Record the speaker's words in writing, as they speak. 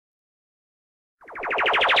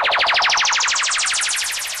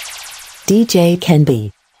DJ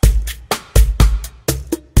Kenby.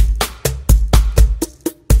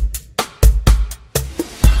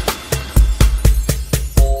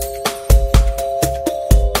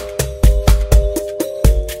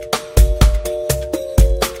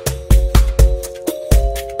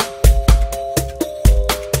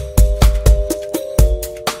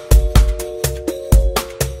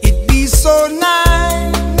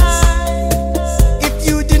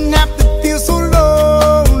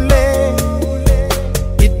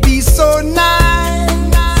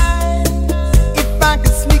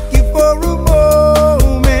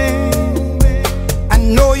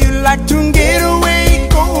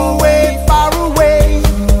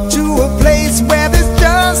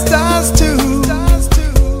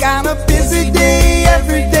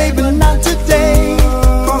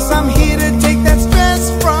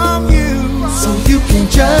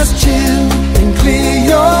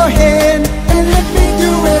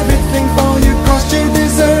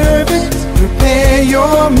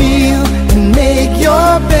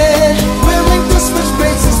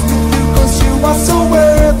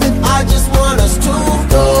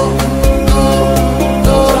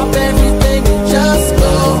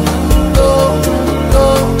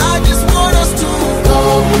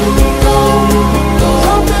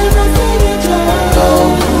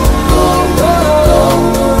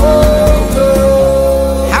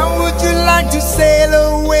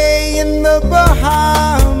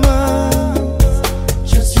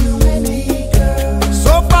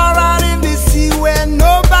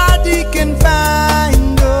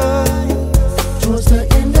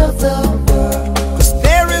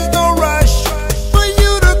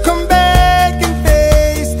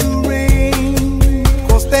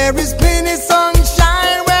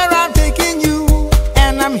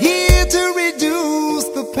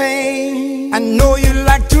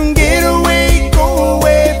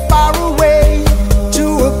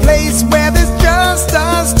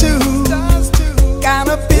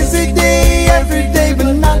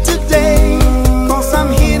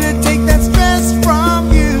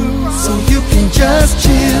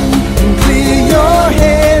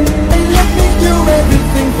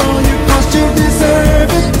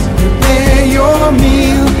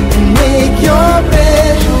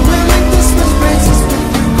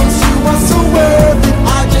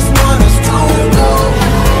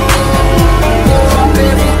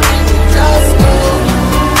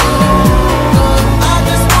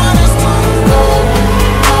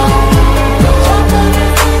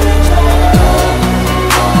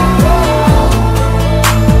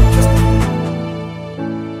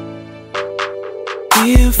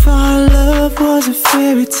 If our love was a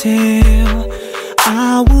fairy tale,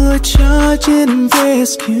 I would charge it and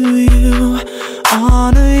rescue you.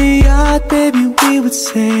 On a yacht, baby, we would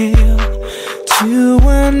sail to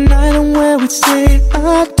an island where we'd say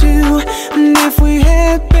I do. And if we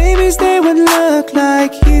had babies, they would look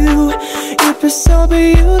like you. It'd be so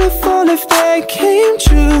beautiful if they came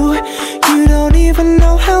true. You don't even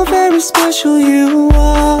know how very special you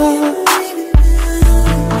are.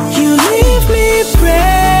 You leave me breathless.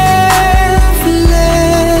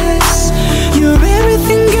 You're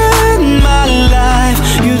everything good in my life.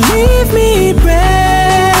 You leave me breathless.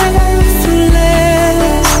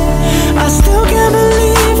 I still can't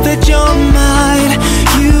believe that you're mine.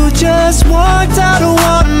 You just walked out of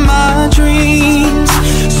one of my dreams.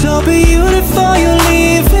 So beautiful, you're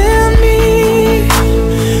leaving me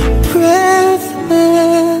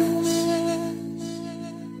breathless.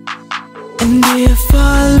 And if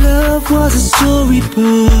our love was a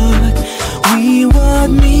storybook, we would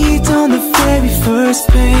meet on the very first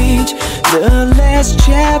page. The last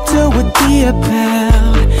chapter would be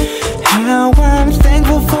about how I'm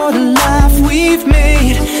thankful for the life we've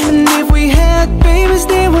made. And if we had babies,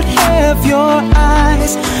 they would have your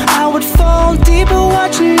eyes. I would fall deeper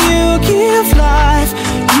watching you give life.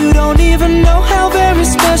 You don't even know how very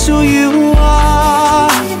special you are.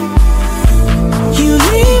 You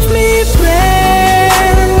leave me breathless.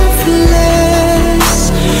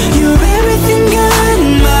 You're everything good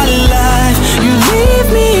in my life. You leave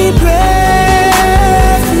me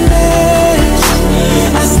breathless.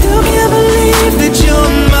 I still can't believe that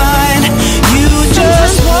you're mine. You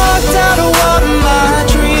just walked out of one of my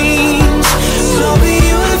dreams. So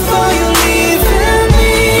beautiful, you're leaving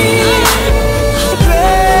me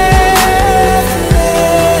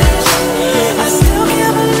breathless. I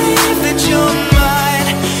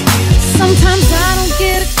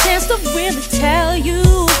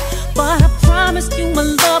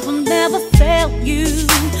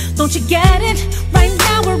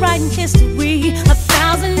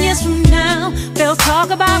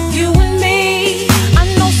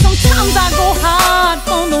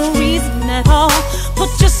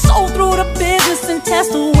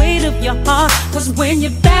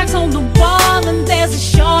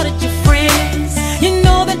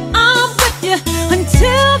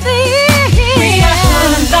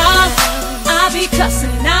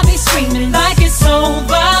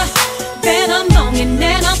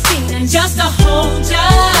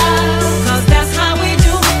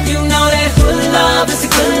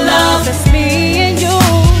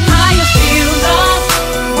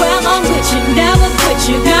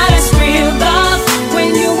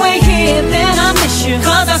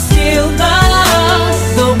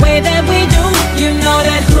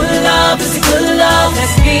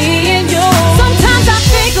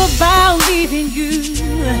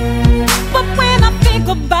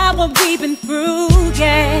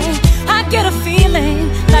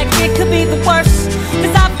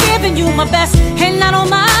my best, and I don't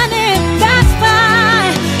mind it, that's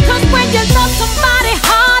fine. Cause when you love somebody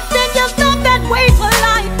hard, then you love that way for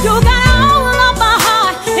life. You got all of my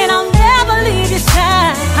heart, and I'll never leave your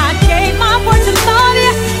side. I gave my word to love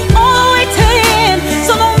you all the way to the end.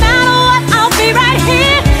 So no matter what, I'll be right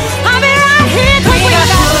here. I'll be right here. Cause we got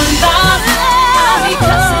good love. I'll be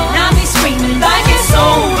cussing, I'll be screaming like it's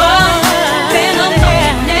over. Then I'm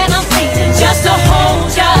looking and I'm pleading just to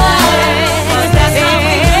hold ya. Cause that's how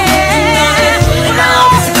we do.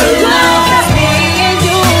 Love is me and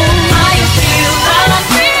you. I feel love, I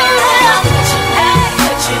feel love.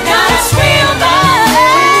 But you know it's real love.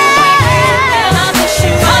 And I miss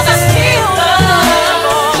you cause I still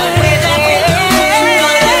love the way that we do.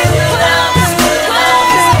 Love is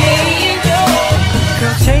me and you.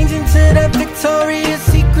 Girl, changing to that Victoria's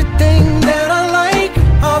Secret thing that I like.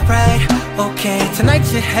 Alright, okay, tonight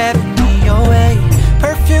you're having me your way.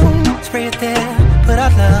 Perfume, spray it there, put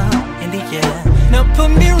our love in the air. Now put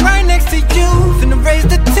me right next to you, finna raise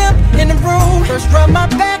the temp in the room. First rub my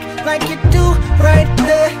back like you do, right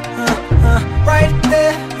there, right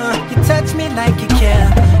there. You touch me like you care.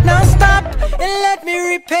 Now stop and let me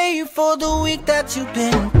repay you for the week that you've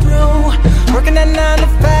been through. Working at 9 to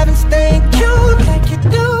 5 and staying cute like you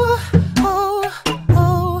do. Oh,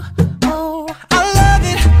 oh, oh. I love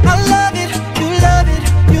it, I love it. You love it,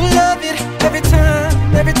 you love it. Every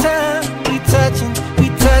time we touching, we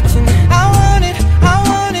touching. I want it, I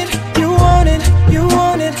want it. You want it, you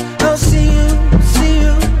want it. I'll see you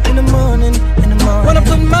in the morning, in the morning. Wanna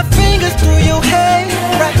put my fingers through your hair,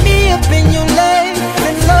 wrap me up in your legs,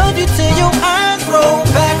 and love you till your eyes roll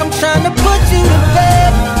back. I'm trying to put you to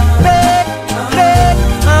bed, bed, bed.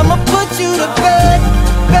 I'ma put you to bed,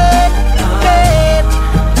 bed, bed.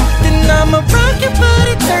 Then I'ma rock your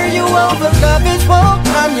body, turn you over. Love is war,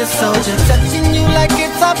 I'm your soldier, touching you like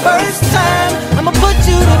it's our first time. I'ma put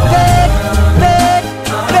you to bed, bed,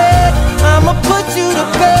 bed. I'ma put you to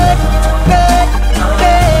bed, bed,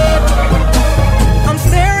 bed. I'm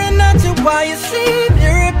staring at you while you sleep,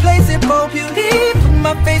 irreplaceable beauty. Put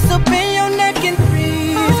my face up in your neck and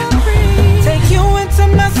breathe. Take you into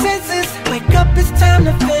my senses. Wake up, it's time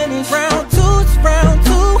to finish. Round two, it's round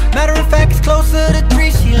two. Matter of fact, it's closer to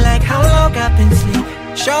 3. She like how long I've been sleep.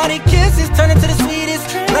 Shorty kisses turn into the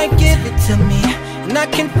sweetest. Like give it to me, and I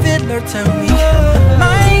can feel her turn me.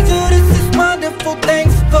 My angel, this is wonderful.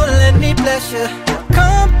 Thanks for letting me bless you.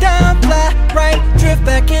 Come down, fly right, drift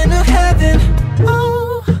back into heaven.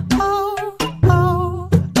 Oh, oh, oh,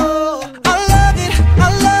 oh. I love it, I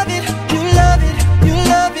love it. You love it, you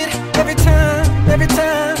love it. Every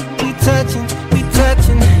time we touching, we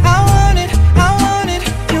touching. I want it, I want it.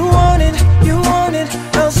 You want it, you want it.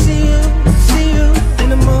 I'll see you in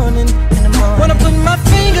the morning, in the morning. Wanna put my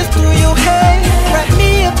fingers through your hair, wrap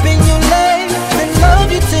me up in your legs, and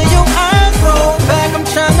love you till your eyes roll back. I'm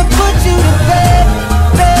trying to put you to bed,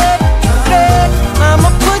 bed, bed. I'ma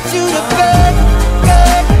put you to bed,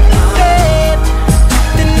 bed, bed.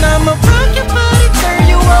 Then I'ma rock your body, turn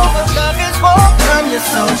you over. Love is war, I'm your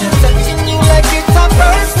soldier, touching you like it's our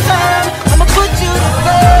first time. I'ma put you to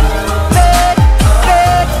bed, bed,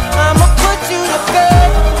 bed. I'ma put you to bed,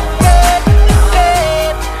 bed,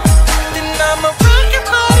 bed. Then I'ma rock your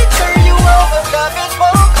body, turn you over. Love is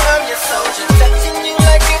war, I'm your soldier, touching you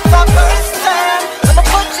like it's our first time. I'ma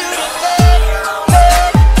put you to bed,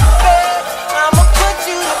 bed, bed. I'ma put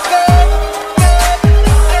you to bed, bed,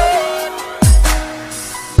 bed.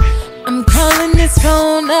 I'm calling this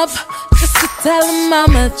phone up just to tell him how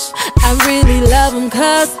much I really love him,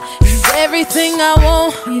 cause he's everything I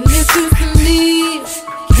want. He listens to me,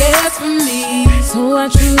 cares for me, so I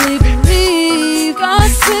truly believe God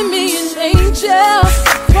sent me an angel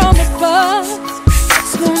from above.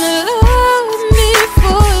 It's gonna love me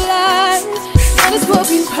for life, and it's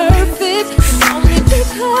working perfect, only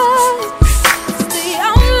because it's the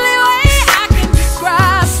only way I can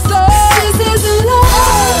describe. So this is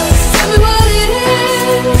love, tell me what it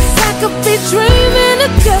is. I could be dreaming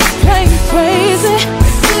or just plain crazy.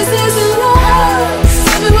 This is love,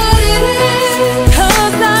 tell me what it is.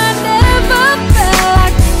 Cause I never felt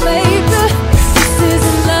like this, baby. This is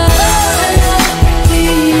love,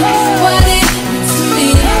 what it is to me.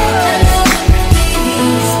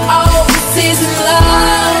 Oh, this is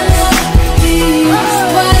love,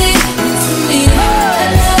 what it is to me.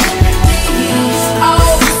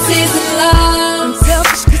 Oh, this is love. I'm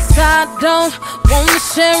selfish cause I don't wanna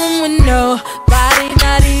share them with nobody,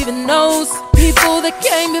 not even those people that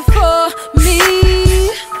came before me.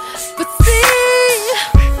 But see,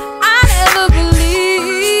 I never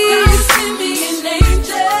believed God sent me an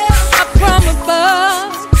angel up from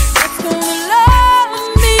above that's gonna love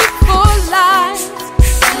me for life,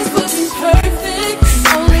 and it's working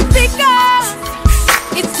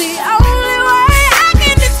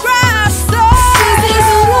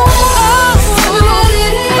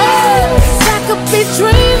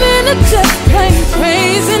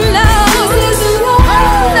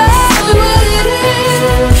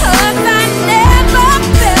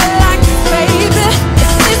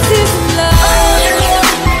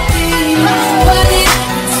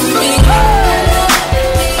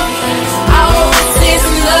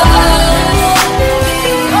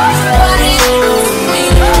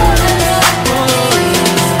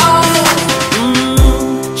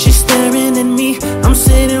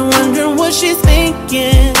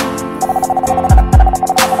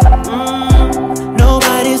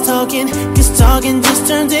talking just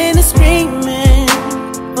turned into screaming.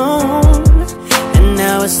 Oh. And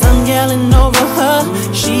now it's I'm yelling over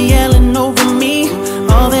her, she yelling over me.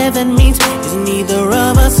 All that means is neither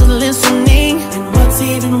of us are listening. And what's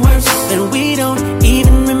even worse, that we don't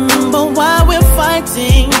even remember why we're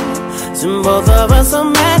fighting. So both of us are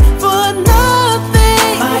mad for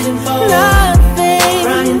nothing, fighting for nothing,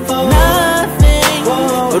 crying for nothing.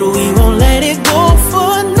 Whoa. But we won't let it go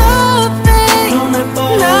for nothing, no, not for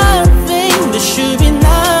nothing. There should be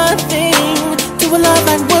nothing to a love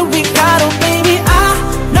like what we got. Oh baby, I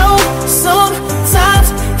know sometimes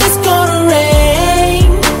it's gonna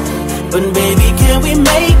rain, but baby, can we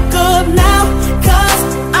make up now? Cause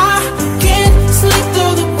I can't sleep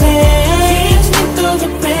through the pain, sleep through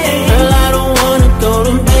the pain. Girl, I don't wanna go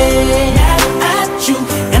to bed at you,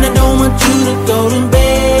 and I don't want you to go to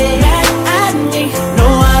bed at me. No,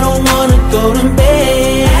 I don't wanna go to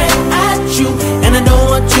bed at you, and I don't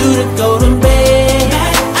want you to go to bed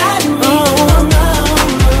at me.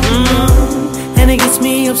 And it gets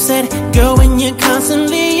me upset, girl, when you're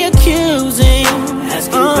constantly accusing,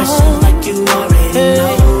 asking questions like you already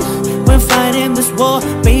know. We're fighting this war,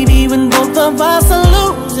 baby, when both of us are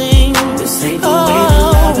losing. This ain't the way the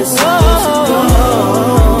love is supposed to go.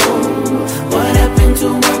 What happened to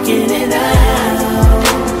working it out?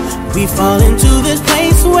 We fall into this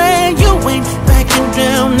place where you ain't backing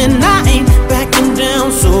down and I ain't backing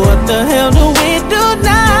down. So what the hell do we do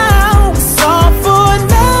now? It's all for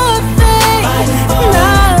nothing,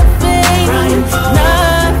 nothing,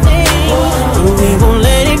 nothing. We won't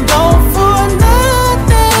let it go for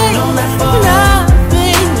nothing,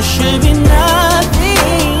 nothing. There should be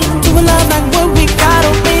nothing to a love like what we got.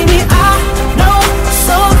 Oh baby, I know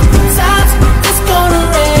sometimes it's gonna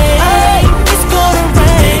rain, it's gonna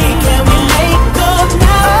rain. Can we make up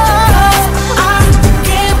now? Cause I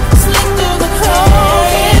can't sleep through the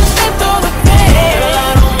pain, sleep through the pain. Girl,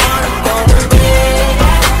 I don't wanna go to bed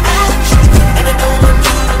at you, and I don't want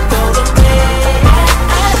you to go to bed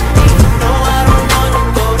at me. No, I don't wanna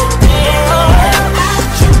go to bed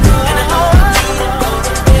at you, and I don't want you to go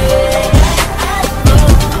to bed at me.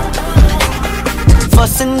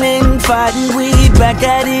 Fussing and fighting, we back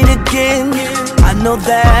at it again. I know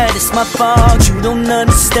that it's my fault, you don't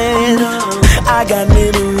understand. I got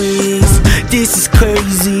memories, this is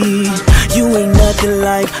crazy. You ain't nothing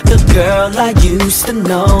like the girl I used to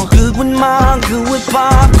know. Good with mom, good with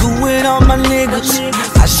pop, good with all my niggas.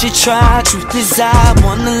 I should try, truth is I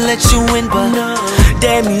wanna let you in, but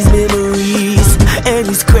damn these memories, and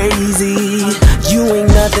it's crazy. You ain't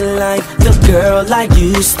nothing like the girl I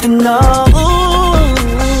used to know.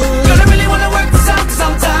 Girl, I really wanna work this out, cause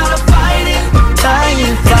I'm tired of fighting. Tired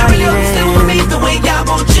of And I really understand what fighting. me the way I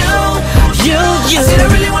want you. I said I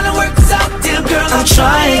really wanna work this out, damn girl, I'm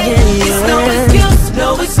trying. It's no excuse, no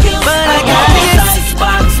excuse. But I got this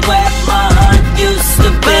icebox where my heart used to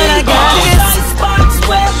be. But I got this icebox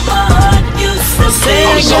where my heart used to be.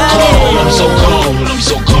 I'm so cold, I'm so cold,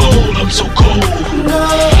 I'm so cold, I'm so cold.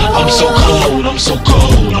 I'm so cold, I'm so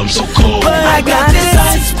cold, I'm so cold. But I got this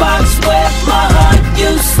icebox where my heart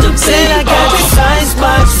used to be. I got this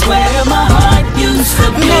icebox where my heart used to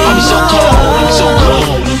be. I'm so cold, I'm so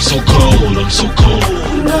cold, I'm so cold, I'm so cold.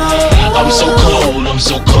 I'm so cold, I'm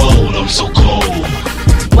so cold, I'm so cold.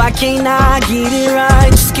 Why can't I get it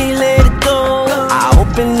right? Just can't let it go. I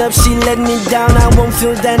open up, she let me down. I won't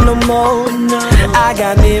feel that no more. I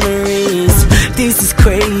got memories, this is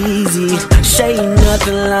crazy. She ain't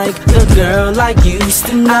nothing like the girl I used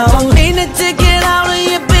to know. I don't mean to take it out of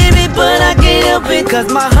you, baby, but I can't help it.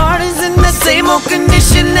 Cause my heart is in the same old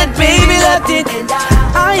condition that baby left it.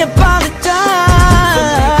 I apologize.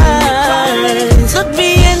 Look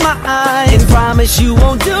me in my eyes and promise you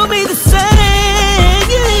won't do me the same.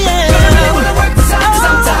 Girl, I really wanna work this out, cause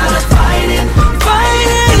I'm tired of fighting.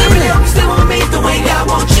 And I really hope you still want me the way I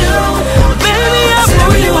want you. Baby, I said I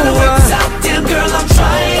really wanna work this out, damn girl, I'm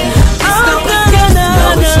trying. It's no excuse,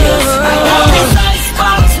 no excuse. I got this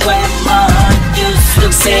icebox where my heart used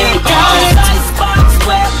to be. I got this icebox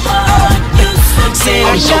where my heart used to be.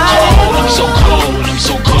 I'm so cold, I'm so cold, I'm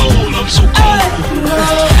so cold, I'm so cold.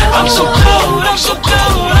 I'm so cold, I'm so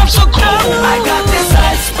cold, I'm so cold. I got this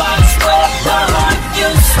icebox where my heart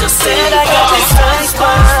used to be. I got this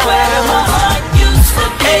icebox where my heart used to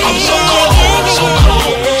be. I'm so cold, I'm so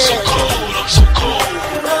cold, I'm so cold, I'm so cold.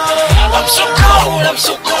 I'm so cold, I'm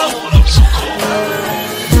so cold, I'm so cold.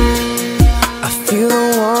 I feel the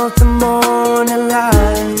warmth of morning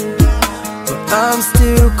light, but I'm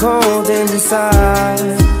still cold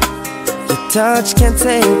inside. Your touch can't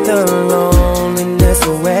take the loneliness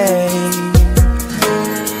away.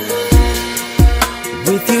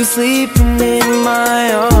 With you sleeping in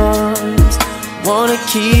my arms, wanna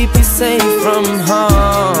keep you safe from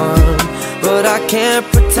harm, but I can't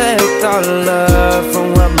protect our love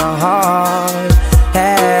from what my heart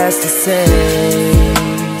has to say.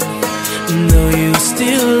 Though you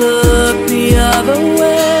still look the other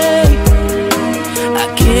way, I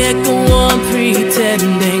can't go on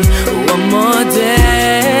pretending one more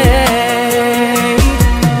day.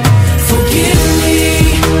 Forgive me,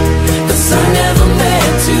 'cause I never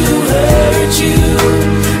meant to hurt you.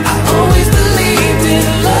 I always believed in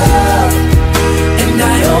love, and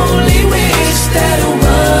I only wish that it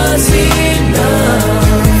was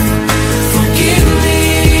enough. Forgive me,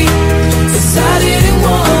 'cause I didn't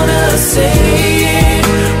wanna say it,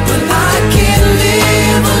 but I can't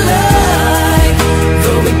live a lie,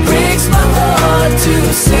 though it breaks my heart to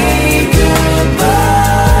say goodbye.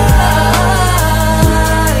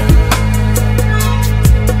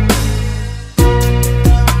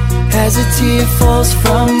 As a tear falls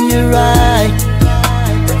from your eye,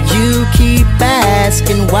 you keep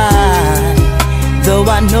asking why, though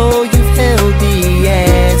I know you've held the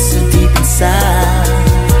answer deep inside.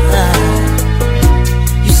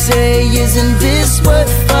 You say, isn't this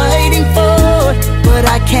worth fighting for? But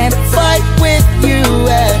I can't fight with you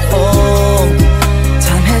at all.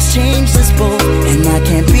 Time has changed us both, and I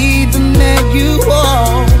can't be the man you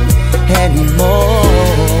want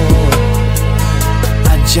anymore.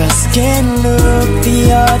 I just can't look the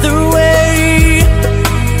other way.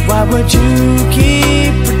 Why would you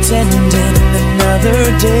keep pretending another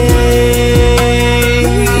day?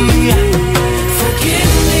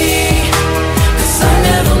 Forgive me, 'cause I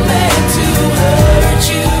never meant to hurt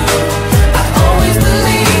you. I always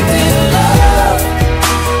believed in love,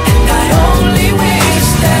 and I only wish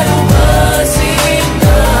that it was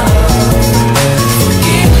enough.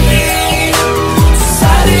 Forgive me, 'cause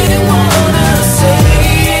I didn't wanna say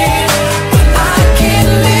it, but I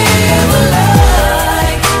can't live a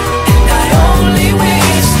lie, and I only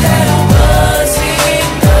wish that it was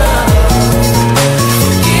enough.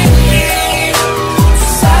 Forgive me,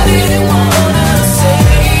 'cause I didn't wanna say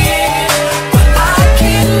it, but I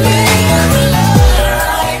can't live a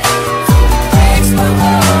lie, though it breaks my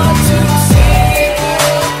heart to say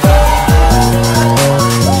goodbye.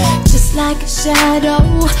 Just like a shadow,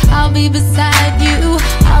 I'll be beside you.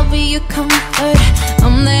 I'll be your comfort.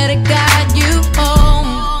 I'm there to guide you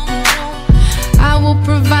home. I will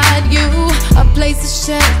provide you a place of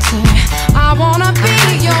shelter. I wanna be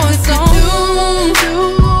your zone.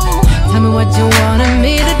 Tell me what you wanted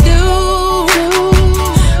me to do.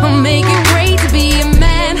 I'll make it great to be a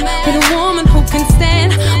man with a woman who can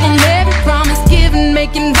stand on every promise given,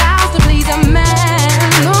 making vows to please a man.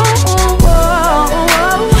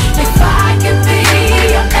 If I could be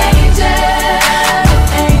your angel,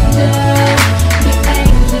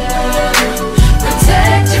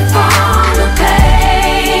 protect you from the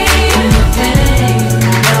pain.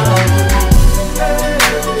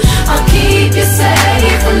 I'll keep you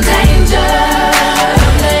safe from danger,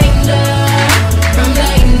 from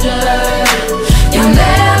danger. You'll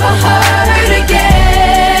never hurt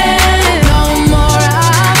again. No more,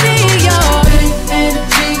 I'll be yours.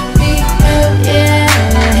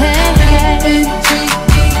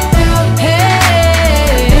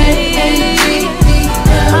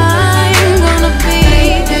 I'm gonna be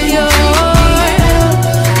yours.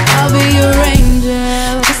 I'll be your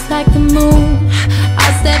angel, just like the moon.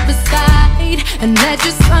 I'll step aside and let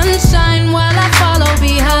your sunshine while I follow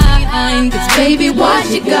behind. 'Cause baby, what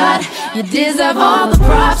you got, you deserve all the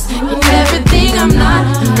props. You're everything I'm not,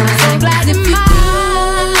 and I'm so glad you're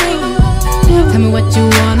mine. Tell me what you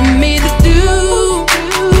wanted me to do.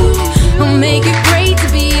 I'll make it great to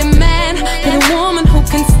be a man with a woman who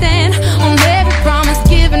can stand on every promise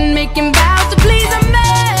given, making vows to please a man.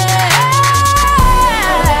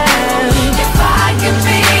 If I could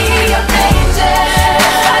be your angel,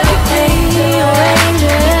 I could be your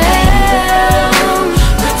angel.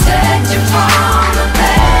 Protect you from the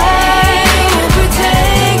pain,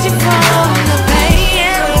 protect you from the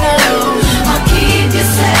pain. I'll keep you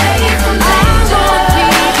safe from danger,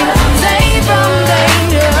 safe from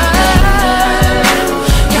danger.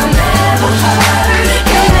 You'll never hurt,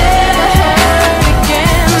 you'll never hurt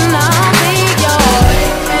again. I'll be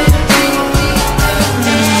yours.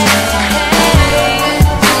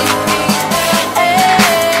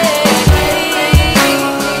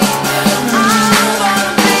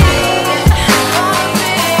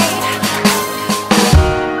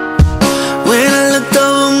 When I looked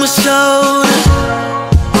over my shoulder,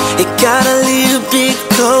 it got a little bit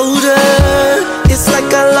colder. It's like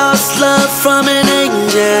I lost love from an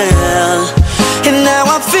angel, and now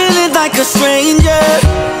I'm feeling like a stranger,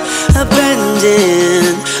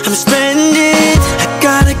 abandoned. I'm stranded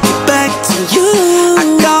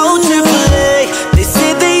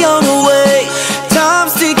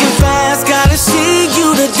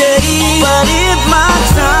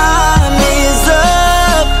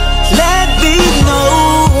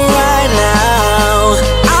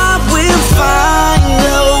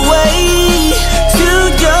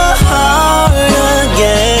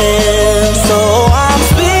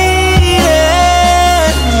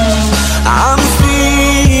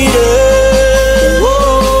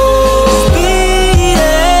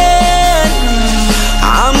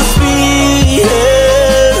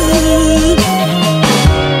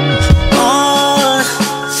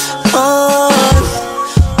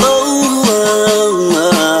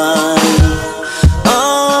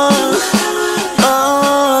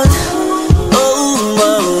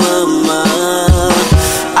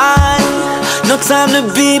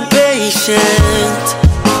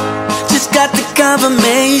got the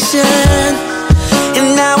confirmation,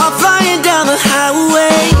 and now I'm flying down the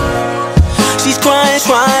highway. She's crying,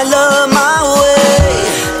 love my way.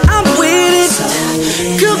 I'm with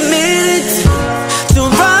it, committed to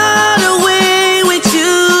run away with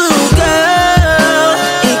you, girl,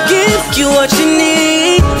 and give you what you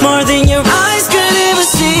need, more than your eyes could ever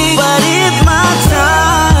see. But if my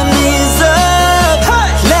time is up,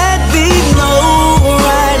 let me know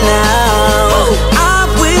right now. I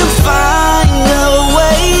will find a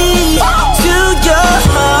way to your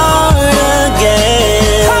heart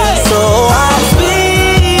again. So I'm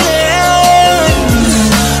speeding,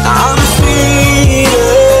 I'm speeding,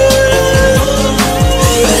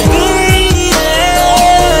 speeding,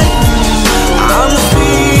 I'm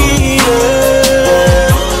speeding,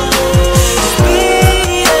 speeding,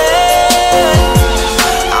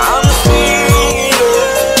 I'm speeding,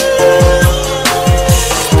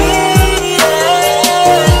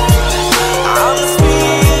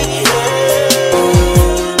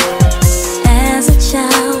 As a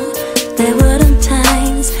child, there were them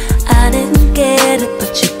times I didn't get it,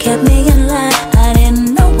 but you kept me in line. I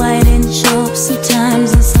didn't know why I didn't show up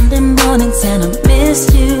sometimes on Sunday mornings, and I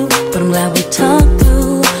missed you. But I'm glad we talked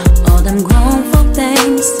through all them grown folk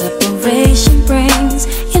things separation brings.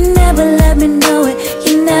 You never let me know it,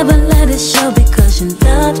 you never let it show, because you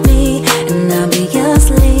loved me, and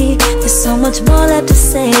obviously there's so much more left to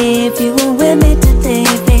say. If you were with me today,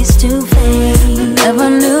 face to face, never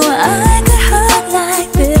knew I could hurt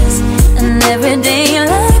like this. And every day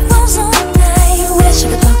life goes on. I wish I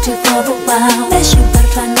could talk to you for a while. Wish you better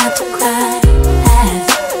try not to cry as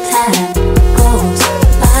time goes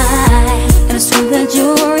by. And it's true that you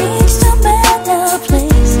reached a better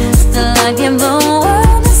place. Still I give the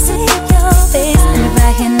world to see your face. And if I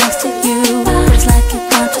get next to you, it's like you're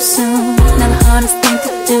gone too soon. Now the hardest thing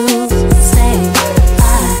to do is say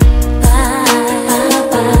bye, bye, bye,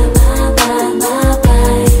 bye, bye, bye, bye, bye.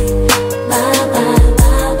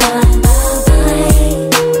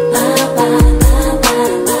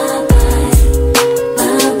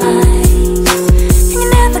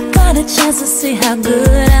 Chance to see how good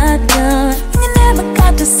I done. You never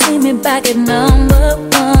got to see me back at number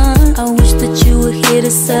one. I wish that you were here to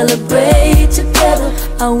celebrate together.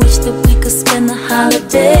 I wish that we could spend the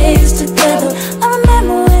holidays together. I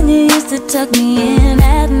remember when you used to tuck me in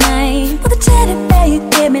at night with a teddy bear you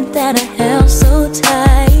gave me that I held so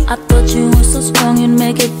tight. I thought you were so strong you'd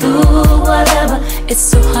make it through whatever. It's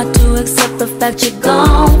so hard to accept the fact you're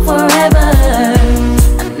gone forever.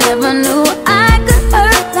 I never knew I could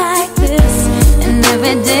hurt like this. And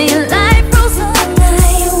every day your life rolls on. I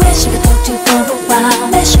wish I could talk to you for a while.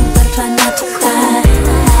 Wish you better try not to cry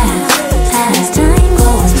as time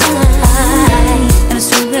goes by. And it's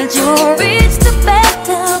true that you reached a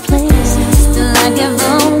better place. Still I give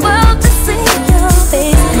the world to see your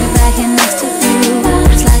face. And if I get next to you,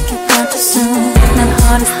 it's like you're gone too soon. Now the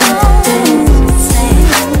hardest thing to do is say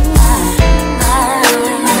bye, bye,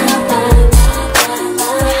 bye, bye.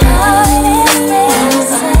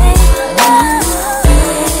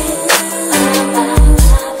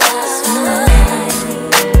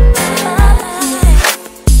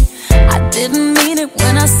 I didn't mean it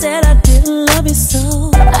when I said I didn't love you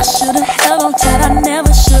so. I should've held on tight, I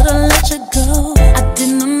never should've let you go. I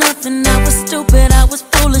didn't know nothing, I was stupid, I was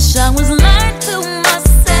foolish, I was lying to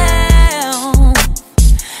myself.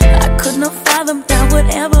 I couldn't have fathomed I would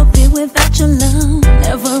ever be without your love.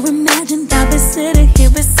 Never imagined I'd be sitting here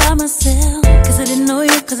beside myself. Cause I didn't know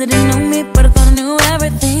you, cause I didn't know me, but I thought I knew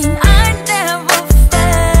everything. I never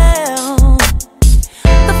felt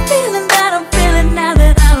the feeling that I'm feeling now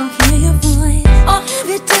that I don't hear your voice, or have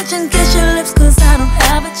you touch and kiss your lips, cause I don't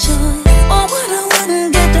have a choice. Or what I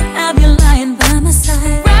wouldn't get to have you lying by my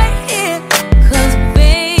side right here. Cause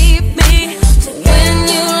baby, when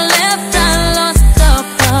you left I lost a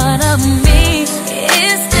part of me.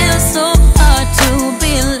 It's still so hard to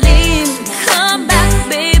believe. Come back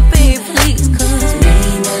baby please, cause we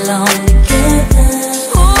belong together.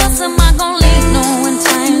 Who else am I gonna leave no when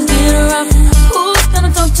times get rough? Who's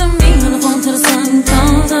gonna talk to me on the phone till the sun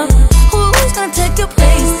comes up? Who's gonna take your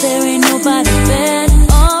place? There ain't nobody better.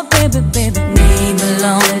 Oh baby, baby, we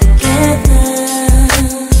belong together.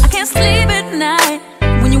 I can't sleep at night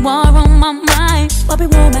when you are on my mind. Bobby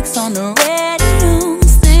Womack's on the radio,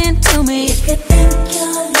 sing to me. If you think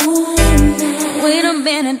you're lonely now, wait a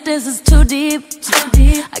minute, this is too deep, too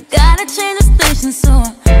deep. I gotta change the station, so I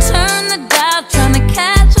turn the dial, trying to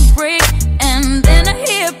catch a break. And then I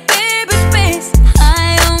hear baby face.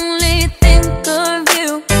 I only think of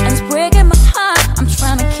you, and it's breaking my heart. I'm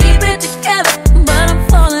trying to keep it together, but I'm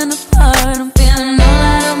falling apart. I'm feeling all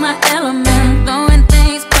out of my element, throwing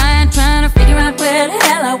things, crying, trying to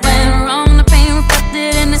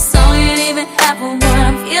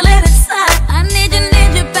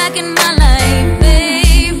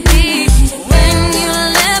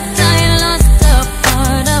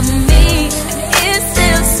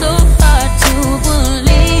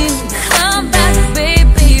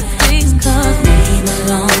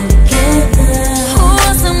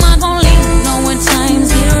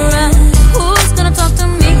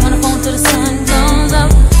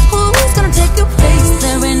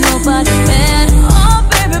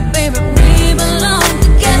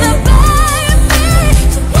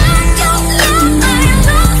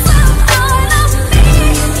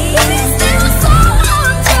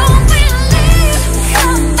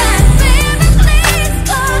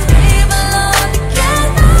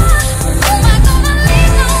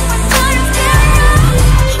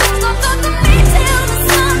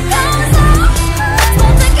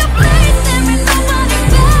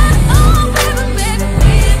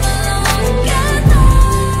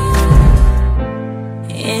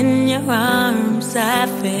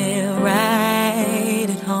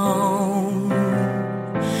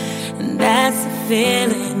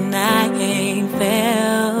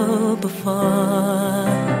before.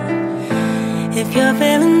 If you're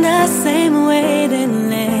feeling the same way, then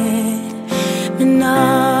let me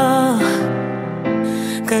know.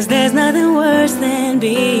 'Cause there's nothing worse than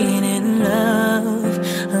being in love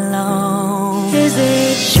alone. Is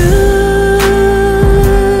it true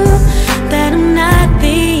that I'm not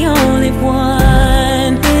the only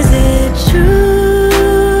one? Is it true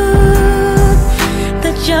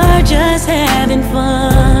that you're just having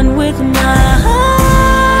fun with my heart?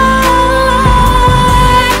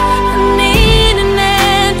 I need an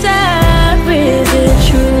answer. Is it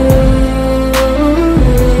true?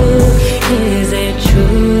 Is it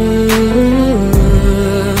true?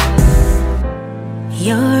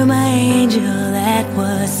 You're my angel that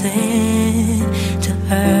was sent to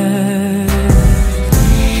earth.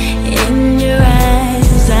 In your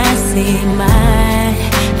eyes I see my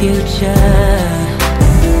future.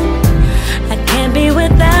 I can't be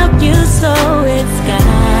without you, so it's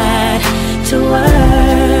got to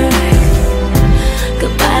work.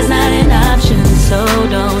 Goodbye's not an option, so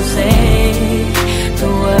don't say the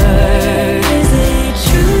word. Is it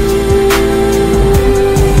true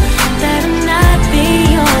that I'm not the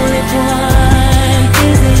only one?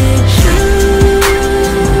 Is it true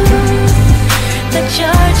that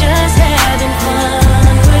you're just having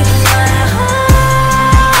fun with my heart?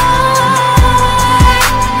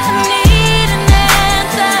 I need an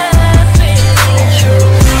answer. Is it true?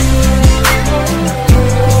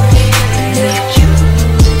 Is it true?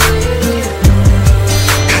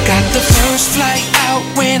 I got the first flight out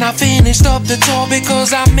when I finished up the tour because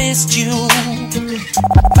I missed you.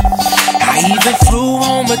 I even flew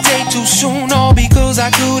home a day too soon, all because I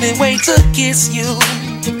couldn't wait to kiss you.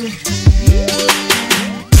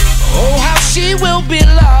 Oh, how she will be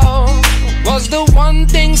loved was the one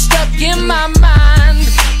thing stuck in my mind,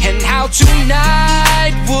 and how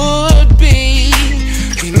tonight would be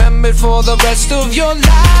remembered for the rest of your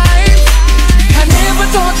life. I never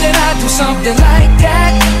thought that I'd do something like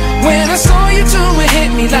that. When I saw you two, it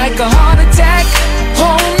hit me like a heart attack.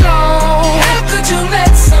 Oh no, how could you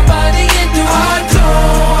let somebody into our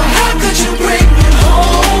door? How could you bring me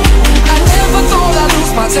home? I never thought I'd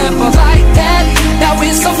lose my temper like that. Now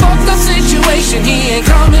it's a fucked up situation, he ain't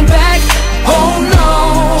coming back. Oh no,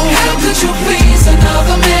 how could you please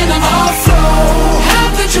another man on our floor? How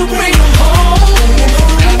could you bring him home?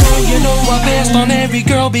 I know you know I passed on every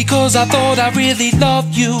girl because I thought I really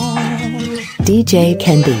loved you. DJ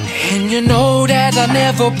Kendi. And you know that I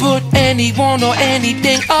never put anyone or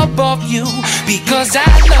anything above you, because I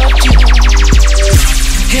loved you.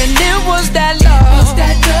 And it was that love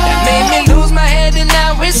that made me lose my head, and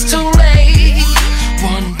now it's too late.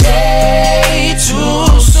 One day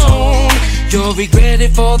too soon, you'll regret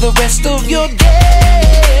it for the rest of your day.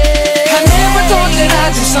 I never thought that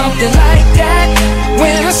I'd do something like that.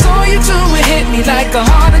 When I saw you two, it hit me like a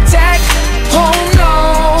heart attack. Oh no,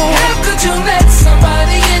 how could you let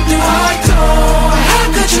somebody into our door? How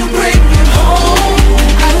could you bring him home?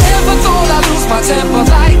 I never thought I'd lose my temper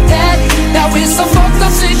like that. Now it's a fucked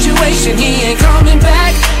up situation, he ain't coming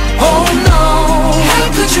back. Oh no, how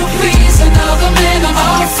could you please another man on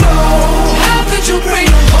our floor? How could you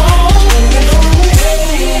bring him home?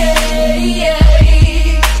 Yeah, yeah.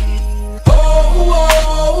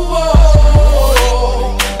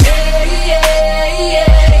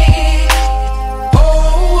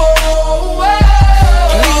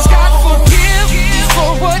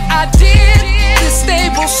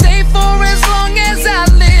 Safe for as long as I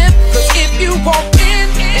live. 'Cause if you walk in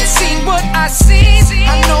and seen what I seen,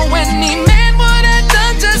 I know any man would have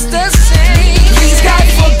done just the same. Please God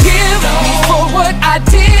forgive me for what I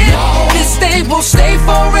did. This day will stay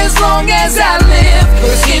for as long as I live.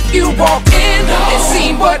 'Cause if you walk in and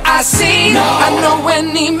seen what I seen, I know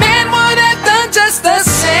any man would have done just the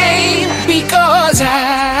same. Because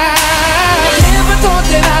I never thought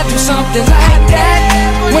that I'd do something like that.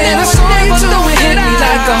 When I saw you do it, hit me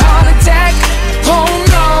like a heart attack. Oh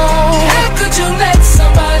no, how could you let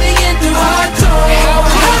somebody into our door?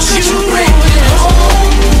 How could you bring me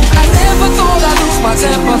home? I never thought I'd lose my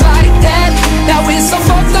temper like that. Now it's a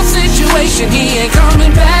fucked up situation, he ain't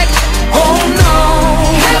coming back. Oh no,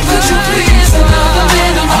 how could you please another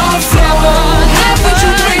man on our floor? How could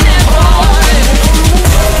you bring me home?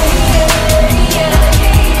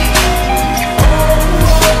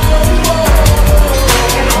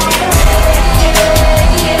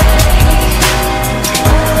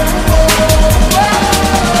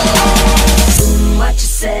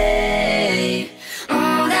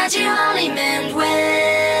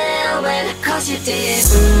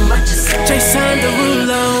 Jason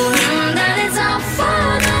Derulo. That is all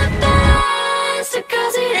for the best,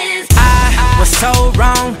 because it is. I was so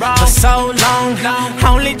wrong for so long,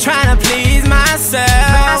 only trying to please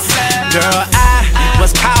myself. Girl, I was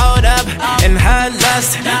caught up in her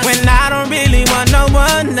lust when I don't really want no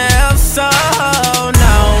one else. So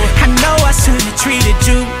no, I know I should've treated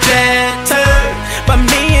you better, but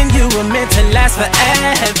me and you were meant to last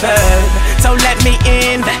forever. So let me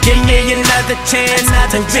in, give me another chance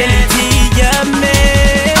to really be your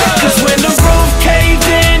man. Cause when the roof caved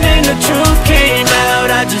in and the truth came out,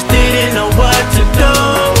 I just didn't know what to do.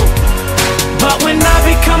 But when I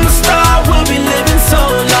become a star, we'll be living so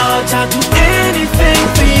large, I'll do anything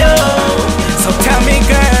for you. So tell me,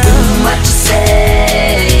 girl, what you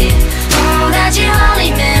say? That you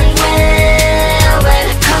only meant well, but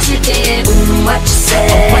of course you did. What you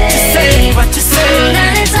say? What you say? What you say?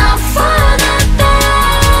 That it's all for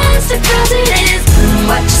nothing, because it is.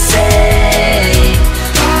 What you say?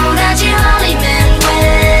 That you only meant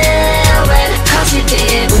well, but of course you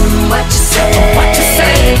did. What you say? What you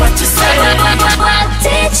say? What you say? What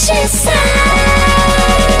did she say?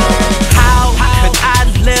 How could I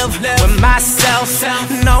live with myself,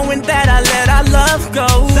 knowing that I let our love go?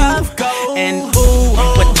 And ooh,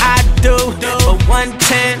 what I do for one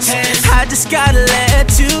chance, I just gotta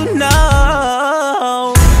let you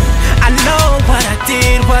know. I know what I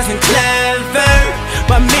did wasn't clever,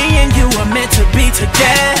 but me and you are meant to be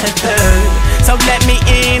together. So let me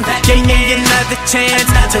in, give me another chance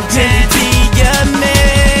to really be your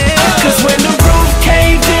man. Cause when the roof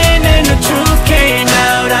caved in and the truth came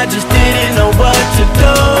out, I just didn't know what to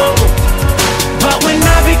do. But when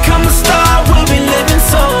I become a star, we'll be living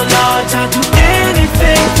so large, I'll do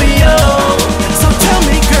anything for you. So tell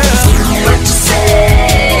me, girl, what you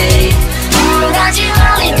say? That you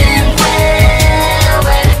only meant well,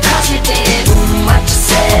 but of course you did. What you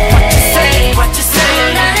say? What you say? What you say?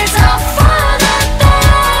 That it's all for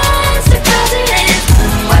nothing, because it is.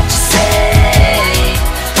 What you say?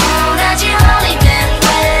 That you only meant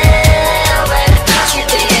well, but of course you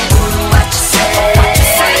did. What you say? What you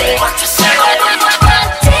say? What you say?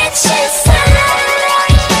 What did she say?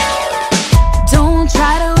 Don't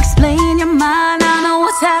try to explain your mind, I know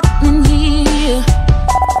what's happening here.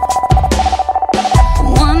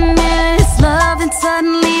 1 minute it's love, and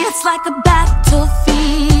suddenly it's like a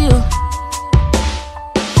battlefield.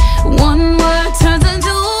 One word turns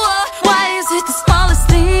into war. Why is it the smallest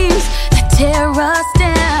things that tear us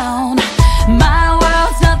down? My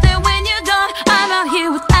world's nothing when you're gone. I'm out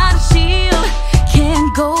here without a shield, can't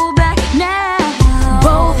go back now.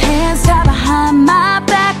 Both hands tied behind my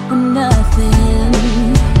back with nothing.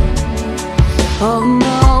 Oh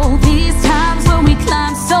no, these times when we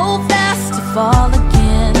climb so fast to fall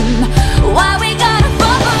again. Why we gotta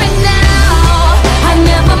fall for it now? I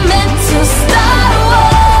never meant to start a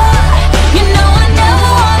war. You know I never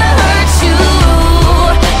wanna hurt you.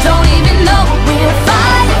 Don't even know what we're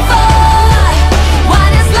fighting for. Why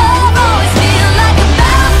does love always feel like a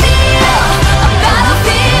battlefield? A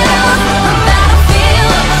battlefield, a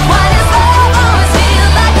battlefield. Why does love always feel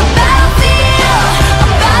like a battlefield? A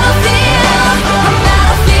battlefield, a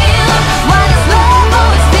battlefield. Why does love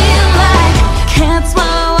always feel like can't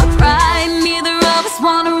swallow our pride? Neither of us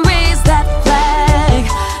wanna raise that flag.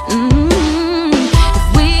 If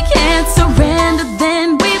we can't surrender,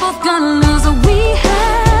 then we both gonna lose what we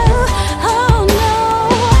have. Oh no,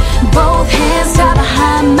 both hands tied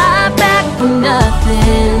behind my back for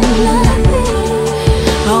nothing.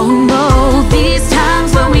 Oh no, these times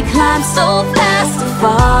when we climb so fast to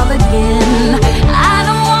fall again. I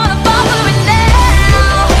don't wanna fall for it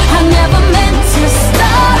now. I never meant to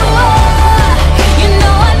start a war. You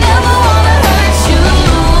know I never wanna hurt you.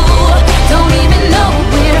 Don't even know what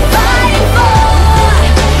we're fighting for.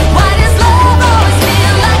 Why does love always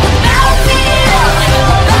feel like a battlefield?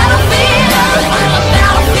 A battlefield, a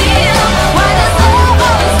battlefield. Why does love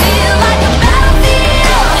always feel like a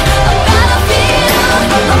battlefield? A battlefield,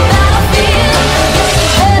 a battlefield.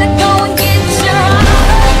 Better go and get your armor.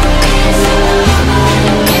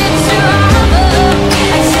 Get your armor.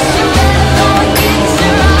 I said you better go and get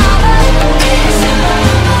your armor.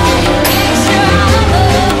 Get your armor.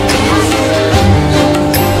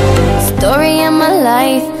 Story of my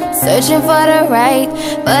life, searching for the right,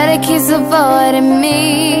 but it keeps avoiding me.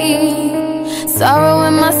 Sorrow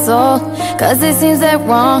in my soul, cause it seems that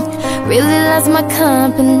wrong really loves my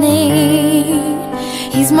company.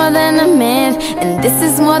 He's more than a man, and this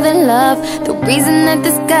is more than love. The reason that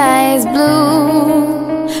the sky is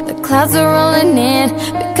blue, the clouds are rolling in,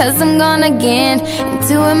 because I'm gone again, and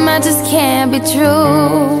to him I just can't be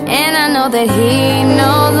true. And I know that he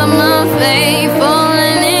knows I'm unfaithful,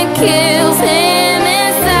 and it kills him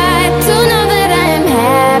inside to know that I am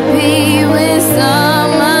happy with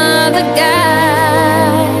some other guy.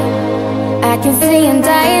 can see I'm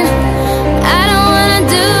dying. I don't wanna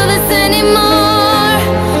do this anymore.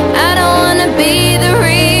 I don't wanna be the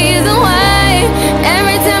reason why.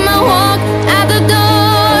 Every time I walk out the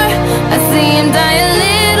door, I see him die a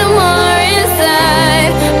little more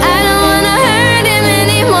inside. I don't wanna hurt him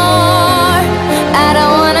anymore. I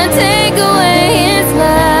don't wanna take away his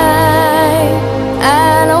life.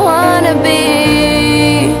 I don't wanna be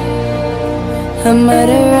a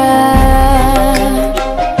murderer.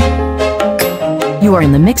 You are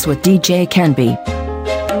in the mix with DJ Canby.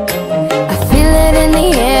 I feel it in the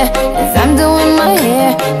air as I'm doing my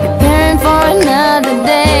hair, preparing for another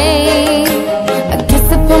day. A kiss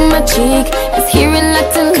upon my cheek is he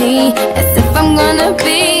reluctantly, as if I'm gonna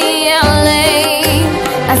be late.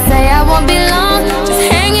 I say I won't be long, just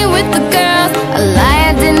hanging with the girls. A lie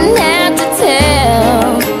I didn't have to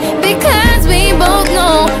tell, because we both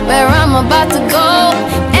know where I'm about to go,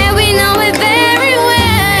 and we know it very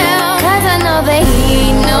well. Cause I know that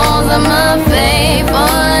he knows I'm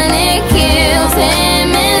unfaithful, and it kills him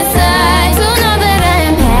inside to know that I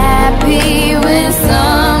am happy with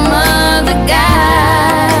some other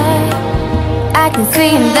guy. I can see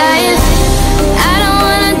him dying. I don't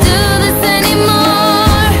wanna do this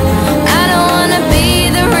anymore. I don't wanna be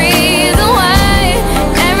the reason why.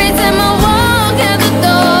 Every time I walk out the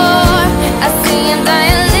door, I see him die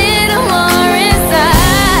a little more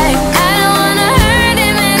inside. I don't wanna hurt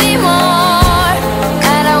him anymore.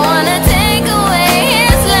 I don't wanna take away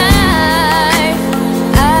his life.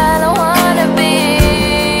 I don't wanna be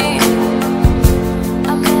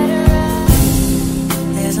a murderer.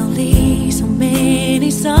 There's only so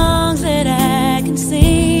many songs that I can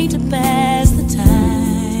sing to pass the time.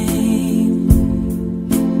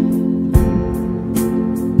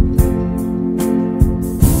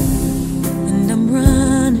 And I'm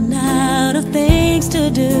running out of things to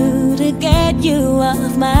do to get you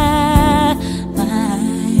off my mind.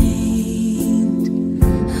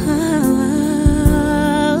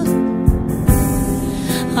 Oh.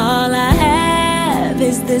 All I have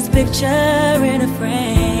is this picture in a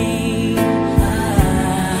frame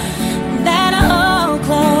that I hold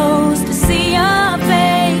close to see your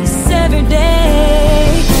face every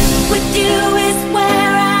day. With you is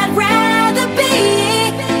where I'd rather be,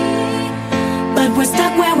 but we're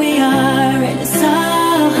stuck where we are, and it's so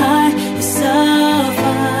hard, it's so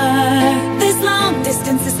far. This long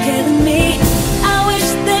distance is killing me. I wish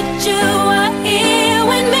that you were here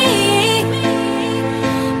with me,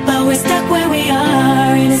 but we're stuck where we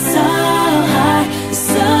are, and it's so hard, it's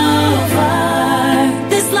so far.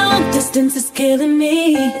 This long distance is killing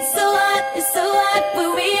me. It's so hot,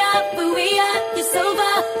 where we are, it's so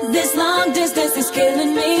far. This long distance is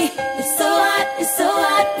killing me. It's so hot,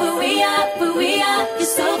 where we are,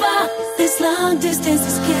 it's so far. This long distance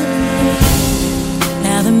is killing me.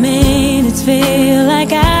 Now the minutes feel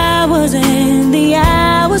like hours, and the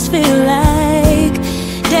hours feel like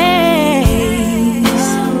days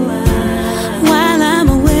while I'm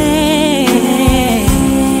away.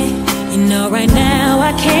 You know, right now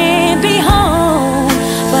I can't be home,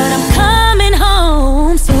 but I'm coming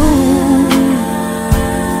home soon.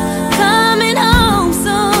 Coming home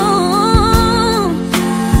soon.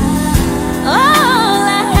 All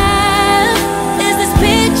I have is this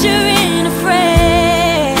picture in a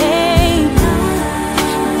frame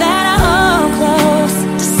that I hold close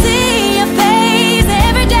to see your face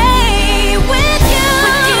every day. With you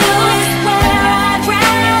is where I'd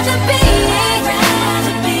rather be,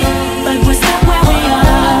 but we're stuck where we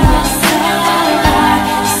are.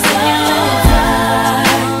 So far.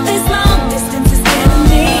 This long distance is killing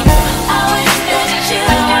me. I wish that you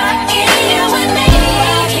were here with me,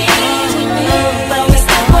 but we're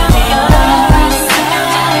stuck where we are. So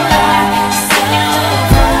far.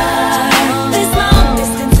 This long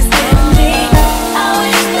distance is killing me. I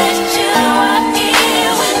wish that you were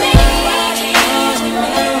here with me,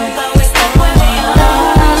 but we're stuck where we are.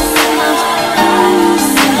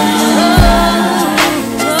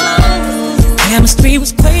 Chemistry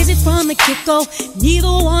was crazy from the get-go. Neither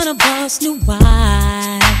one of us knew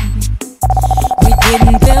why. We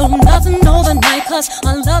didn't build nothing overnight, cause a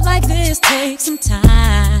love like this takes some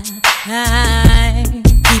time.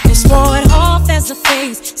 People swore it off as a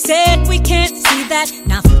phase, said we can't see that.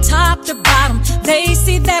 Now from top to bottom, they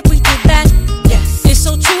see that we did that. Yes, it's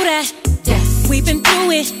so true that we've been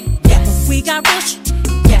through it. Yes, we got real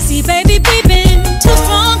yes. See, baby, we've been too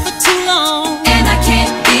strong for too long, and I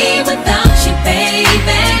can't be without you, baby.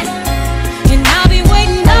 And I'll be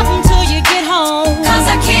waiting up until you get home, cause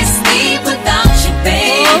I can't sleep without you,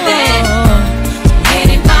 baby.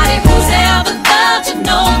 Anybody who's ever loved you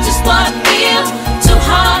knows just what I feel. Too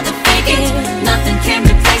hard to fake it, nothing can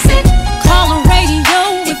replace it. Call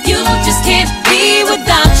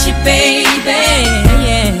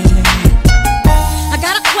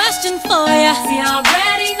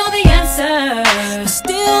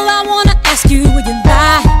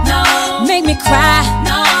cry.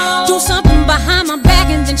 No. Do something behind my back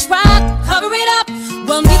and then try to cover it up.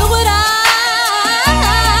 Well, neither would I,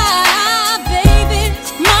 baby.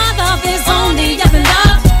 My love is only up and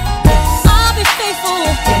up. I'll be faithful.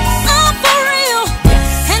 I'm for real.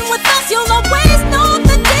 And with us, you'll always know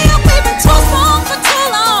the deal. We've been too strong for too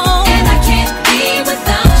long. And I can't be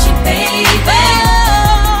without you, baby.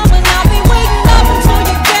 Oh, and I'll be waiting up until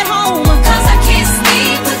you get home. 'Cause I can't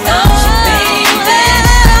sleep without you, baby.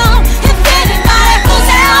 If anybody goes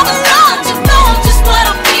out alone, just know just what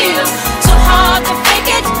I feel. Too hard to fake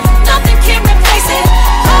it, nothing can replace it.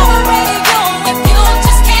 Call the radio if you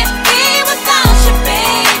just can't be without you,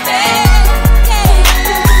 baby.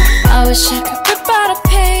 I wish I could rip out a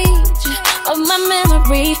page of my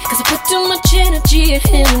memory, 'cause I put too much energy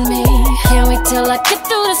in me. Can't wait till I get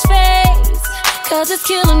through this phase, 'cause it's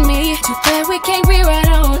killing me. Too bad we can't rewrite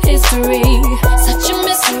our own history. Such a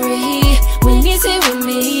mystery when he's here with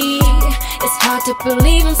me. It's hard to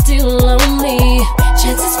believe I'm still lonely.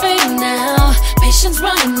 Chances fading now, patience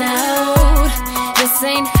running out. This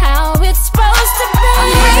ain't how it's supposed to be.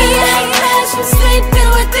 I'm having nightmares from sleeping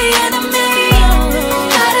with the enemy.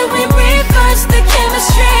 How do we reverse the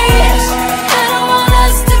chemistry? I don't want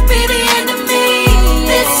us to be the enemy.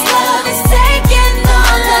 This love is taking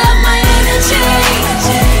all of my energy.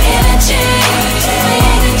 Energy, my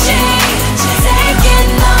energy. Taking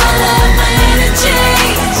all of my energy.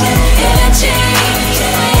 Energy,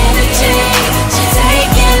 my energy.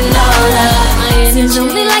 Taking all of my energy. Seems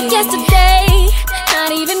only like yesterday,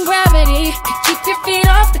 not even gravity could keep your feet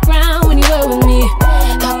off the ground when you were with me.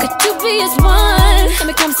 How could two be as one and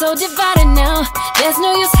become so divided now? There's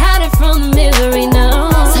no use hiding from the misery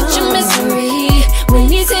now. Such a mystery when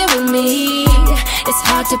he's here with me. It's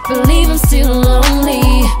hard to believe I'm still lonely.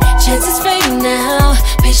 Chances fading now,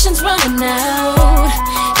 patience running out.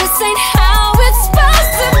 This ain't how it's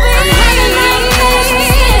supposed to be.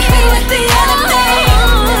 With the enemy.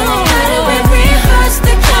 How do we reverse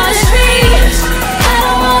the chemistry? I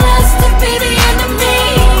don't want us to be the enemy.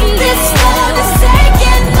 This love is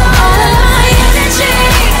taking all of my energy.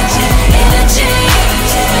 Energy,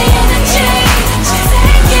 my energy.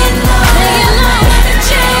 Taking all of my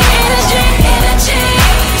energy. Energy, energy,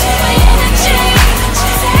 my energy.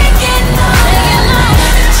 Taking all of my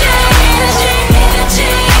energy. Energy,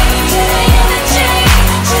 energy, my energy.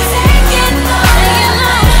 Taking all of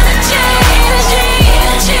my energy.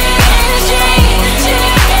 Energy, energy,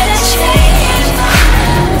 energy.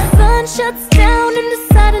 The sun shuts down and the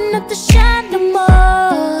sun not to shine no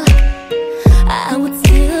more. I would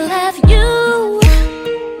still have you,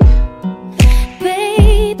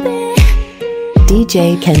 baby. DJ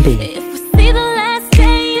Kenby. If we see the last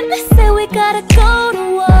day and they say we gotta go to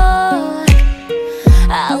war,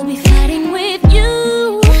 I'll be fighting with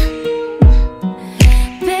you,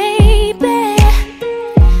 baby.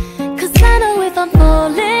 'Cause I know if I'm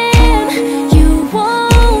falling, you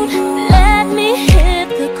won't let me hit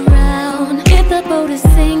the ground. If the boat is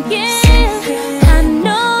sinking, I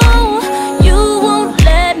know you won't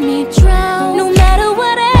let me drown. No matter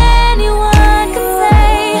what anyone can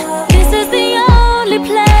say, this is the only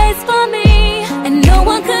place for me, and no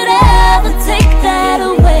one could ever take that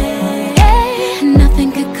away. Nothing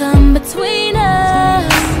could come between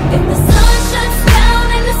us. If the sun shuts down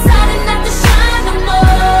and decided not to shine no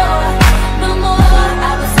more, no more,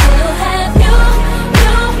 I will still have you,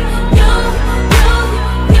 you, you, you,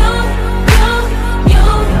 you, you, you.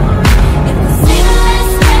 If we see the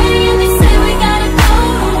last day and they say we gotta go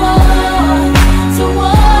to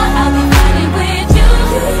war, I'll be fighting with you,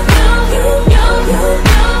 you, you, you,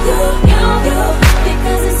 you, you, you.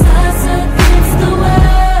 Because it's us against the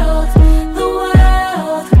world, the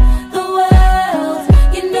world, the world.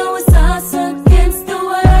 You know it's us against the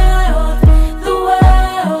world, the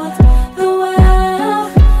world, the world.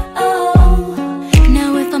 Oh, now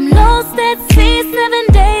if I'm lost at sea 7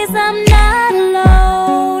 days, I'm not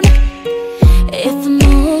alone. If I'm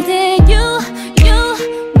holding you, you,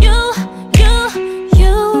 you, you,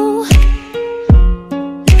 you.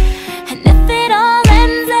 And if it all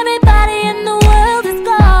ends, everybody in the world is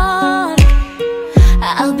gone,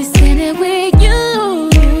 I'll be standing with you,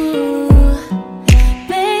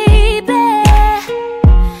 baby.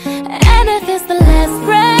 And if it's the last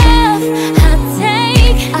breath I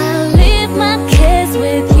take, I'll leave my kiss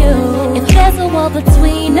with you. If there's a wall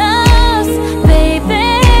between us, baby,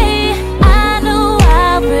 I know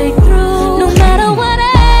I'll break through. No matter what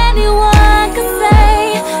anyone can say,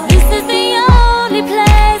 this is the only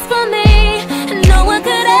place for me, and no one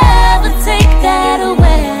could ever take that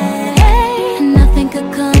away. Nothing could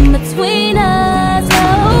come between us. Oh,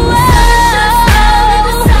 oh, oh.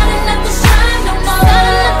 Decided not to shine no more.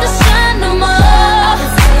 Decided not to shine no more.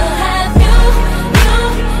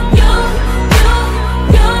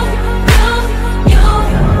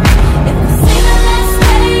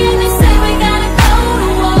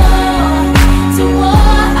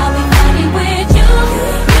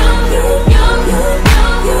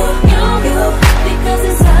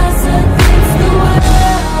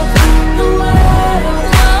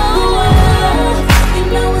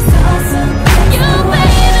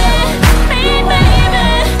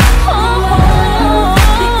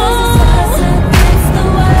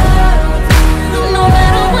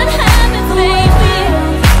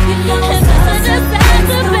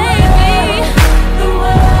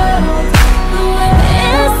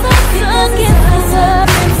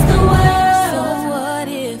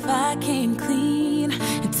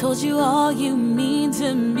 all you mean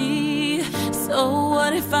to me. So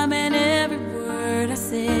what if I meant every word I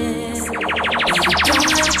said? Baby, don't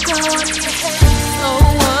let it go to your head. So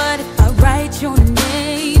what if I write your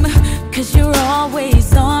name? 'Cause you're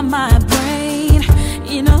always on my brain.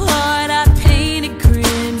 In a heart I painted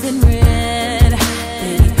crimson red.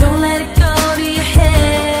 Baby, don't let it go to your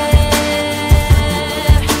head.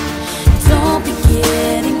 Don't be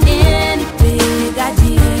getting any big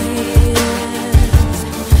ideas.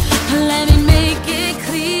 Let me make it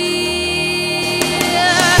clear.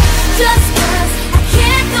 Just 'cause I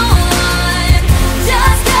can't go on,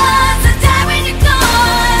 just 'cause I die when you're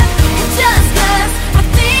gone, and just 'cause I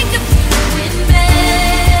think of you in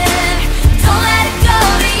bed. Don't let it go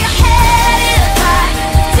to your head. If I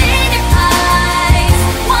looked in your eyes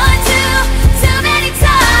one, too many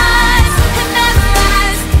times, and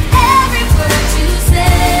memorized every word you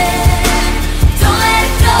said. Don't let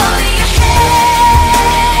it go to your head.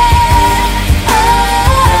 Oh,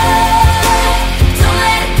 don't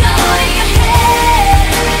let it go to your head.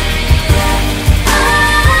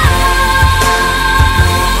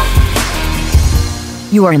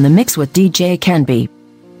 You are in the mix with DJ Canby.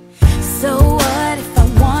 So what if I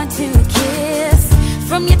want to kiss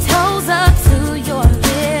from your toes up to your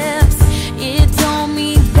lips? It don't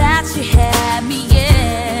mean that you had me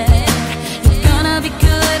yet. You're gonna be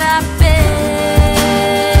good, I bet.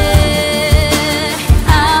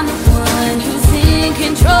 I'm the one who's in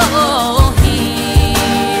control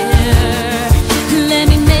here. Let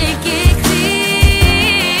me make it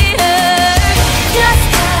clear. Just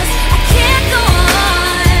 'cause I can't go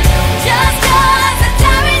on, just 'cause I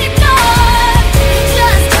die when you're gone,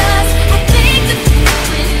 just 'cause I think of you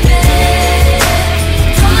in bed.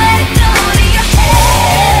 Don't let it go to your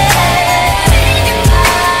head. In your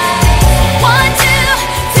eyes, one,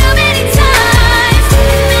 too many times,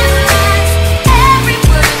 memorize every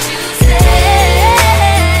word you said.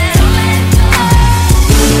 Don't let it go.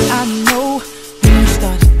 I know when you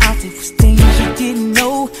started out there was things you didn't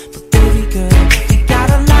know, but baby girl, we got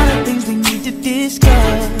a lot of things we need to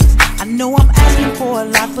discuss. I know I'm asking for a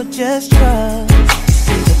lot, but just trust.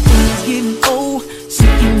 Say the things getting old,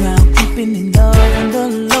 sneaking around, keeping in love on the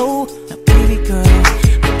low. Now baby girl,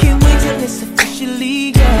 I can't wait till it's officially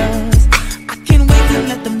yours. I can't wait to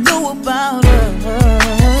let them know about us.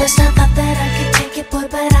 First I thought that I could take it, boy,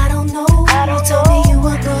 but I don't know. You told me you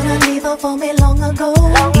were gonna leave her for me long ago.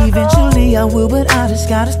 Eventually I will, but I just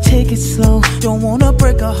gotta take it slow. Don't wanna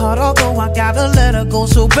break her heart, although I gotta let her go.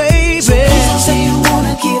 So baby, please don't say you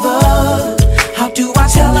wanna give up. How do I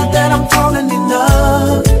tell her that I'm falling in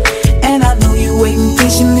love? And I know you're waiting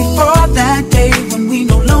patiently for that day when we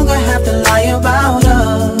no longer have to lie about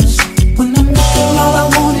us. When I'm with you, all I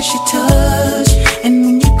want is your touch, and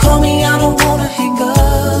when you call me, I don't wanna hang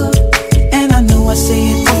up. And I know I say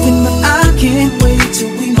it often, but I can't wait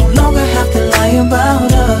till we no longer have to lie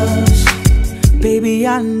about us. Baby,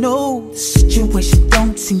 I know the situation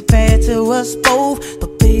don't seem fair to us both,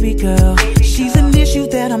 but baby girl, she's an issue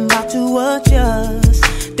that I'm about to adjust.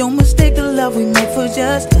 Don't mistake the love we make for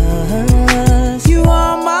just us. You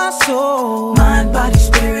are my soul, mind, body,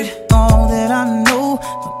 spirit, all that I know,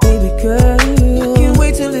 but baby girl, I can't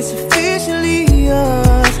wait till it's officially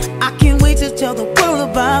yours. I can't wait to tell the world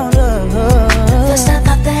about us. First I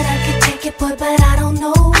thought that I could take it, boy, but I don't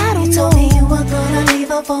know. You told me you were gonna leave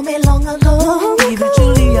her for me long ago.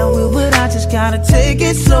 Eventually I will, but I just gotta take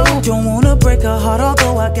it slow. Don't wanna break her heart,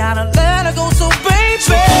 although I gotta let her go. So baby,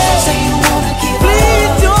 please don't say you wanna give up.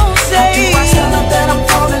 Please don't say. How do I tell her that I'm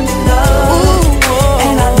falling in love? Ooh,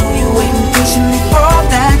 and I know you're waiting patiently for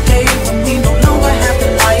that day when we no longer have to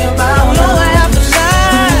lie about us.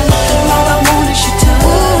 All I want is your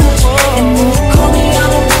touch, and when you call me, I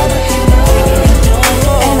don't wanna hang up.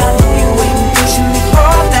 And I know you're waiting patiently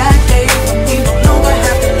for that day when we no longer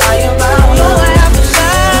have to lie about us.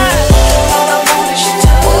 All I want is your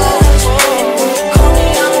touch, and when you call me,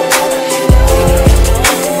 I don't wanna hang up.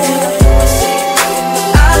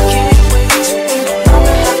 I can't wait till we no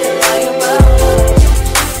longer have to lie about us.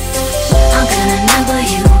 I'm gonna remember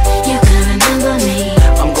you, you gonna remember me.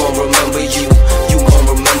 I'm gonna remember you, you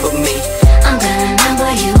gonna remember me. I'm gonna remember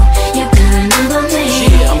you, you gonna remember me.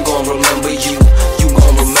 Yeah, I'm gonna remember you, you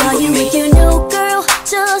gonna Saw remember you me. with your new girl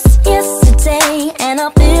just yesterday, and I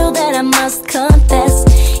feel that I must confess,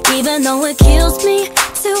 even though it kills me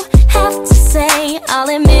to have to say, I'll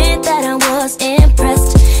admit that I was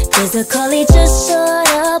impressed. Physically just short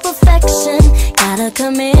of perfection, gotta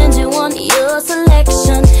commend you on your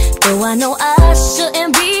selection. Though I know I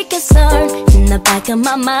shouldn't be concerned, in the back of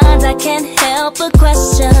my mind I can't help but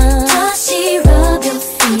question, does she rub your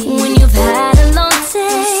feet when you've had a long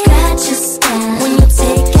day? Scratch your scalp when you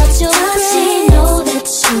take out your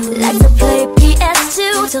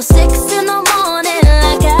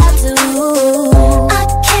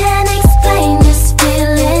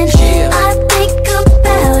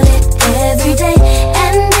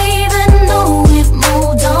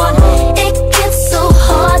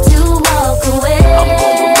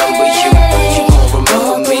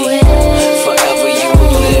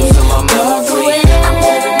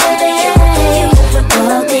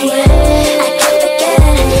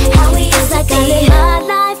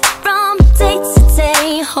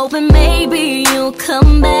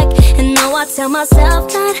tell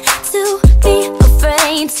myself not to be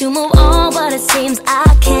afraid to move on, but it seems I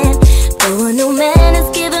can't. Though a new man is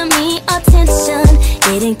giving me attention,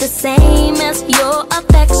 it ain't the same as your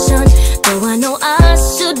affection. Though I know I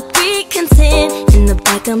should be content, in the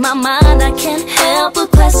back of my mind I can't help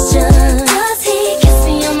but question. Does he kiss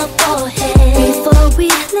me on the forehead before we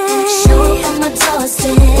lay? Show up on my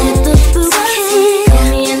doorstep with the bouquet. Call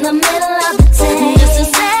me in the middle of the day just to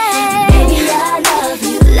say, baby, I love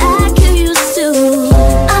you like you used to.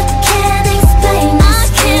 I can't explain, I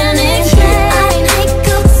can't explain. I think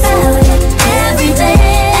about it every day,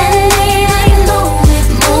 and even though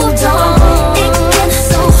we've moved on, it gets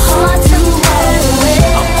so hard to walk away.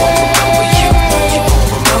 I'm walking on with you, you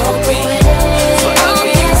won't remember me.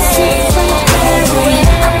 Forever you see,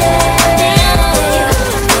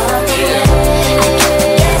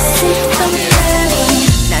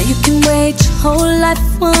 Now you can wait your whole life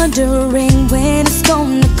wondering when it's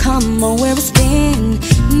gonna come or where it's been.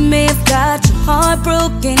 You may have got your heart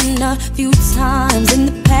broken a few times in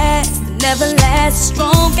the past. It never lasts as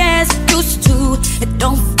strong as it used to. It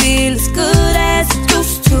don't feel as good as it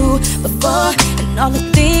used to before. And all the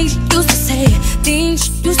things you used to say, things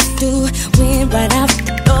you used to do, went right out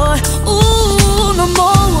the door. Ooh, no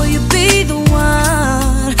more will you be the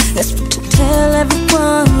one. That's what you tell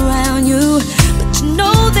everyone around you. But you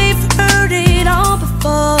know they've heard it all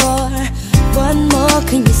before. What more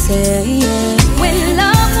can you say? When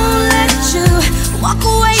love won't let you walk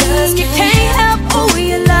away, and you can't help who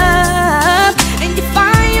you love, and you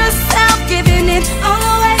find yourself giving it all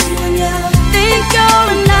away when you think you're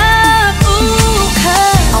enough. Ooh,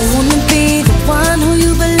 'cause I wanna be the one who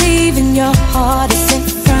you believe in your heart is sent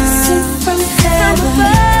from heaven.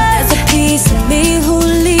 There's a piece of me who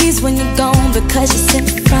leaves when you're gone because you're sent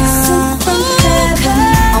from heaven.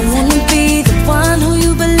 I wanna be the one who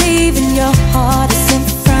you believe in your heart is sent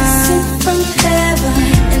from heaven.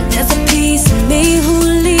 And there's a piece of me who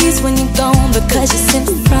leaves when you're gone because you're sent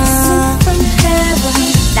from heaven.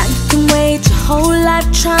 Now you can wait your whole life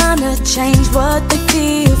trying to change what they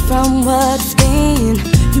feel from what's been.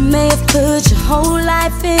 You may have put your whole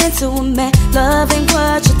life into a man, loving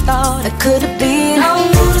what you thought it could have been. I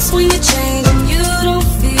notice when you change and you don't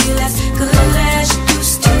feel as good as you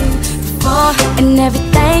used to before. And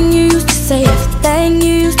everything you used to say, everything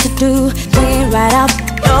you used to do, went right out the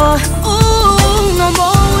door. Ooh, no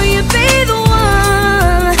more will you be the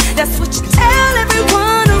one. That's what you tell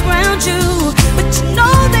everyone around you. But you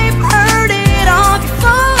know they've heard it all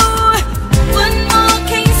before. What more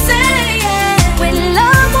can you say? When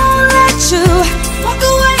love won't let you walk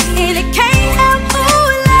away, and it can't help who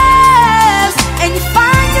it loves, and you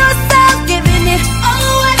find yourself giving it all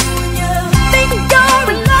away when you think you're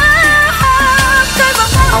in love. 'Cause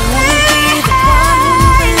I wanna be the one who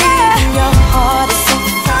believes in your heart is sent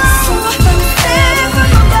from heaven.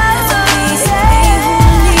 There's a piece of me who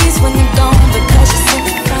leaves when you're gone because you're sent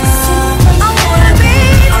from. I wanna be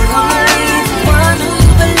the one who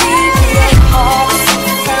you believe in your heart is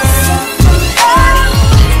sent from heaven.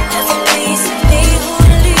 There's a piece of me who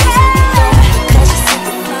leaves when you're gone because you're sent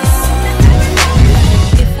from.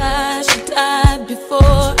 If I should die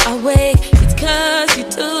before I wake, it's 'cause you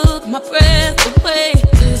took my breath away.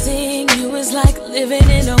 Losing you is like living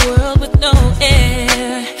in a world with no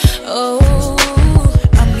air. Oh,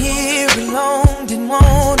 I'm here alone, didn't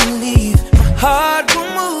wanna leave. My heart will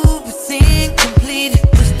move, it's incomplete.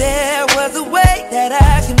 Wish there was a way that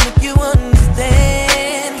I can make you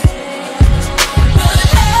understand. but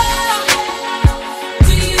how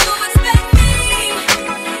do you expect me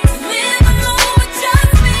to live alone with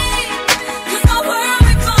just me? 'Cause my world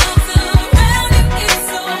revolves around you. It's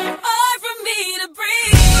so hard for me to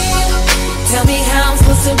breathe. Tell me how I'm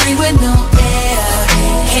supposed to breathe with no air.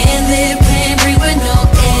 Can't live, can't breathe with no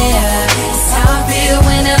air. It's how I feel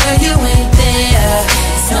whenever you ain't there.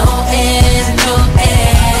 It's no air, no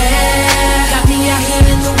air. Got me out here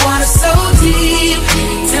in the water so deep.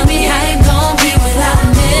 Tell me how you gon' be without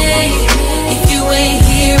me. If you ain't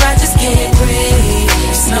here, I just can't breathe.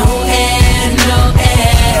 It's no air, no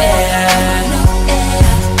air.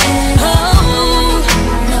 Oh,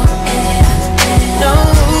 No.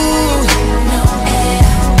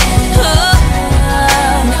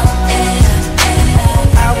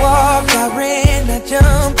 I walked, I ran, I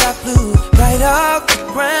jumped, I flew right off the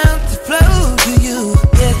ground to flow to you.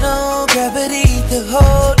 There's no gravity to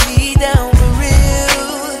hold me down for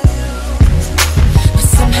real. but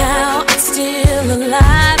somehow I'm still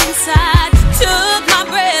alive inside. Took my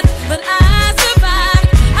breath, but I survived.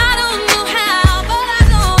 I don't know how, but I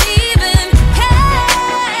don't even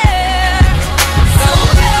care. So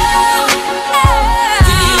how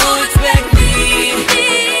do you expect me to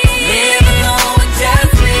live alone?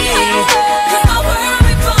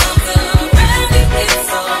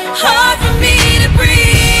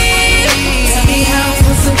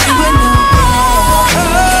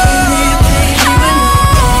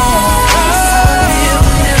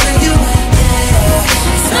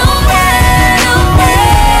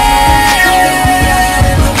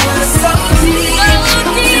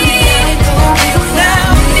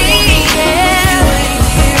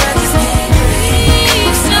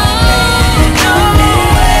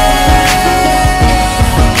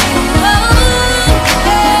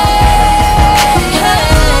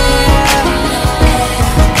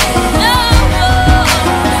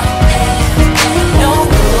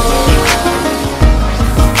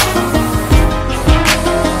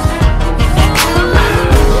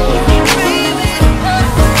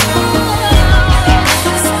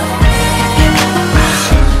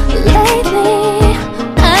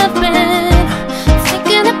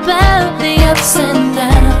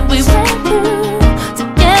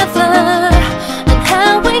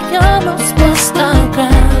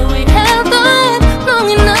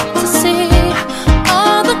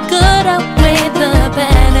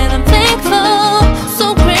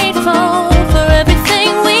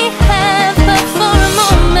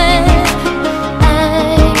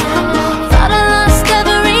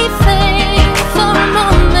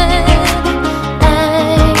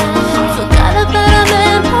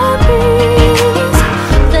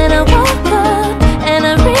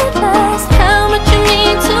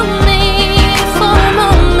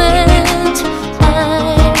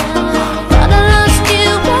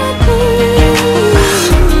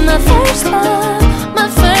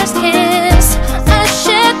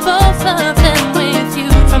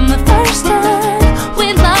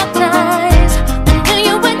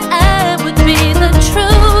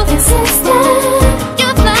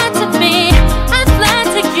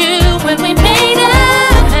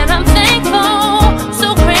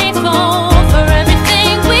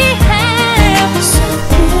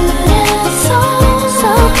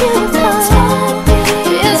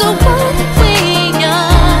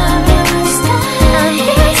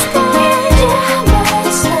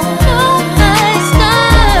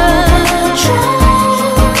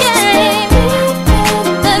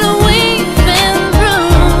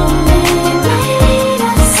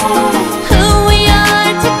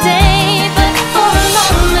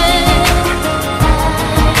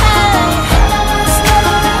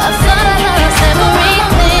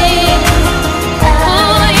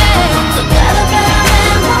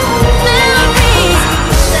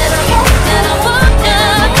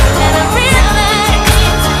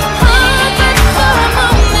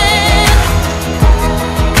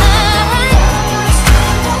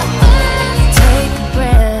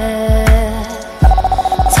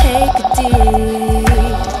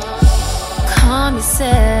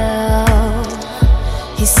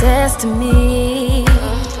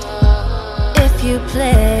 you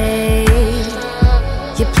play.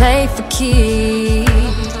 You play for keeps.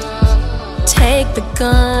 Take the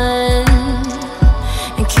gun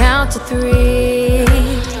and count to 3.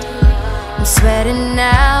 I'm sweating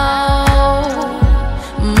now,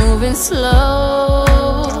 moving slow.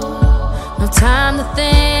 No time to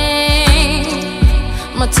think,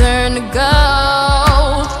 my turn to go.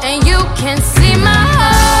 And you can see my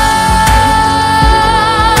heart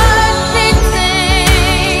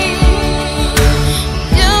beating.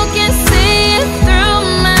 You can see it through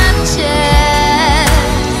my chest.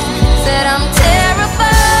 Said I'm terrified,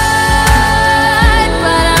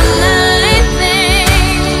 but I'm not leaving.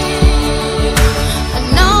 I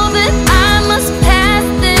know that I must pass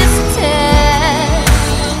this test,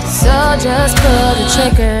 so just pull the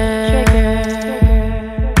trigger.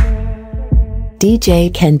 DJ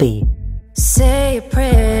Kenby. Say a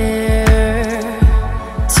prayer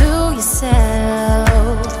to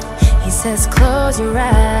yourself. He says close your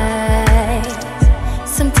eyes.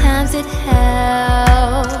 Sometimes it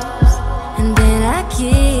helps. And then I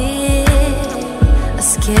get a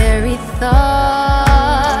scary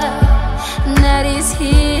thought that he's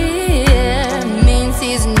here means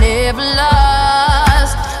he's never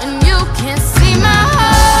lost. And you can see my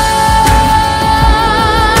heart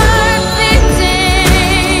beating.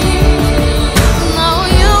 No,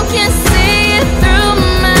 you can see it through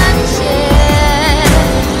my chest.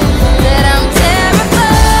 That I'm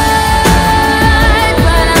terrified,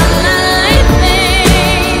 but I'm not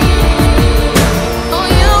leaving. Oh,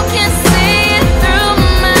 you can see it through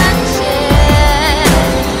my chest.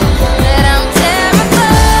 That I'm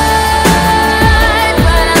terrified,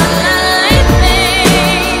 but I'm not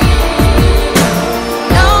leaving.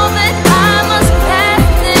 Know that I must pass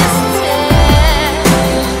this test,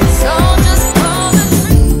 so just pull the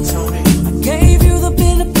trigger. Gave you the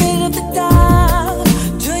benefit of the doubt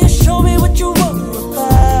till you show me what you were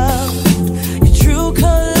about. Your true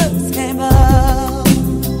colors came out.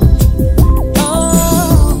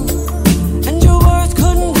 Oh, and your words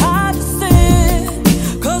couldn't hide the sin.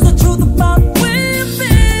 'Cause the truth about where you've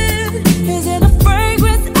been is in a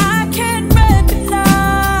fragrance I can't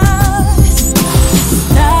recognize.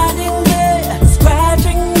 Standing there,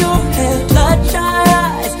 scratching your head, bloodshot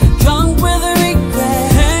eyes, drunk with regret,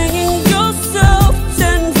 hanging yourself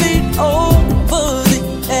 10 feet over the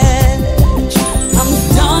edge. I'm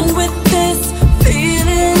done with this,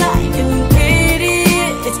 feeling like an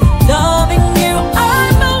idiot. Loving you,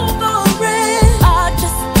 I'm over it. I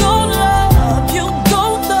just don't love you,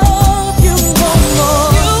 don't love you no more.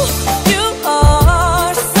 You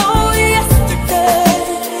are so yesterday.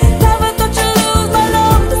 Never thought you'd lose my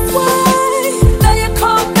love this way. Now you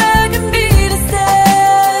come begging me to stay.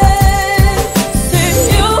 See,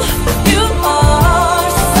 you are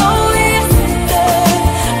so yesterday.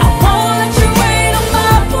 I won't let you rain on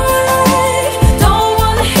my parade. Don't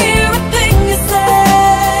wanna hear a thing you say.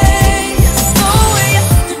 So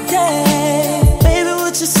yesterday, baby,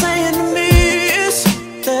 what you're saying to me is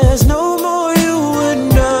there's no more you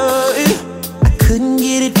and I. I couldn't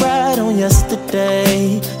get it right on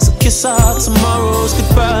yesterday, so kiss all tomorrow's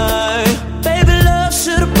goodbye. Baby, love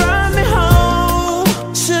should've brought me home.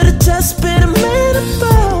 Should've just been a man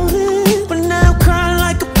about it. But now I'm crying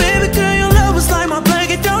like a baby girl. Your love was like my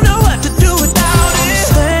blanket. Don't know what to do without it. I'm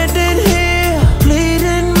standing here,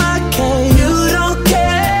 pleading my case. You don't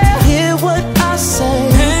care, hear what I say.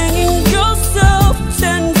 Hanging yourself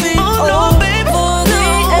 10 feet over the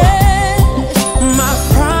edge. My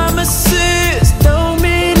promises don't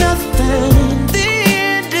mean nothing. The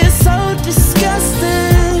end is so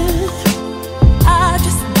disgusting. I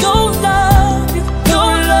just don't love you,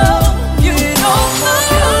 don't love you, don't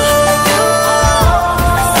love you.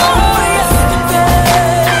 So yesterday,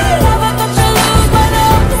 never thought you'd lose my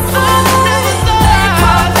love this way. Now you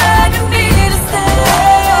come begging me to stay.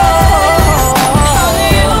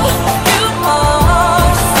 You are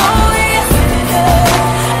so yesterday.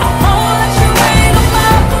 I won't let you rain on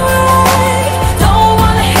my parade. Don't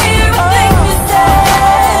wanna hear a thing you say.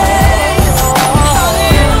 You are so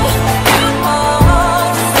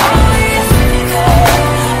yesterday.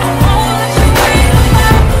 I won't let you rain on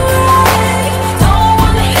my parade. Don't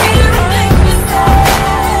wanna hear a thing you say.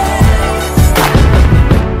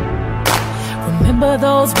 Remember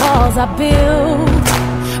those walls I built?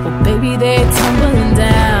 Well, baby, they're tumbling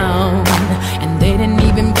down. And they didn't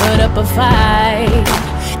even put up a fight.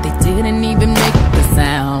 They didn't even make the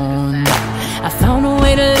sound. I found a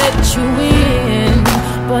way to let you in,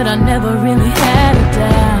 but I never really had a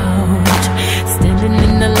doubt. Standing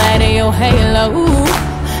in the light of your halo,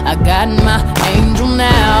 I got my angel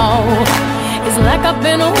now. It's like I've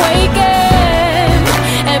been awakened.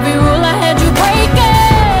 Every rule I had you break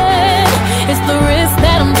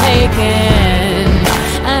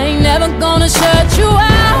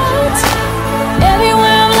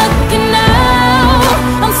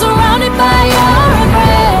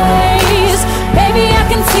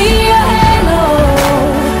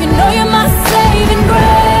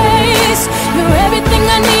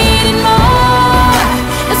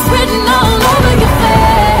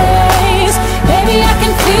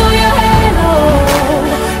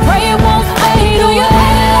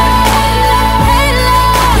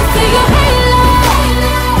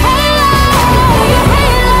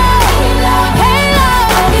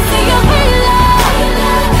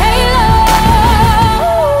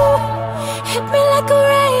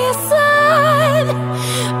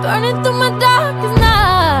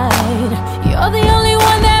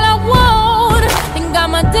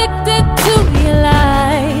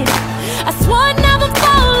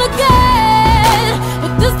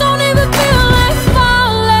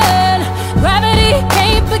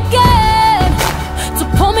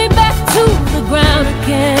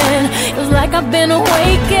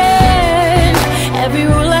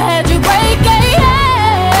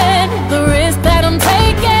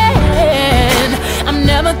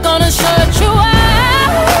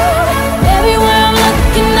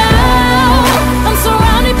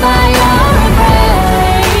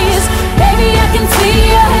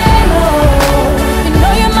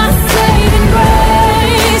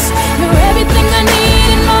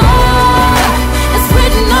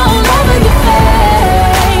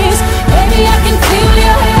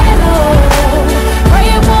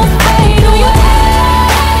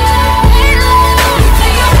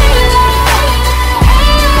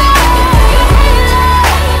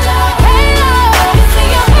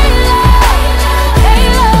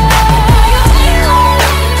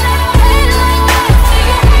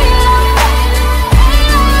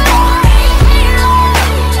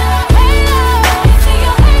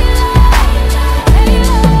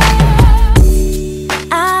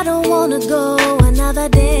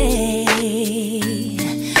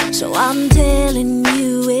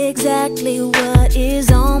exactly what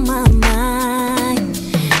is on my mind.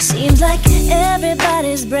 Seems like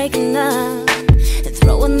everybody's breaking up and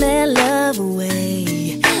throwing their love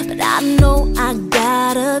away, but I know I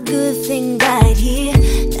got a good thing right here.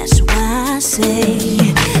 That's why I say,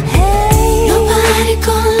 hey, nobody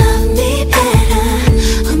gonna love me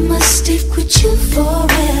better. I must stick with you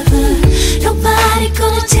forever. Nobody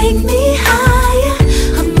gonna take me higher.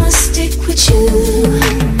 I must stick with you.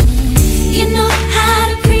 You know how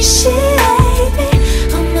to appreciate me.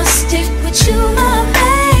 I must stick with you, my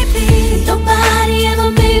baby. Nobody ever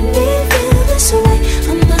made me feel this way.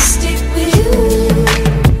 I must stick with you.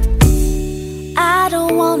 I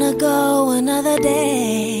don't wanna go another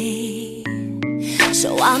day,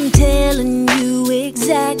 so I'm telling you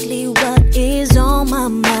exactly what is on my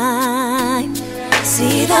mind.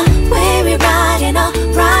 See the way we ride in our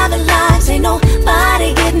private lives, ain't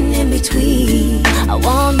nobody getting in between. I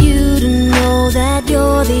want you to know that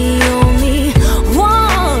you're the only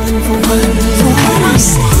one for what I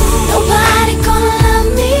say. Nobody gonna love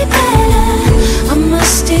me better. I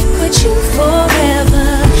must stick with you forever.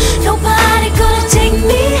 Nobody gonna take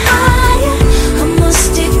me higher. I must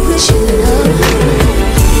stick with you.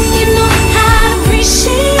 You know how to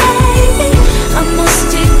appreciate me. I must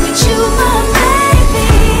stick with you, my baby.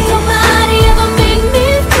 Nobody ever made me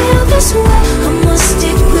feel this way. I must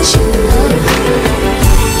stick with you.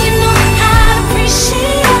 You know how to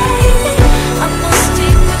appreciate me. I must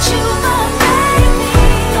stick with you, my baby.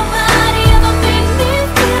 Nobody ever made me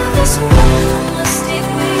feel this way. I must stick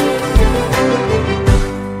with you.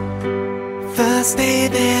 First day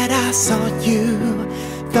that I saw you,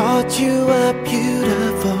 thought you were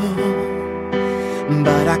beautiful,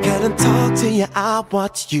 but I couldn't talk to you. I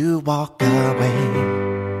watched you walk away,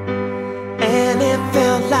 and it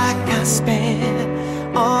felt like I spent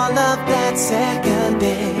all of that second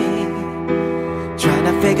day trying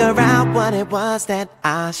to figure out what it was that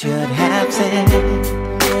I should have said.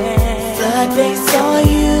 The day saw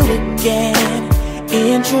you again,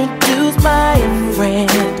 introduced my friend,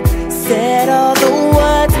 said all the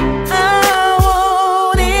words I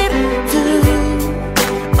wanted to.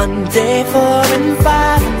 On day 4 and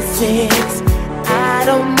 5 and 6, I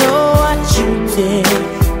don't know what you did,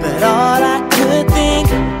 but all I could think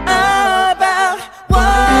about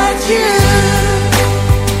was you.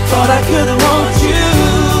 Thought I could've want you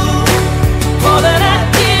more than I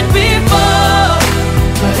did before,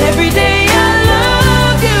 but every day I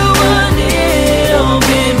love you a little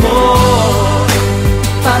bit more.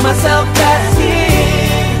 Find myself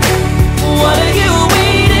asking, what are you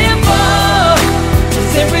waiting for?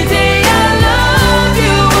 'Cause every day I love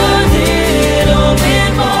you a little bit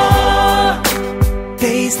more.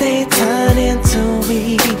 Days they turn into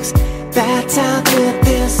weeks, that's how good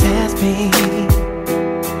this has been.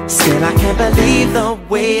 Still I can't believe the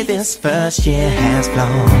way this first year has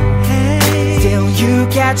flown. Still you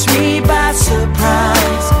catch me by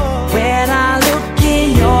surprise when I look in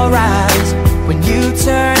your eyes, when you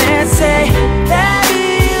turn and say that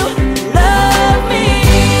you love me.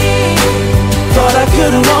 Thought I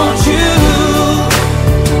could've want you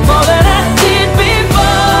more than I did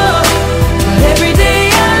before, but every day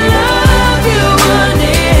I love you a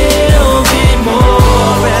little bit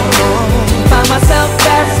more and more. Find myself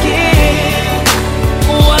asking,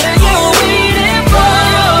 what are you waiting for?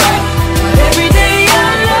 But every day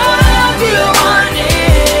I love you a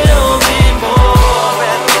little bit more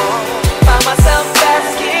and more. Find myself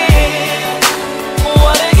asking,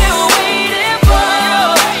 what are you waiting for?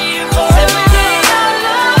 'Cause every day I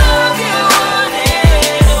love you a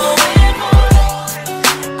little bit more.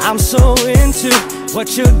 I'm so into what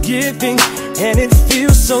you're giving, and it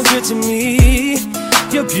feels so good to me.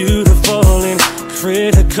 You're beautiful and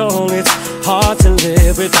critical. It's hard to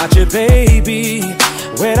live without you, baby.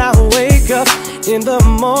 When I wake up in the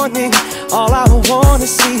morning, all I wanna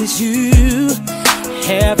see is you.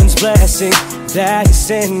 Heaven's blessing that you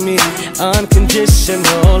send me,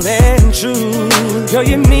 unconditional and true. Girl,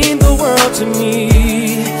 you mean the world to me,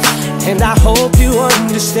 and I hope you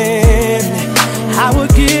understand. I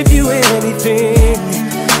would give you anything,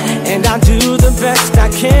 and I'll do the best I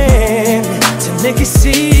can to make you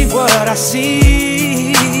see what I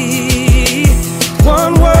see.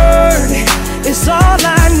 One word is all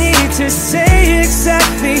I need to say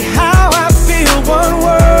exactly how I feel. One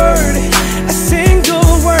word, a single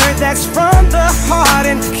word that's from the heart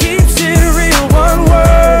and keeps it real. One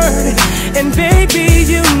word, and baby,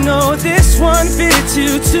 you know this one fits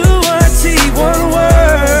you to a T. One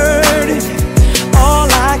word, all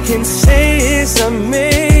I can say is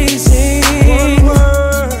amazing. One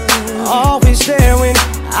word, always there when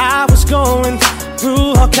I was going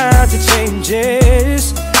through all kinds of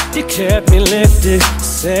changes. You kept me lifted,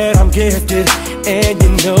 said I'm gifted, and you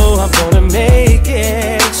know I'm gonna make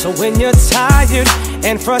it. So when you're tired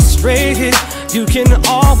and frustrated, you can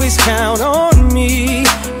always count on me.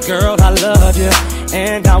 Girl, I love you,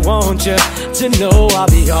 and I want you to know I'll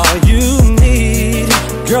be all you need.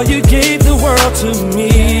 Girl, you gave the world to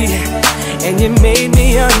me, and you made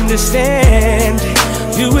me understand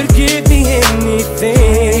you would give me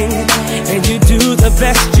anything, and you do the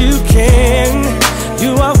best you can.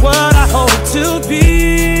 You are what I hope to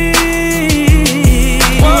be.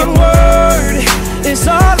 One word is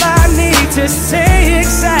all I need to say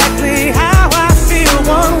exactly how I feel.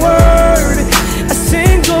 One word, a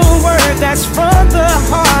single word that's from the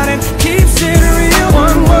heart and keeps it real.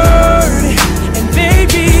 One word, and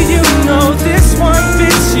baby, you know this one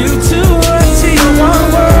fits you to a T. One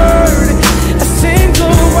word, a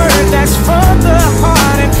single word that's from the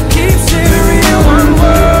heart and keeps it real. One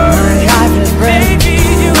word, baby,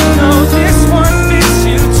 you know this one fits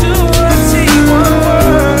you to a T. One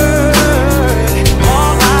word,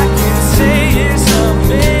 all I can say is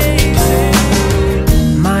amazing.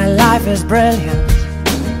 My life is brilliant,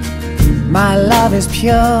 my love is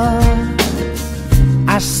pure.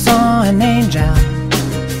 I saw an angel,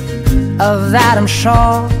 of that I'm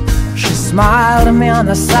sure. She smiled at me on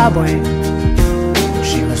the subway.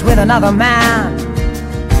 She was with another man,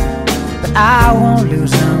 but I won't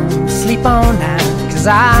lose no sleep on that, 'cause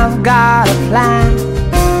I've got a plan.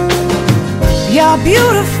 You're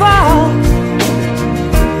beautiful,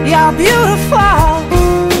 you're beautiful,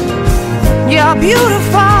 you're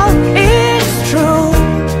beautiful, it's true.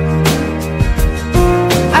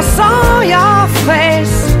 I saw your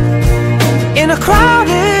face in a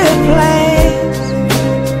crowded place,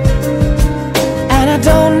 and I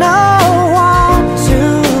don't know what to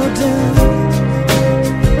do,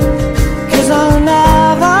 'cause I'll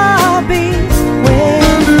never be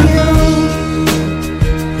with you.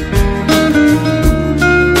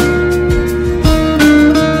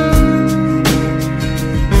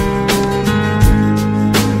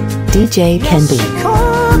 DJ Canby. She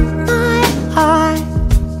caught my eye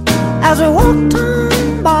as we walked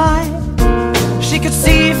on by. She could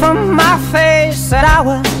see from my face that I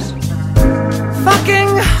was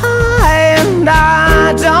fucking high, and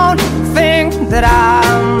I don't think that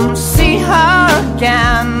I'll see her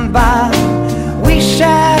again, but we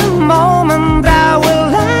shared a moment that will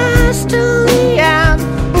last till the end.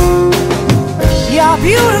 You're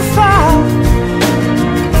beautiful,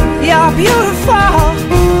 you're beautiful,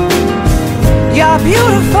 you're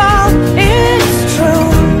beautiful, it's true.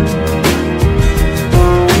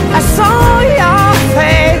 I saw your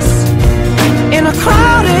face in a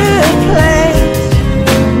crowded place.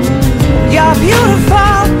 You're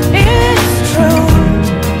beautiful, it's true.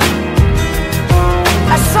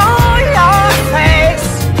 I saw your face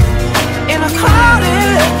in a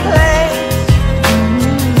crowded place.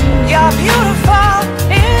 You're beautiful,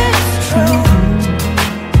 it's true.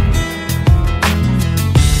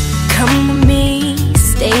 Come with me,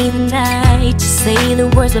 stay the night. Just say the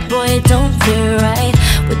words, but boy, it don't feel right.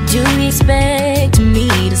 What do you expect me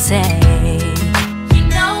to say? You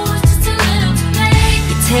know it's just a little too late.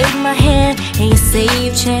 You take my hand and you say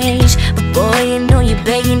you've changed, but boy, you know you're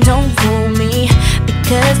begging, don't fool me,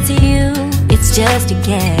 because to you it's just a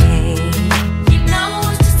game. You know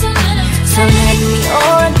it's just a little too late. So let me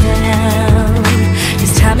on down.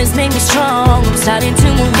 This time has made me strong. I'm starting to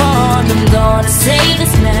move on. I'm gonna say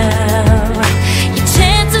this now. Your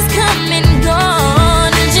chance is coming,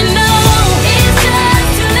 gone, and you know it's just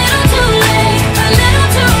too little, too late, a little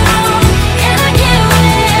too wrong, and I can't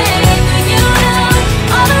wait for you know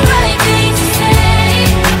all the right things to say.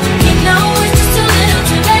 You know it's just a little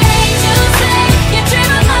too late. You say you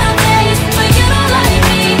dream of my face, but you don't like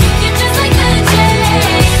me. You're just like the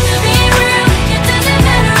chase. To be real, it doesn't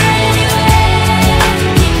matter anyway.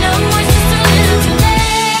 You know it's just a little too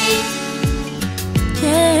late.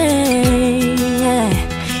 Yeah,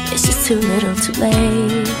 it's just too little, too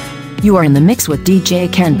late. You are in the mix with DJ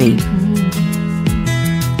Canby.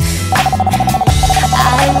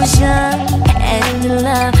 I was young and in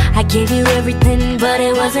love. I gave you everything, but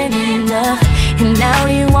it wasn't enough. And now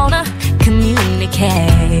you wanna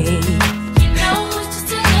communicate. You know it's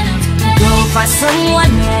just a little too late. Go find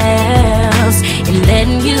someone else and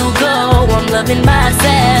letting you go. I'm loving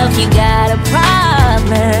myself. You got a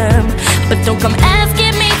problem, but don't come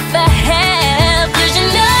asking me for help, 'cause you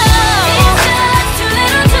know it's just too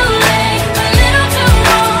little, too late, a little too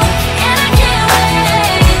wrong, and I can't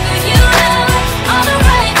wait for you know all the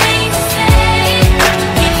right things to say.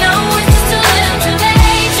 You know it's just a little too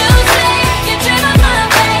late. You say you dream of my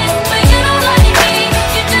face, but you don't like me.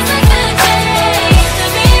 You're just like the chase. To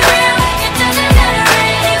be real,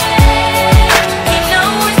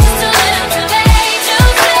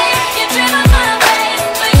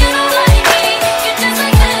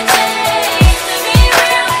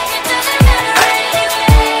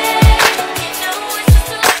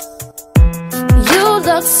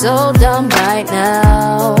 feel so dumb right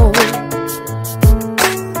now.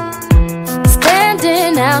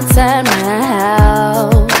 Standing outside my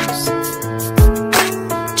house,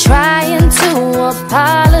 trying to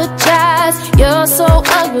apologize. You're so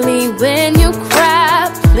ugly when you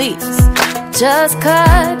cry. Please, just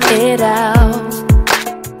cut it out.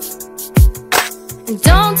 And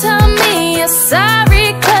don't tell me you're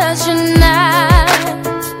sorry, 'cause you're not.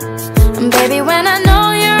 And baby, when I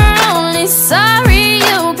know you're only sorry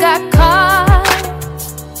you got caught,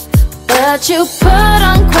 but you put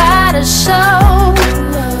on quite a show,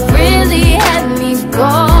 really had me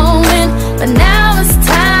going. But now it's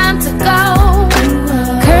time to go.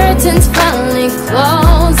 Curtains finally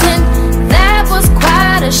closing. That was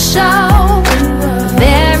quite a show,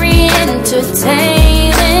 very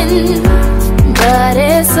entertaining. But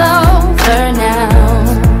it's over now.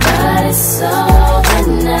 But it's over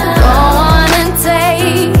now. Go on and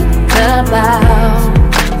take a bow.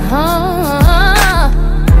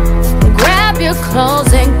 Grab your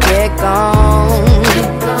clothes and get gone.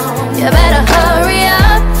 You better hurry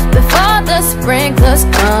up before the sprinklers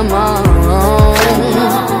come on.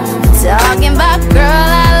 Talking about, girl,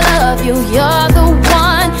 I love you, you're the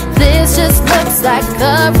one. This just looks like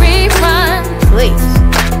a rerun. Please,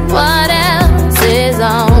 what else is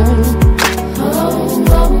on?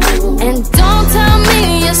 And don't tell me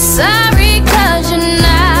you're sorry, 'cause you're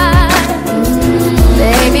not.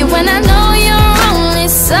 Baby, when I know you're only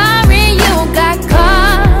sorry you got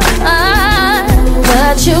caught,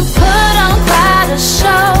 but you put on quite a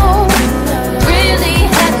show, really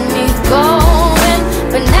had me going.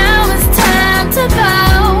 But now it's time to go.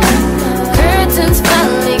 Curtains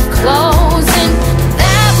finally closing.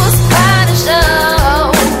 That was quite a show,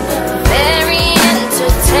 very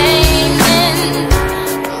entertaining.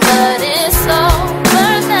 But it's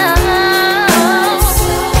over now.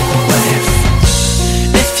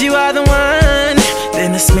 If you are the one, then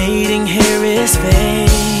this meeting here is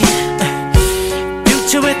fate.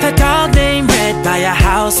 Future with a dog named Red by a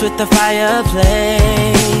house with a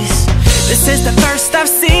fireplace. This is the first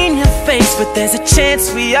I've seen your face, but there's a chance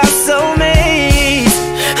we are soulmates.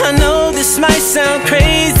 I know this might sound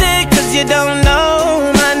crazy, 'cause you don't know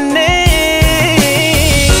my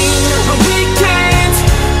name. But we can't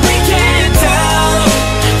tell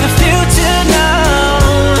the future now.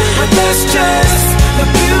 But that's just the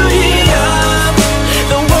beauty of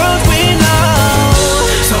the world we know.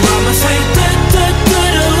 So I'ma say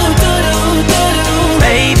do-do-do-do-do-do-do.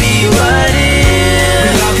 Baby, what if we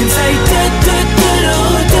all can say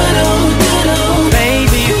do-do-do-do-do-do.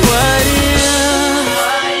 Baby, what if?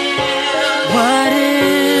 What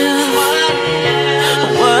if?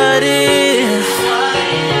 What if?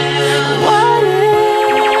 What if?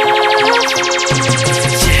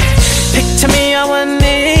 Picture me on one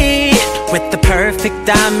knee with the perfect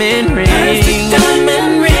diamond ring.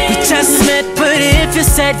 We just met, but if you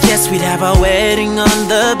said yes, we'd have a wedding on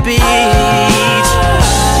the beach.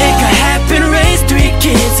 It could happen, raise 3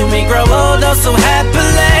 kids, and we grow old oh so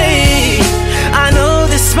happily. I know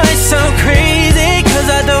this might sound crazy, 'cause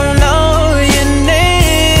I don't know your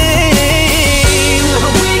name.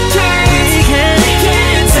 But we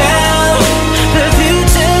can't tell the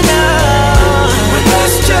future now. But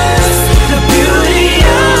that's just the beauty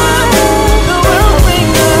of the world we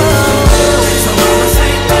know. So I'ma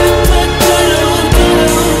say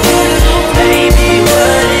do-do-do-do-do-do. Baby,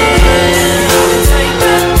 what if? I'ma say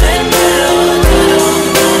do-do-do-do-do-do.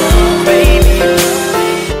 Baby,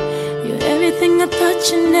 You're everything I thought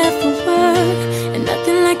you never were, and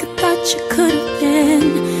nothing like I thought you could have been.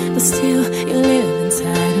 But still, you live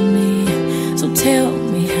inside of me. So tell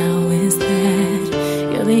me, how is that?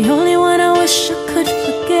 You're the only one I wish I could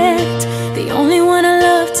forget, the only one I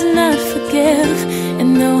love to not forgive. And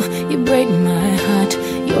though you break my heart,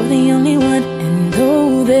 you're the only one. And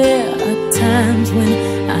though there are times when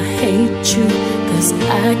I hate you, 'cause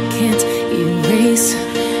I can't erase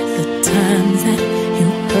the times that you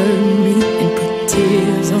hurt me and put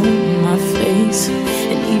tears on my face.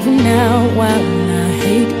 And even now, while I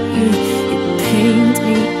hate you, it pains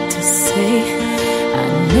me to say I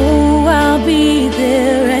know I'll be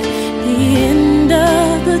there at the end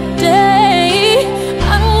of the day.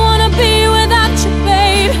 I don't wanna be without you,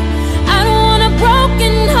 babe. I don't want a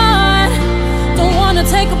broken heart. Don't wanna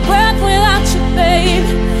take a breath without you, babe.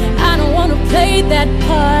 I don't wanna play that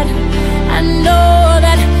part. I know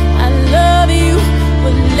that I love you,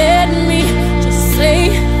 but let me just say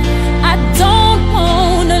I don't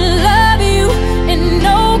wanna love you in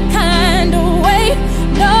no kind of way.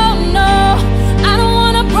 No, no, I don't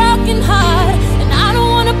want a broken heart, and I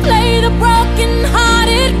don't wanna play the broken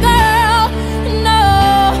hearted girl. No,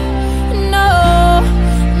 no,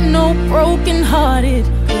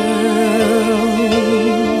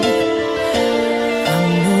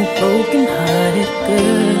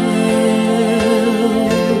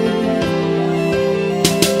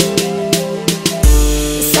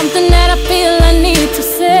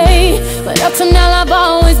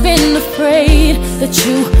 afraid that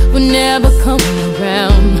you would never come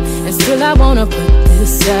around, and still I wanna put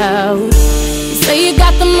this out. You say you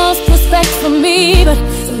got the most respect for me, but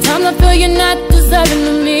sometimes I feel you're not deserving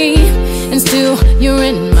of me. And still you're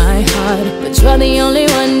in my heart, but you're the only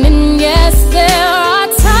one. And yes, there are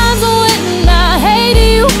times when I hate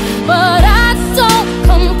you, but I don't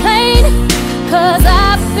complain, 'cause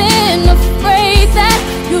I've been afraid that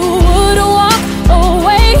you would walk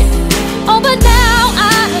away. Oh, but now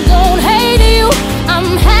I don't hate you.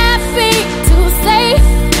 I'm happy to say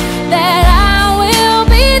that I will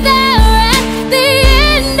be there at the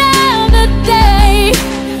end of the day.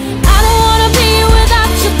 I don't wanna be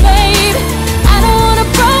without you, babe. I don't want a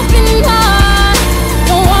broken heart.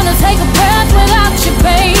 Don't wanna take a breath without you,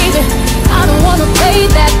 baby. I don't wanna play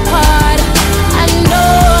that part. I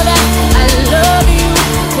know that I love you,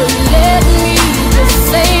 but let me just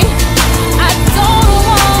say I don't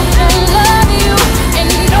wanna love you in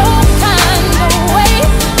no kind of way.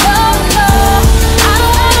 No, no, I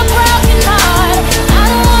don't want a broken heart. I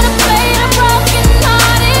don't wanna play the broken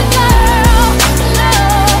hearted girl. No,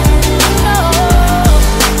 no,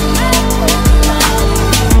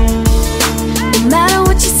 no matter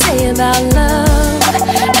what you say about love,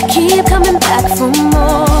 I keep coming back for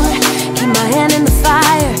more. Keep my hand in the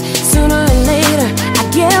fire. Sooner or later I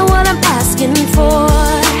get what I'm asking for.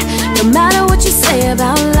 No matter what you say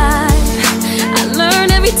about life, I learn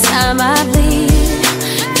every time I bleed.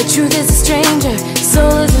 The truth is a stranger,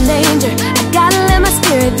 soul is in danger. I gotta let my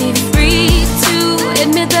spirit be free to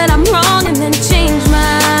admit that I'm wrong and then change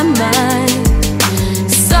my mind.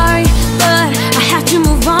 Sorry, but I have to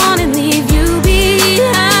move on and leave you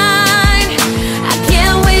behind. I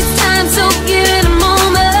can't waste time, so give it a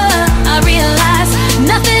moment. I realize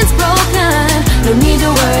nothing's broken. No need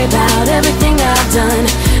to worry about everything I've done.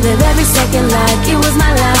 Live every second like it was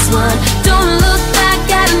my last one. Don't look back,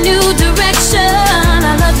 got a new direction.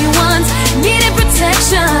 I love you once, needed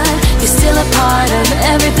protection. You're still a part of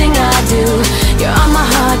everything I do. You're on my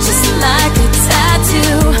heart just like a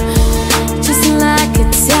tattoo. Just like a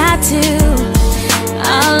tattoo.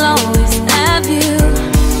 I'll always have you.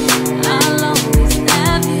 I'll always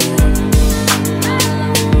have you. I'll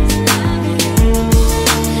always have you.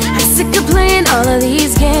 I'm sick of playing all of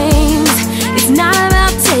these games. It's not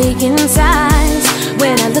about taking sides.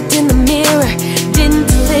 When I looked in the mirror, didn't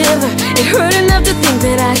deliver. It hurt enough to think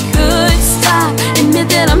that I could stop, admit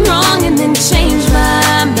that I'm wrong and then change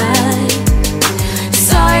my mind.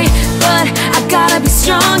 Sorry, but I gotta be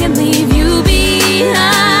strong and leave you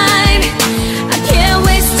behind. I can't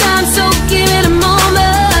waste time, so give it a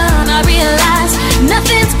moment. I realize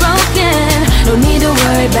nothing's broken. No need to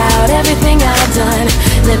worry about everything I've done.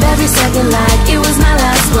 Live every second like it was my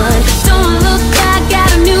last one. Don't look back, got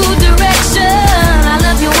a new direction. I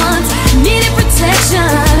love you once, needed protection.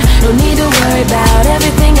 No need to worry about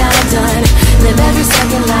everything I've done. Live every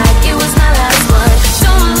second like it was my last one.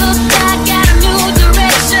 Don't look back, got a new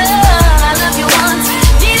direction. I love you once,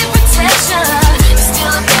 needed protection. You're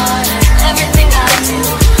still a part of everything I do.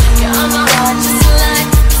 You're on my heart just like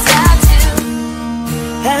a tattoo.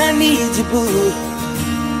 I need you, boo.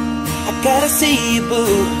 I gotta see you,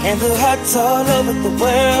 boo. And the hearts all over the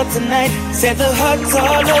world tonight. Said the hearts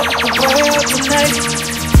all over the world tonight.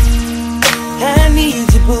 I need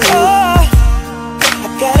you, boo. I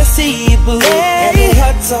gotta see you, boo. And the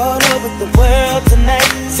hearts all over the world tonight.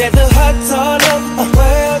 Said the hearts all over the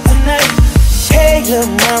world tonight. Hey, little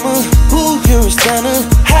mama, ooh, you're a stunner.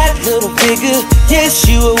 Hot little figure, yes,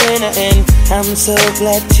 you a winner. And I'm so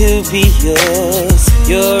glad to be yours.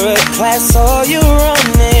 You're a class all you're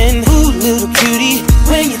running. Ooh, little cutie,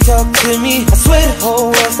 when you talk to me, I swear the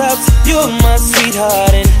whole world stops. You're my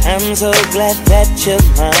sweetheart, and I'm so glad that you're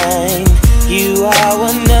mine. You are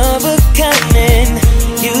one of a kind, and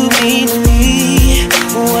you mean to me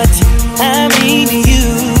what I mean to you.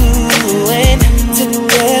 And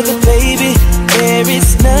together, baby, there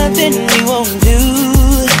is nothing we won't do.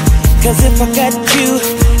 'Cause if I got you,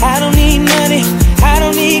 I don't need money, I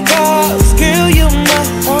don't need cars. Girl, you're my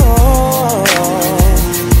own.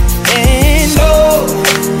 And oh,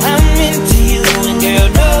 I'm into you, and girl,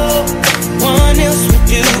 no one else would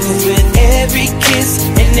do. 'Cause with every kiss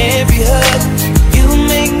and every hug, you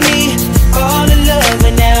make me fall in love.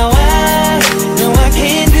 And now I know I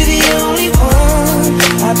can't be the only one.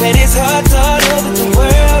 I bet it's hard all over the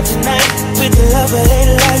world tonight. With the love of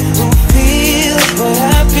late life, who feel what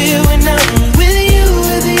I feel when I'm with you,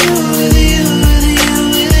 with you, with you, with you,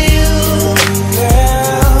 with you,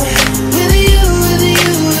 girl. With you, with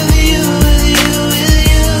you, with you, with you, with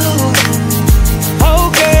you. Oh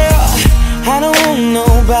girl, I don't want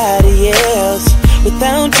nobody else.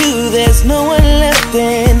 Without you, there's no one left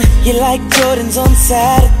in your life. like Jordans on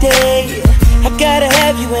Saturday. I gotta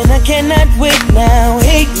have you and I cannot wait now.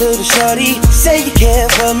 Hey little shorty, say you care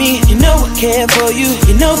for me. You know I care for you.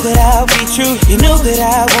 You know that I'll be true. You know that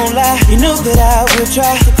I won't lie. You know that I will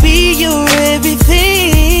try to be your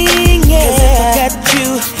everything, yeah. 'Cause if I got you,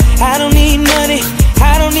 I don't need money,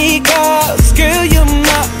 I don't need cars. Girl, you're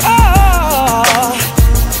my all,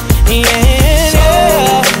 yeah,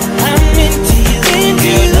 yeah. I'm into you,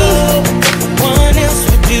 girl, love one else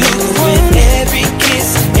would do. With every kiss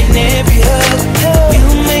and every hug, you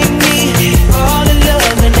make me all in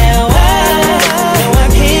love. And now I know I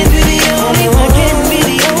can't be the only one. I can't be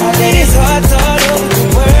the only. There's hearts all over the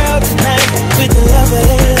world tonight with the love that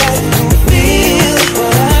they like to feel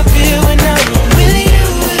what I feel when I'm with you,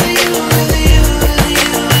 with you, with you, with you,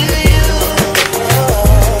 with you, with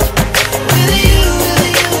you, with you, with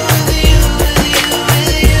you, with you,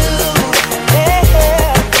 with you, yeah,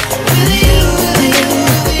 with you, with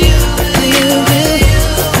you, with you, with you, with you.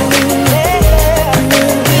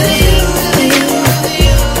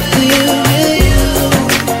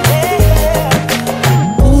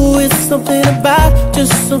 Something about,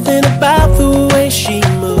 just something about the way she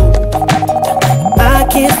moves. I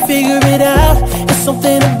can't figure it out. It's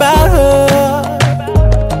something about her.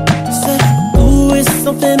 Said, ooh, it's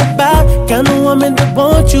something about kind of woman that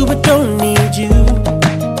wants you but don't need you.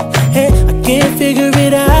 Hey, I can't figure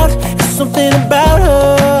it out. It's something about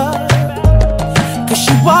her. 'Cause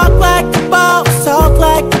she walk like a boss, talk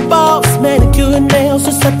like a boss, manicure and nails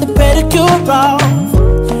just like the pedicure off.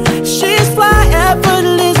 She's fly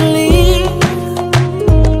effortlessly.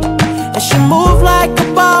 She move like a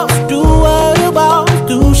boss, do what a boss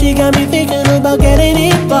do. She got me thinking about getting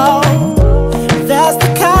involved. That's the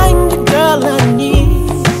kind of girl I need.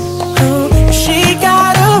 She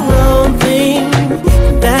got her own thing.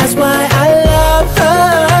 That's why I love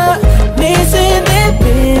her. Miss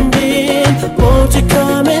Independent, won't you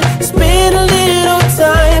come and spend a little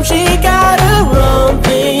time? She got her own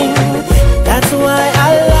thing. That's why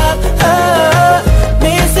I love her.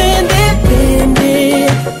 Miss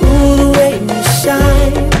Independent, ooh, the way you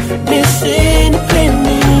shine. Miss Independent,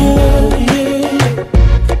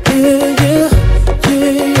 yeah, yeah, yeah,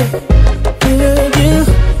 yeah, yeah, yeah,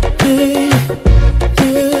 yeah,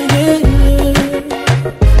 yeah,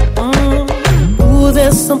 yeah. Ooh,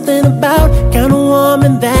 there's something about kind of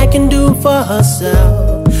woman that can do for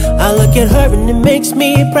herself. I look at her and it makes me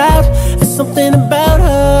proud. There's something about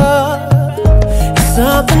her.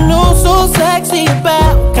 Something oh so sexy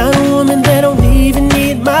about kind of woman that don't even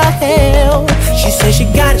need my help. She says she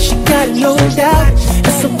got it, no doubt.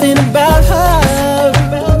 There's something about her.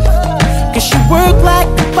 'Cause she work like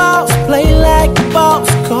a boss, play like a boss.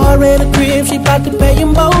 Car and a crib, she bout to pay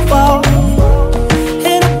them both off.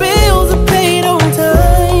 And her bills are paid on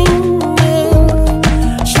time,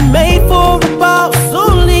 yeah. She made for a boss,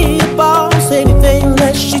 only a boss. Anything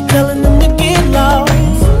less, she telling them to get lost.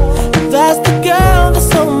 That's the girl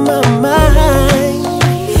that's on my mind.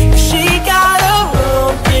 She got her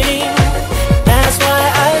own thing. That's why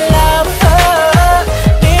I love her.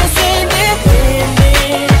 Miss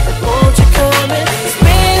Independent, won't you come and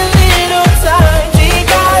spend a little time? She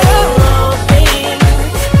got her own thing.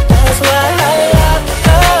 That's why I love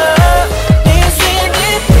her. Miss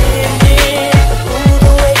Independent, ooh,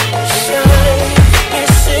 the way you shine.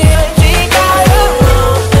 Miss Independent, she got her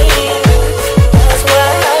own thing. That's why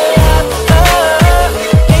I love her.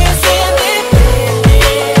 Miss Independent,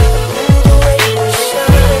 ooh, the way you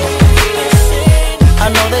shine. Miss Independent. I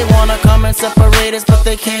know they wanna come and separate us, but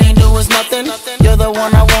they can't do us nothing. You're the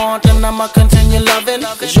one I want and I'ma continue loving.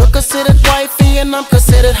 'Cause you're considered wifey and I'm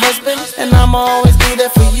considered husband. And I'ma always be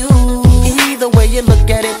there for you. Either way you look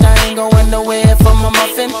at it, I ain't going nowhere for my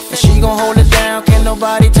muffin. And she gon' hold it down, can't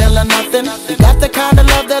nobody tell her nothing. You got the kind of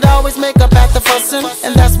love that always make up at the fussing.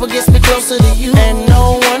 And that's what gets me closer to you. And no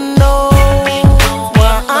one knows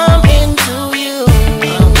why I'm into you.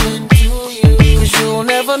 'Cause you'll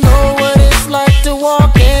never know what it's like to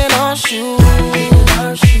walk in our shoes.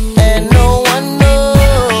 And no one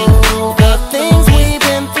knows the things we've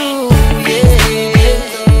been through,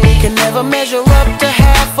 yeah. Can never measure up to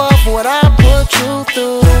half of what I put you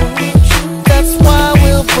through. That's why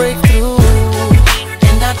we'll break through.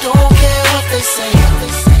 And I don't care what they say.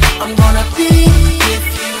 I'm gonna be with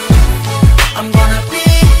you. I'm gonna be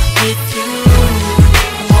with you.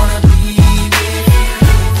 I'm gonna be with you.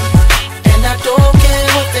 And I don't care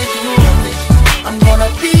what they do.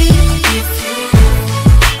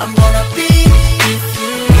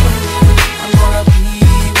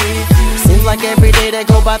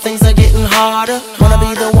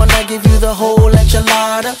 a whole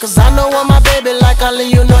enchilada. Cause I know I'm my baby like Ali,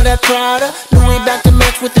 you know that Prada. Louis back to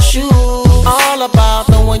match with the shoes. All about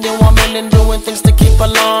knowing your woman and doing things to keep her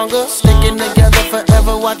longer. Sticking together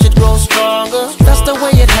forever, watch it grow stronger. That's the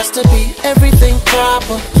way it has to be, everything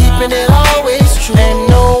proper. Keeping it always true. And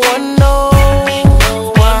no one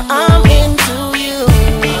knows why I'm into you.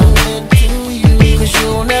 Cause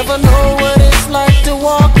you'll never know what it's like to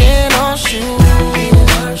walk in our shoes.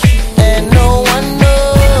 And no one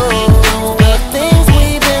knows the things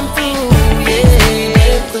we've been through,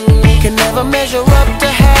 yeah. Can never measure up to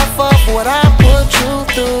half of what I put you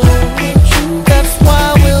through. That's why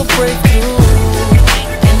we'll break through.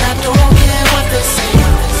 And I don't care what they say,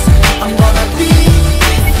 I'm gonna be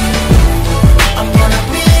with you. I'm gonna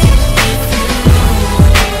be with you.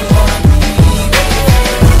 I'm gonna be with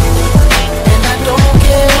you. And I don't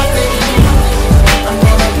care what they do, I'm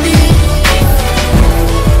gonna be with you.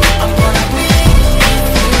 I'm gonna be with you.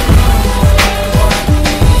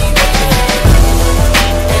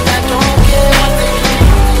 And I don't care what they do,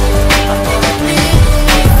 I'm gonna be with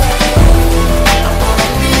you. I'm gonna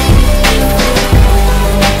be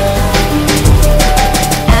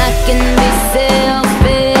I can be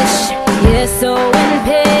selfish, yeah, so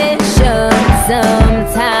impatient.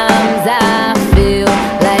 Sometimes I feel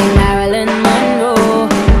like Marilyn Monroe.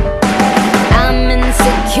 I'm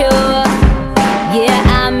insecure, yeah,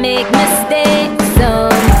 I make mistakes.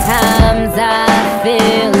 Sometimes I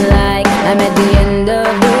feel like I'm at the end of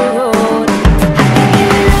the road.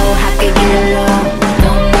 I could get low,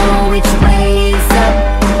 don't know which way is up.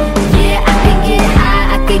 Yeah, I could get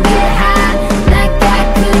high, like I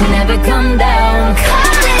could never come down.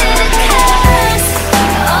 Call it a curse,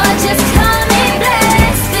 or just call me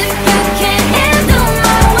blessed. If you can't handle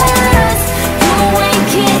my words, you ain't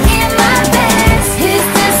getting my best. Is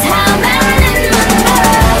this how Marilyn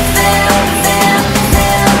Monroe felt?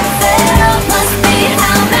 Must be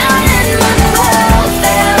how Marilyn Monroe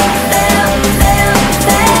felt.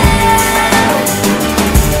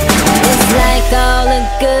 It's like all the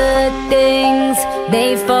good things, they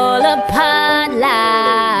fall apart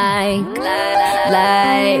like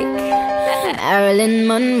Marilyn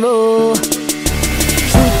Monroe.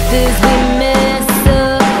 Truth is we mess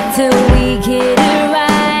up till we get it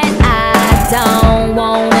right. I don't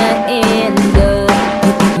wanna end up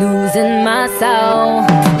losing my soul.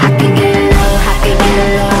 I could get low,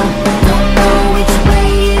 don't know which way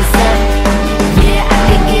is up. Yeah, I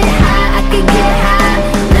could get high,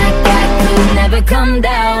 like I could never come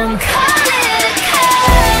down. Call it a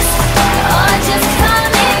curse, or just call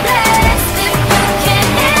me blessed. If you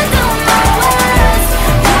can't handle my words,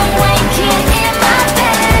 you ain't getting my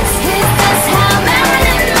best. Is this how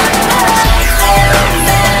Marilyn Monroe felt?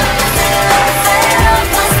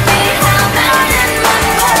 Must be how Marilyn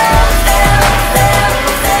Monroe felt.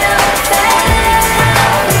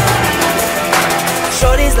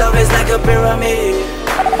 Shorty's love is like a pyramid.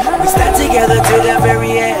 We stand together to the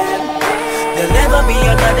very end. There'll never be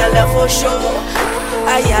another love for sure.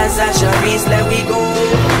 Ayaz and Sharice, let we go.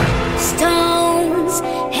 Stones,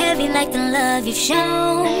 heavy like the love you've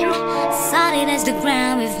shown, solid as the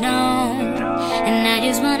ground we've known, and I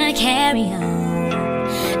just wanna carry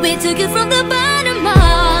on. We took it from the bottom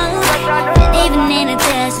up, even in a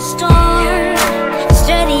desert storm,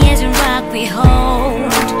 sturdy as a rock we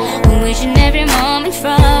hold, wishing every moment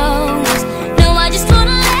froze. No, I just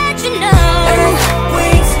wanna let you know.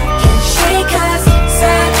 Wings can shake us,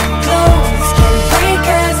 cyclones can break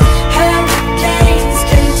us, hurricanes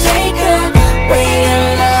can take away your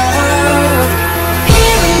love.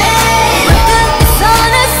 Pyramid, it's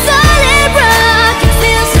on a solid rock. It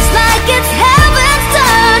feels just like it's heaven's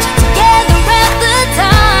touch. Together at the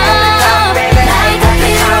top, like a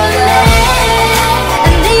pyramid.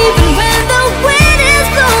 And even when the wind is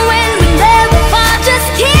blowing, we never fall, just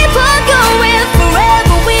keep on going.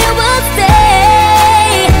 Forever we will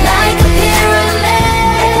stay like a pyramid.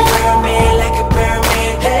 Like a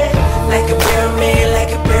pyramid, hey. Like a pyramid,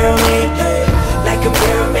 like a pyramid, hey. Like a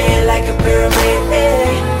pyramid, like a pyramid, hey.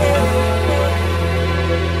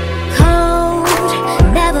 Cold,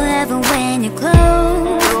 never ever when you're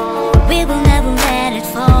close. We will never let it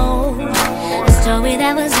fold. A story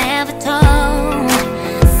that was never told.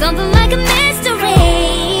 Something like a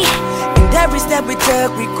mystery. And every step we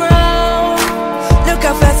took, we grow. Look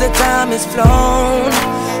how fast the time has flown.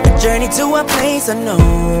 A journey to a place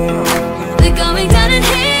unknown. We're going down in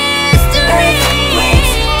history.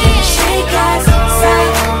 Earthquakes can shake us,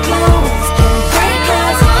 cyclones can break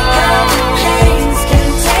us, hurricanes can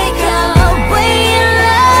take Away in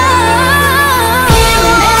love.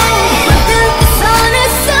 It's on a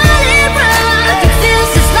solid rock. It feels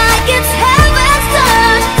just like it's heaven's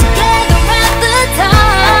touch. Together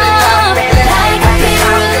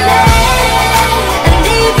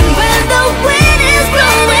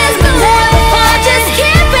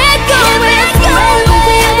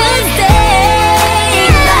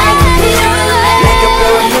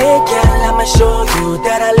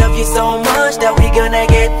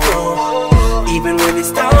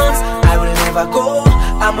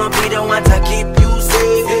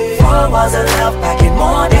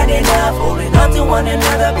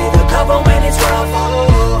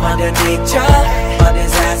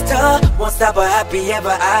happy ever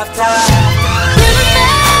after.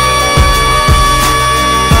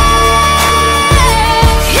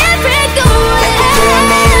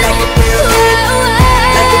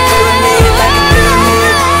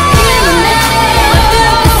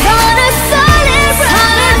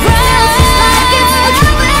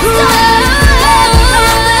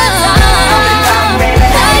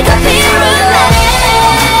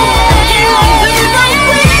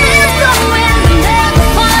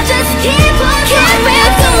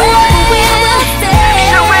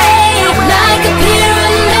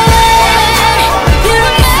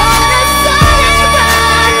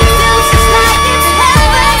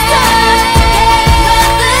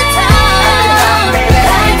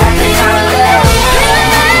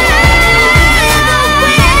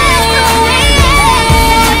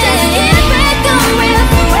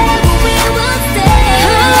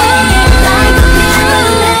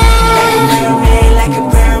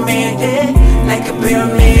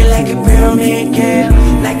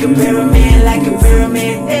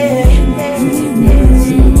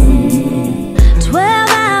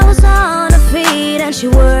 She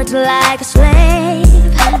worked like a slave.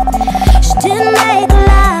 She didn't make a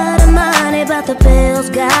lot of money, but the bills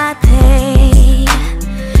got paid.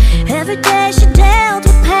 Every day she dealt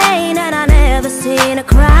with pain, and I never seen her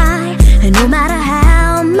cry. And no matter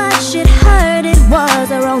how much it hurt, it was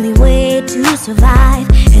her only way to survive.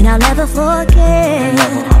 And I'll never forget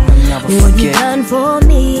what you done for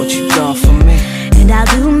me. What you done for me. And I'll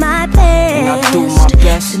do my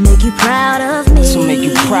best, to make you proud of me. To make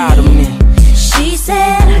you proud of me. She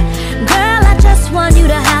said, girl, I just want you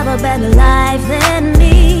to have a better life than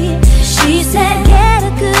me. She said, get a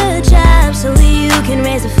good job so you can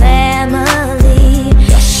raise a family.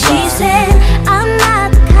 She said, I'm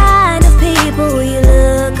not the kind of people you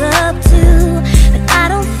look up to, but I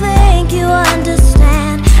don't think you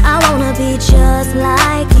understand. I wanna be just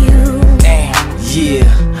like you. Yeah,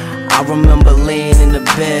 I remember laying in the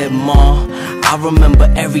bed, Ma. I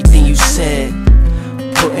remember everything you said.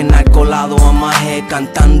 Putting that colado on my head,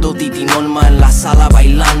 cantando Titi Norma en la sala,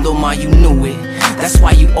 bailando, ma, you knew it. That's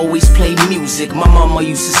why you always play music. My mama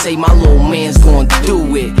used to say my little man's gonna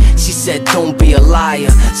do it. She said don't be a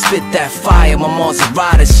liar, spit that fire. My mom's a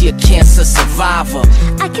rider, she a cancer survivor.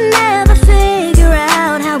 I can never figure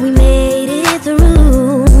out how we made it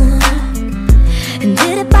through, and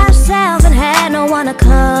did it by herself and had no one to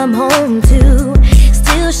come home to.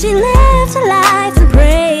 Still she lived her life and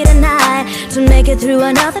prayed at night to make it through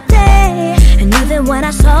another day. And even when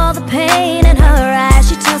I saw the pain in her eyes,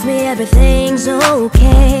 she tells me everything's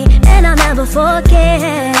okay. And I'll never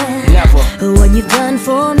forget what you've done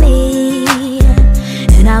for me.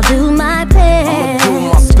 And I'll do my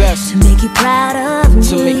best, to make you proud of me.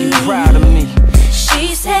 To make you proud of me.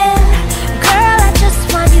 She said, girl, I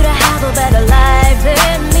just want you to have a better life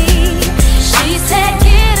than me. She said,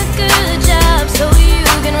 get a good job so you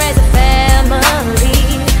can raise a family.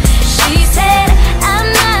 She said, I'm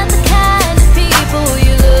not the kind of people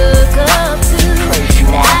you look up to,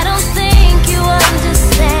 but I don't think you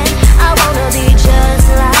understand. I wanna be just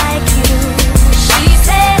like you. She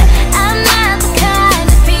said, I'm not the kind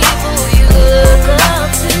of people you look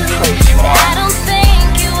up to, but I don't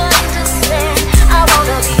think you understand. I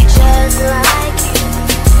wanna be just like you.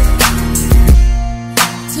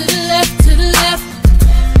 To the left, to the left.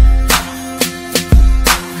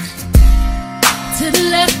 To the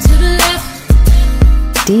left, to the left.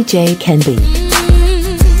 DJ Kenby.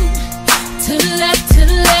 To the left, to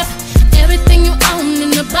the left. Everything you own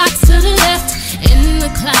in the box to the left. In the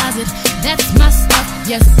closet, that's my stuff.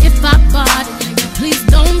 Yes, if I bought it, please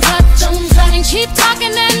don't touch, don't touch. And keep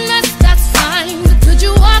talking and that's fine. But could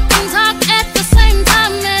you walk and talk at the same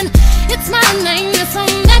time? And it's my name that's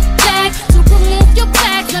on that tag. So remove your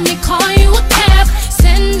bag, let me call you a cab.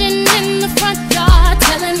 Standing in the front yard,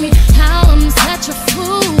 telling me how I'm such a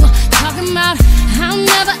fool. Talking about I'll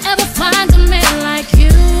never ever find a man like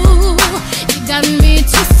you. You got me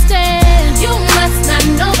twisted. You must not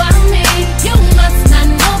know about me. You must not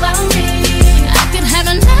know about me. I could have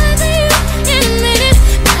another you in a minute.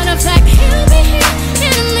 Matter of fact, he'll be here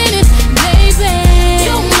in a minute, baby.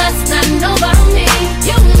 You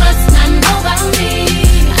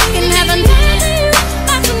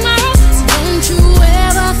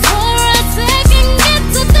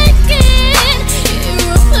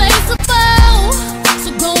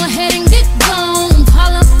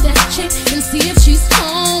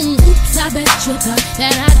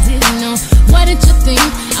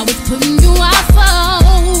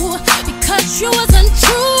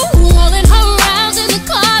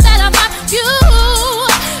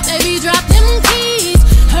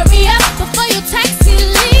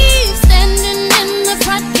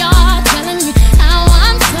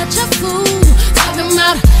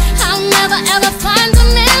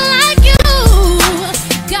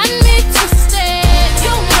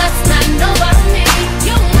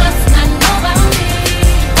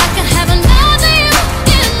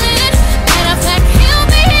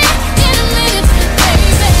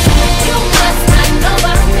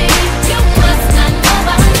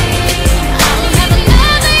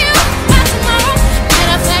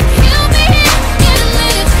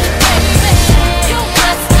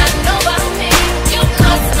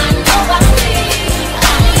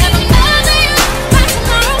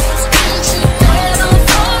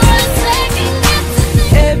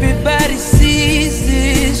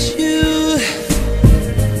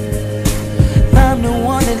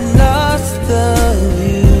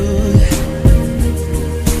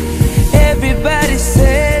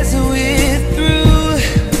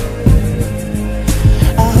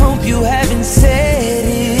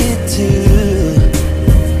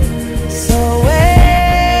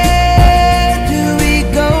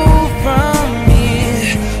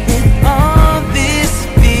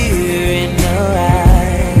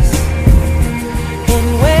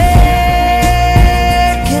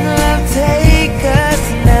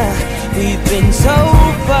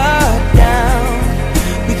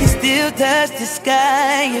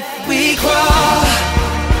die if we crawl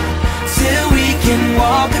till we can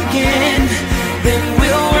walk again. Then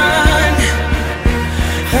we'll run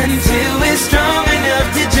until we're strong enough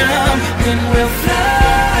to jump. Then we'll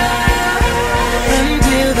fly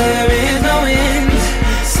until there is no end.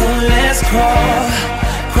 So let's crawl,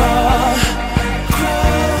 crawl,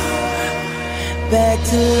 crawl back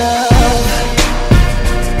to love.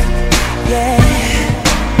 Yeah,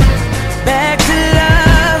 back to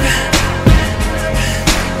love.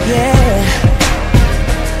 Yeah.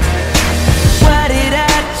 Why did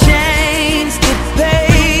I change the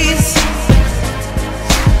pace?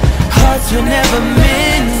 Hearts were never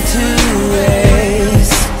meant to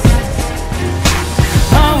race.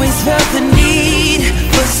 Always felt the need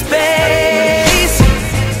for space,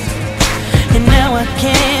 and now I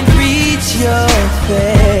can't reach your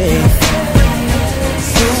face.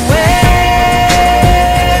 So where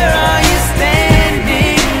are you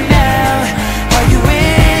standing now? Are you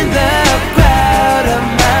in the crowd of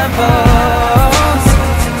my voice?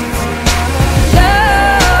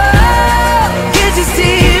 Love, can't you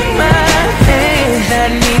see my hand? I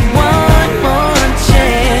need one more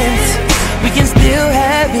chance. We can still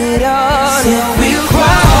have it all. So we'll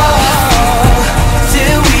crawl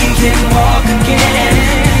till we can walk again.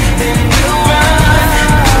 Then we'll run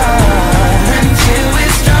until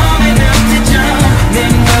we're strong enough to jump.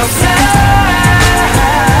 Then we'll fly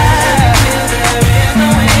till there is no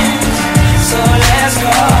end. So let's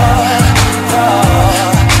crawl,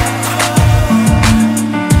 crawl.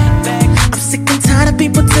 I'm sick and tired of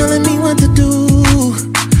people telling me what to do.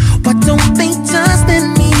 Why don't they just let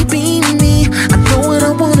me be me? I know what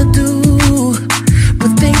I wanna do,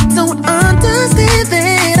 but they don't understand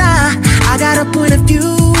that I got a point of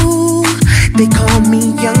view. They call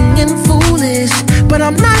me young and foolish, but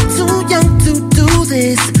I'm not too young to do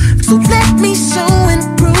this. So let me show and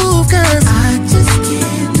prove, 'cause I just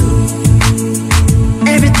can't do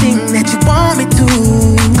everything that you want me to.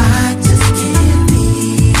 I just can't be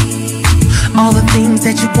all the things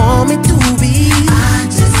that you want me to be. I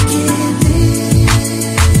just can't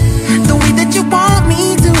live the way that you want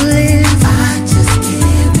me to live. I just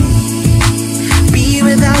can't be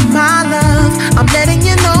without my love. I'm letting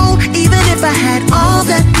you know, even if I had all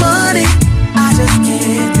that money, I just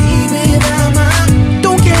can't be without my.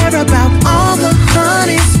 Don't care about all the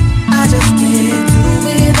honeys. I just can't do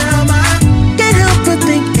without my. Can't help but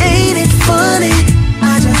think, ain't it funny?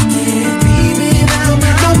 I just can't be without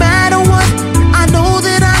my. No matter what, I know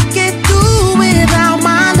that I can't do without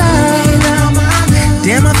my love.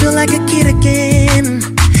 Damn, I feel like a kid again.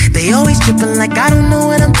 They always tripping like I don't know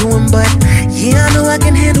what I'm doing, but yeah, I know I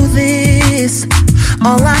can handle this.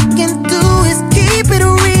 All I can do is keep it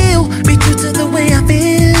real, be true to the way I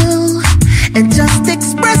feel, and just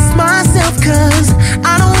express myself, 'cause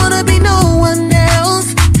I don't wanna be no one else,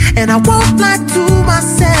 and I won't lie to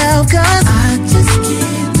myself, 'cause I just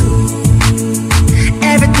can't do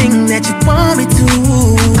everything that you want me to.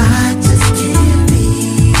 I just can't be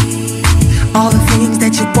all the things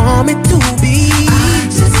that you want me to be. I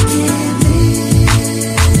just can't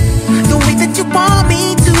live the way that you want me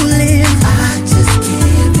to live. I just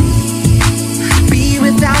can't be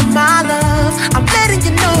without my love. I'm letting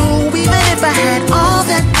you know, even if I had all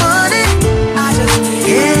that money, I just can't.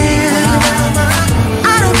 Yeah,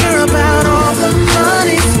 I don't care about all the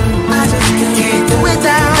money. I just can't do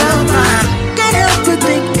without my. Can't help but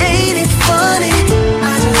think, ain't it funny?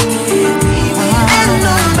 I just can't be without. And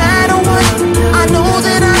no matter what, I know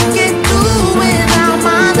that I can't do without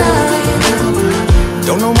my love.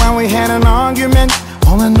 Don't know why we had an argument.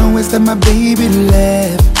 All I know is that my baby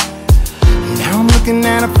left. Now I'm looking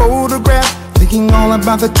at a photograph, thinking all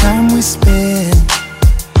about the time we spent.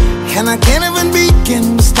 And I can't even begin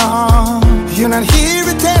to start. You're not here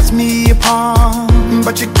to tear me apart,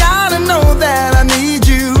 but you gotta know that I need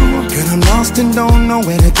you. Girl, I'm lost and don't know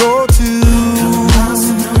where to go to.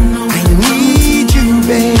 I need you,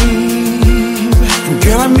 babe.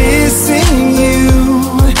 Girl, I'm missing you.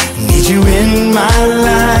 Need you in my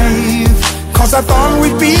life, 'cause I thought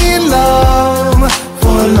we'd be in love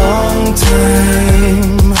for a long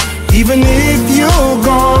time. Even if you're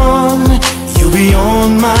gone, you'll be on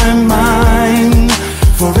my mind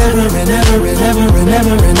forever and ever and ever and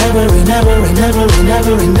ever and ever and ever and ever and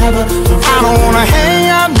ever and ever. I don't wanna hang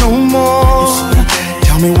out no more.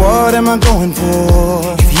 Tell me, what am I going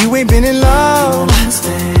for if you ain't been in love?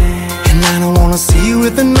 And I don't wanna see you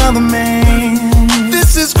with another man.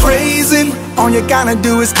 This is crazy. All you gotta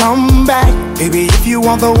do is come back. Baby, if you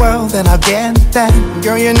want the world, then I'll get that.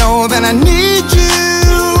 Girl, you know that I need you.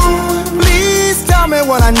 Please tell me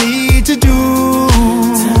what I need to do.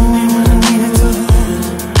 Tell me what I need to do.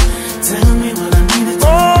 Tell me what I need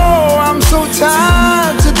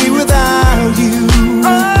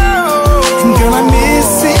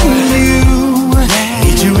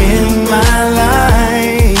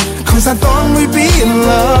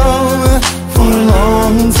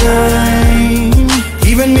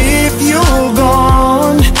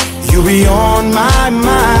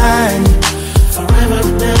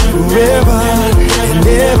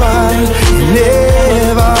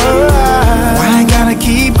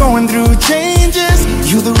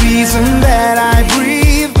reason that I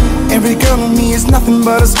breathe. Every girl in me is nothing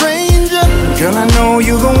but a stranger. Girl, I know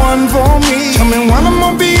you're the one for me. Tell me what I'm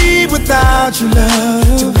gonna be without your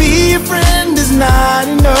love. To be a friend is not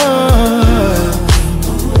enough.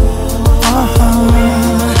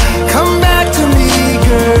 Come back to me,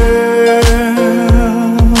 girl.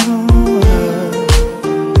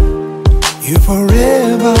 You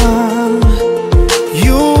forever.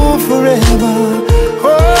 You forever. Oh,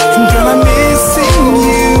 girl, I'm missing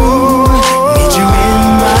you. Need you in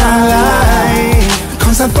my life.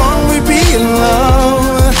 'Cause I thought we'd be in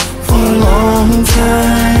love for a long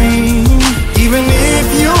time. Even if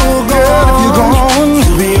you're gone,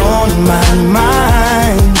 you'll be on my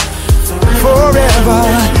mind forever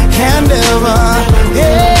and ever.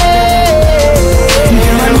 Yeah,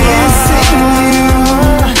 girl, I'm missing you.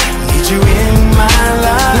 Need you in my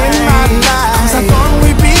life. 'Cause I thought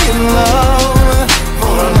we'd be in love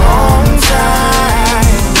for a long time.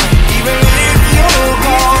 Even if you're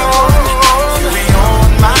gone, you'll be on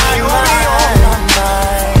my mind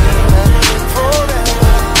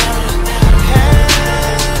forever and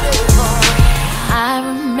ever. I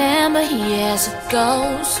remember years ago,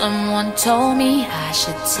 someone told me I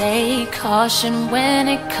should take caution when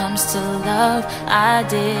it comes to love.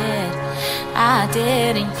 I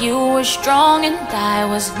did, and you were strong and I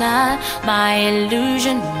was not. My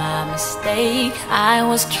illusion, my mistake. I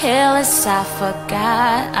was careless, I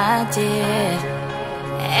forgot I did.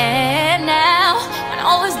 And now, when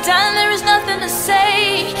all is done, there is nothing to say.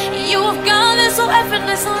 You have gone there so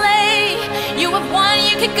effortlessly. You have won,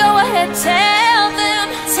 you can go ahead, tell them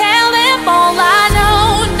all I know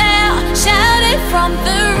now. Shout it from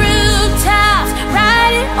the rooftops,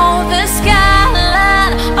 write it on the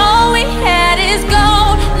skyline. All we had is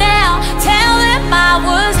gold now. Tell them I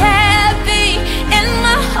was happy and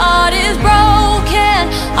my heart is broken.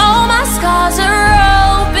 All my scars are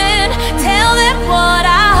open. Tell them what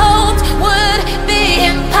I hoped would be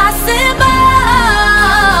impossible.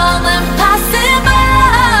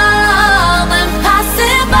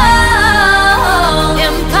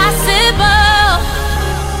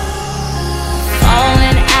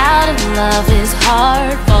 Love is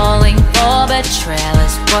hard, falling for betrayal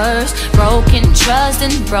is worse. Broken trust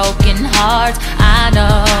and broken hearts. I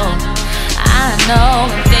know,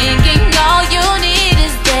 thinking all you need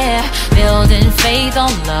is there. Building faith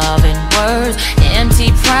on love and words. Empty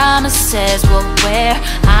promises will wear.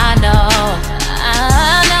 I know.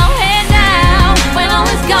 And now, when all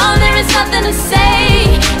is gone, there is nothing to say.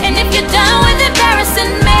 And if you're done with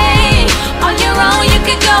embarrassing me, on your own you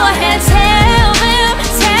can go ahead, tell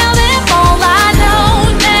them all I know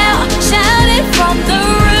now. Shout it from the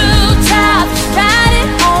rooftop, write it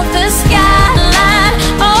on the skyline.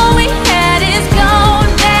 All we had is gone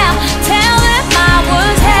now. Tell them I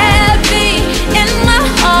was happy and my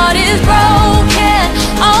heart is broken.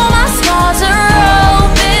 All my scars are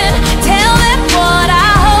open. Tell them what I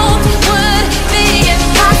hoped would be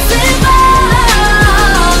impossible.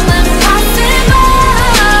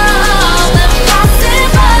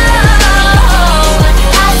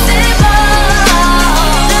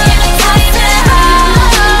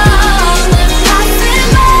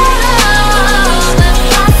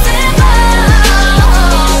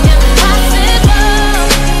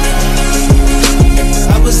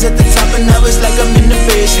 At the top and now it's like I'm in the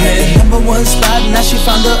basement. Number one spot, now she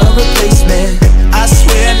found her a replacement. I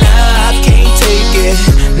swear now I can't take it,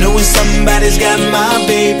 knowing somebody's got my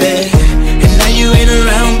baby. And now you ain't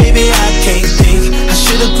around, baby, I can't think. I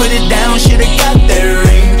should've put it down, should've got that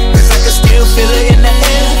ring. 'Cause I can still feel it in the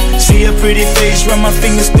air. See her pretty face, run my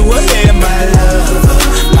fingers through her hair. My love,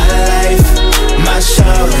 my life, my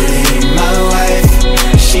shawty, my wife.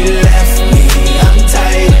 She left me, I'm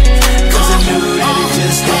tight, 'cause I knew that it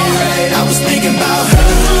just ain't right. I was thinking about her,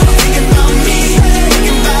 thinking about me,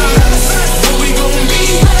 thinking about us. What we gon' be?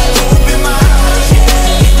 Open my eyes,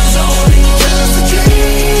 yeah. It was only just a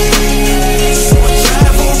dream. So I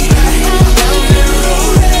travel back down the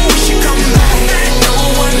road. We should come back, no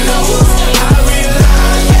one knows. I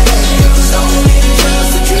realize it was only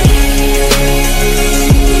just a dream.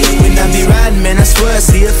 When I be riding, man, I swear I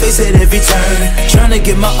see her face at every turn. Tryna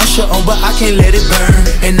get my usher on, but I can't let it burn.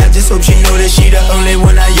 And I just hope she know that she the only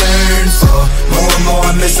one I yearn for. More and more I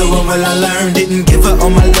miss her, what will I learn? Didn't give her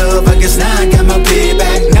all my love, I guess now I got my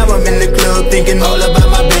payback. Now I'm in the club thinking all about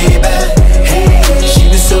my baby. Hey, she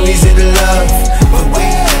was so easy to love, but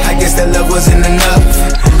wait, I guess that love wasn't enough.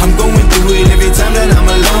 I'm going through it every time that I'm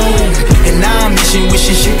alone. And now I'm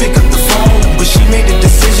wishing she'd pick up the phone. But she made the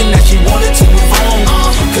decision that she wanted to move on.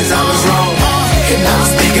 'Cause I was wrong, and I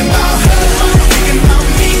was thinking about her, thinking about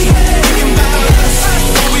me, thinking about us.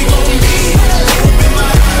 What we gon' be? Open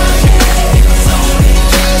my eyes.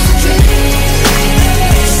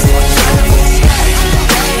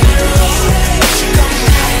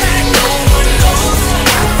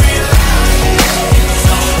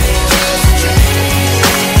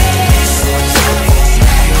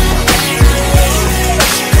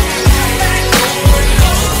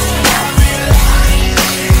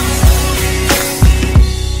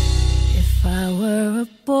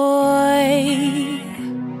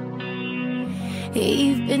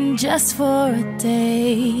 even just for a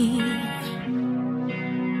day.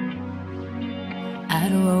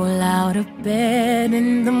 I'd roll out of bed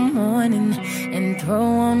in the morning and throw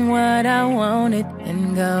on what I wanted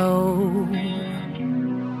and go.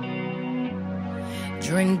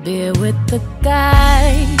 Drink beer with the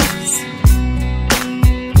guys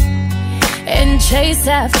and chase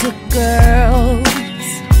after girls.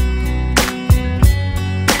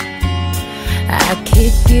 I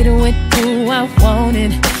kick it with who I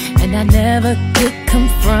wanted, and I never get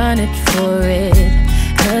confronted for it,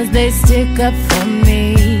 'cause they stick up for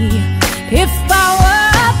me. If I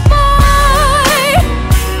were a boy,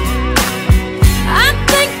 I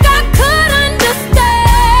think I could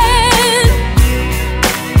understand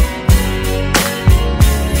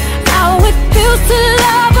how it feels to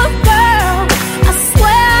love a girl. I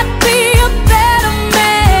swear I'd be a better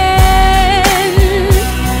man.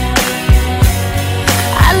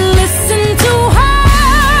 I listen to her,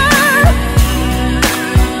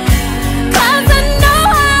 'cause I know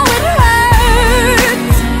how it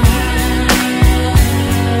hurts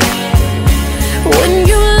when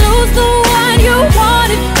you lose the one you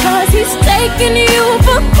wanted, 'cause he's taking you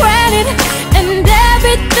for granted and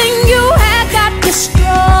everything you had got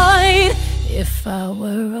destroyed. If I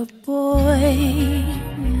were a boy,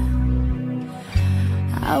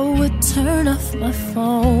 I would turn off my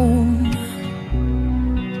phone,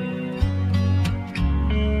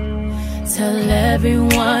 tell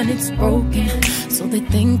everyone it's broken, so they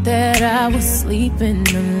think that I was sleeping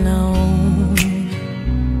alone.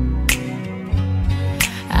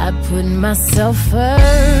 I put myself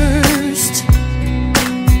first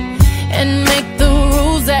and make the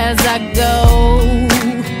rules as I go,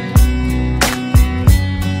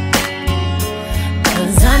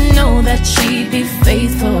 'cause I know that she'd be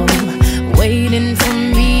faithful, waiting for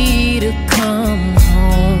me to come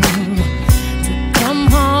home, to come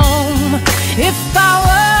home. If I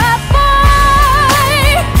were a boy,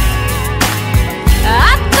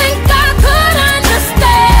 I think I could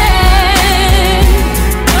understand,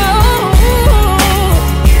 oh,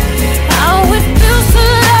 how it feels to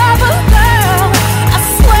love a girl. I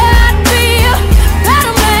swear I'd be a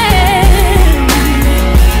better man.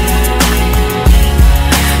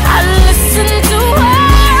 I listen to her,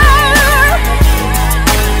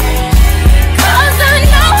 'cause I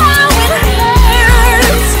know how it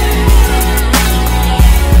hurts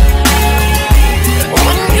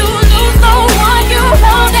when you lose the one you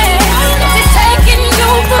wanted. It's taking you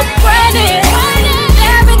for granted,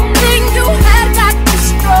 everything you had got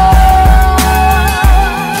destroyed.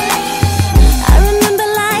 I remember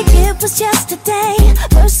like it was yesterday.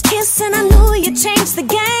 First kiss and I knew you changed the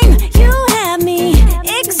game. You had me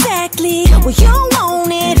exactly where you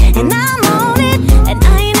wanted, and I'm on it. And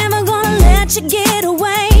I ain't never gonna let you get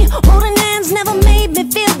away. Holding hands never made me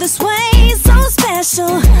feel this way. So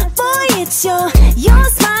special, boy, it's your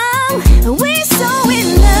smile, and we're so in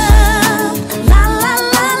love. La la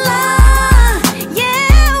la la,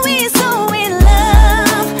 yeah, we're so in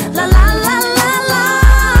love. La la la la la,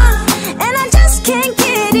 and I just can't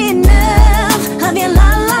get enough of your la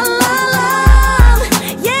la la love.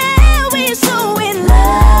 Yeah, we're so in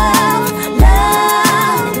love,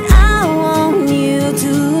 love. I want you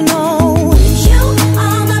to know you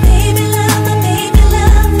are my baby love, my baby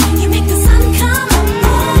love. You make the sun come up,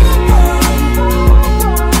 oh, oh.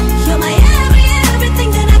 You're my every, every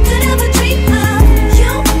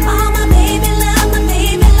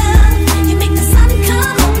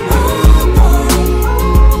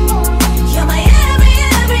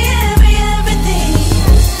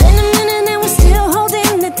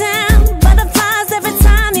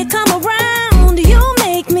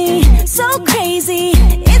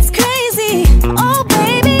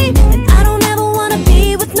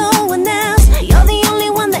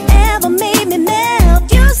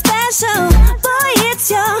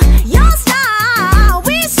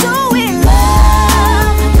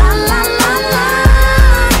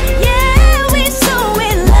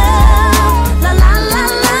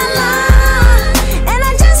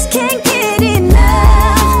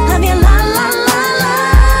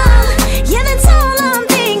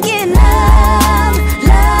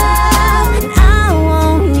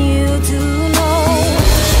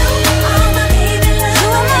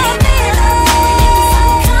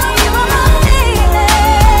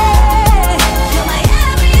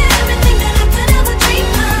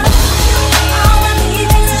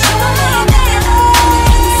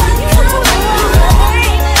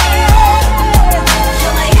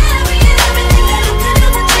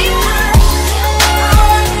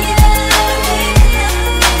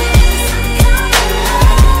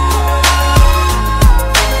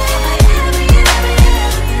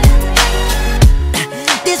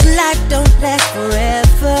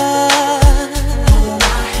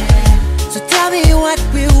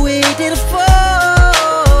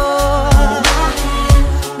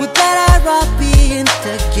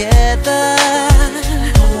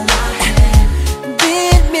Hold my hand.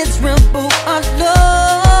 Been miserable alone.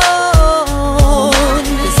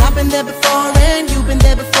 'Cause I've been there before and you've been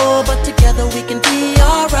there before, but together we can be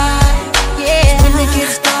alright. Yeah. When it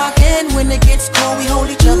gets dark and when it gets cold, we hold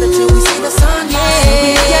each other till we see the sun. Yeah.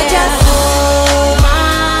 You just hold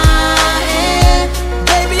my hand,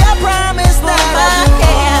 baby. I promise that I'll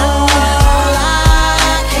do all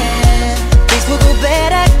I can. Things will go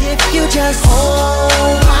better if you just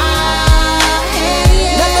hold my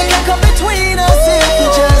hand. Nothing can come between us if you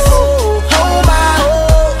just hold my hand.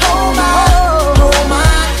 Hold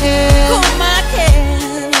my hand.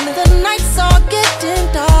 The nights are getting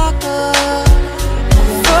darker.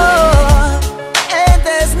 And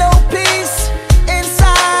there's no peace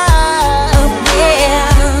inside. Yeah.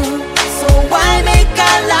 So why make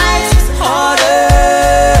our lives harder?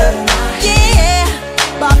 Yeah.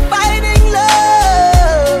 By fighting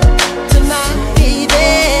love tonight, baby.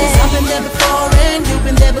 'Cause I've been there before and you've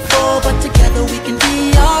been there before, but together we can be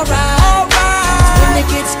alright. When it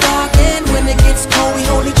gets dark and when it gets cold, we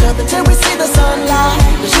hold each other till we see the sunlight.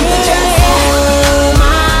 'Cause you can just hold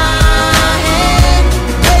my hand,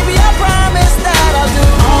 baby. I promise that I'll do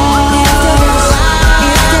all I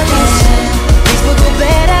can. Things will go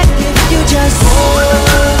better if you just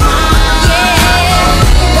hold my hand.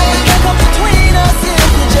 Nothing can come between us if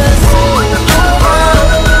you just hold my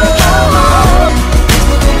hand. Things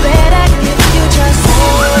will go better if you just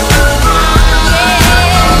hold my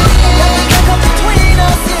hand. Nothing can come between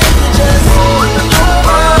us if you just hold my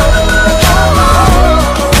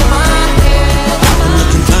hand. I'm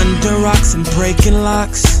looking under rocks and breaking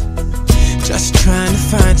locks, just trying to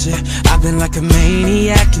find you. I've been like a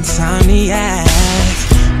maniac, insomniac.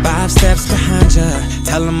 5 steps behind you,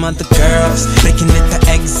 tell them other girls they can hit the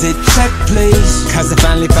exit check, please. 'Cause I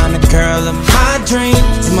finally found the girl of my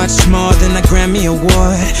dreams. Much more than a Grammy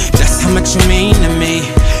award, that's how much you mean to me.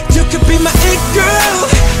 You could be my it girl,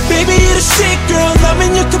 baby, you're the shit girl.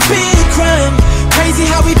 Loving you could be a crime, crazy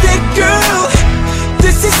how we did, girl.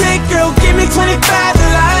 This is it, girl, give me 25 to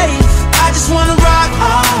life. I just wanna rock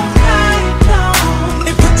all night long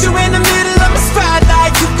and put you in the middle of my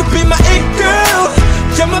spotlight. You could be my it girl,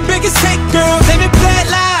 you're my biggest hit, girl. Let me play it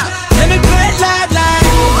loud, let me play it loud, like.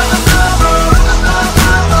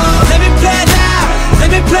 Let me play it loud, let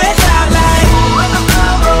me play it loud, like.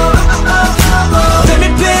 Let me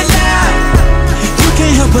play it loud. You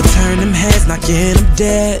can't help but turn them heads, knocking them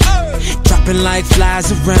dead. Dropping like flies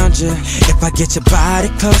around you. If I get your body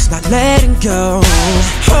close, not letting go.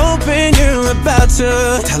 Hoping you're about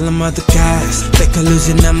to tell them other guys they could lose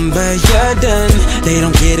your number, you're done. They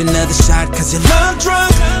don't get another shot 'cause you're love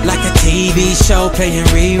drunk, like a TV show playing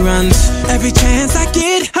reruns. Every chance I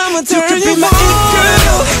get, I'ma turn you could be my it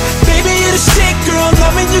girl, baby, you're the shit girl.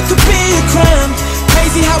 Loving you could be a crime,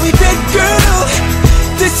 crazy how we did, girl.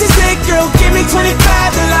 This is it, girl, give me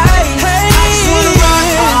 25 to life. Hey, I just wanna rock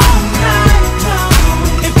all night long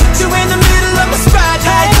and put you in the middle of my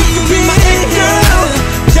spotlight. You can be my it girl,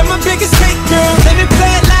 you're my biggest hit, girl. Let me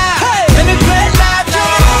play it loud, let me play it loud,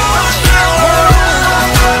 like.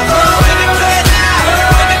 Let me play it loud,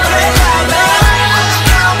 let me play it loud, like.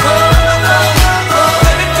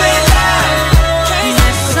 Let me play it loud.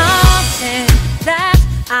 There's something that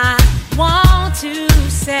I want to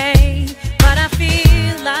say, but I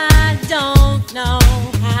feel I don't know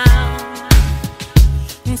how.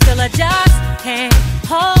 Still I just can't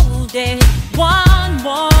hold it one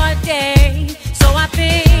more day, so I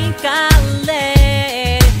think I'll let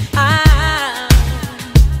it out.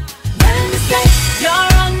 Let me say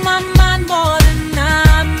you're on my mind more than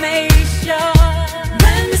I made sure.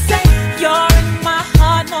 Let me say you're in my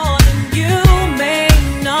heart more than you may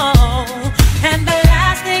know. And the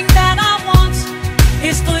last thing that I want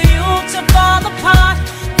is for you to fall apart.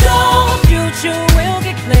 Your future will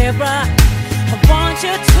get clearer. I want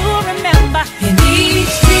you to remember in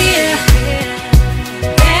each tear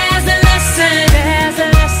there's a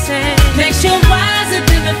lesson, makes you wiser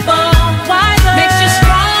than before, makes you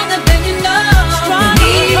stronger than you know. In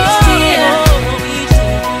each tear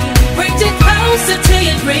brings you closer to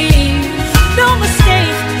your dream. No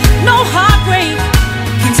mistake, no heartbreak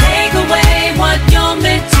can take away what you're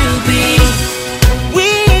meant to be. We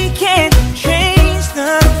can't change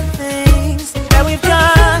the things that we've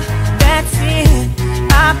done, that's in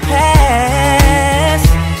our past.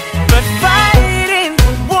 But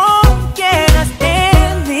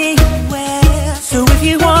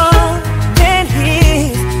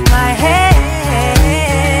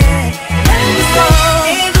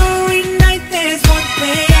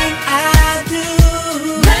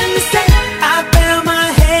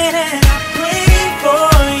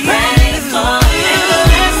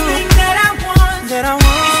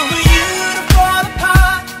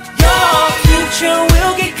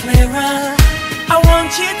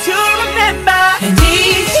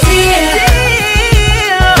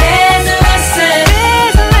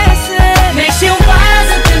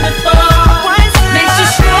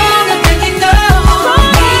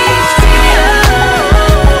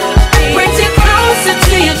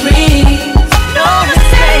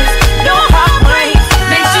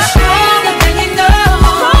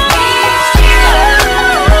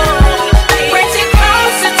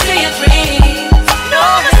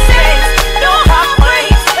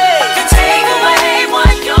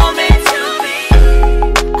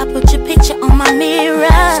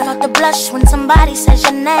says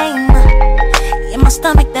your name. In my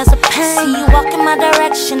stomach there's a pain. See you walk in my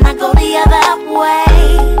direction, I go the other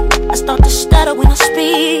way. I start to stutter when I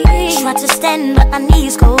speak. Try to stand but my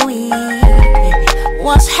knees go weak.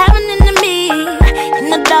 What's happening to me? In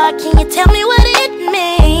the dark, can you tell me what it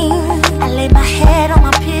means? I lay my head on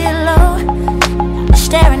my pillow,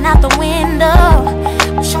 staring out the window.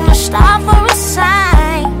 Wish on a star for a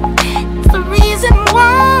sign. It's the reason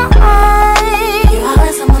why you're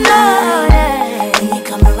always on my mind. When you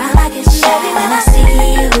come around, I get shy when I see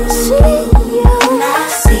you. When I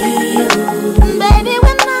see you, baby,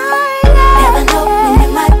 when I never know when you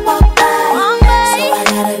might walk by. So I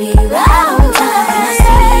gotta be right on time when I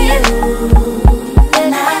see you.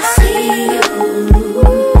 When I see you,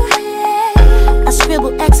 I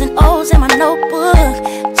scribble X and O's in my notebook,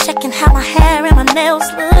 checking how my hair and my nails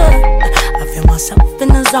look. I feel myself in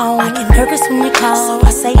the zone. I get nervous when you call, so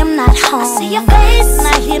I say I'm not home. I see your face and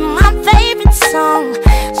I hear my favorite song.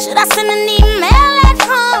 Should I send an email at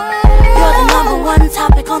home? You're the #1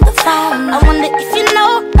 topic on the phone. I wonder if you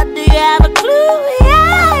know, or do you have a clue?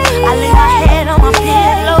 Yeah. I lay my head on my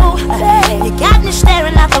pillow. You got me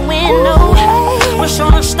staring out the window. Wish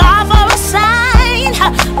on a star for a sign.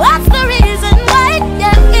 What's the reason why?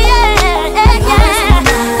 Yeah, yeah, yeah,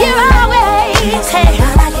 yeah. You're always, hey,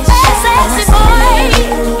 sexy boy.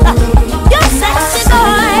 You're sexy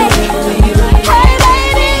boy. Hey,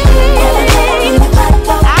 baby.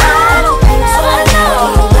 I don't know.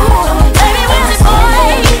 Baby, where's it,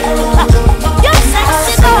 boy? You're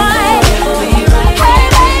sexy boy. Hey,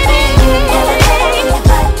 baby.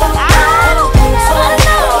 I don't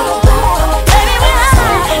know. Baby,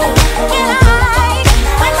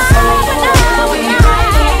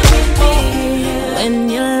 when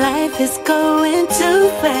your life is going too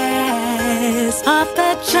fast off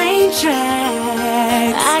the train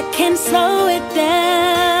tracks, I can slow it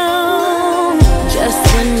down. Just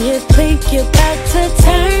when you think you're about to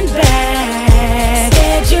turn back,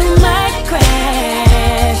 scared you might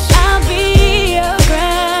crash, I'll be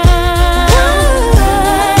around.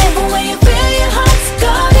 When you feel your heart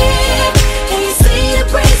started and you see the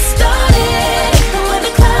breeze started, when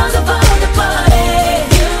the clouds are falling departed,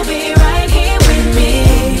 you'll be right here with me.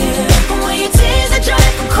 When your tears are dry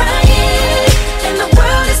from crying and the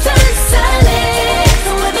world is turning silent,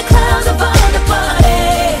 when the clouds are falling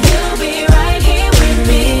departed, you'll be right here with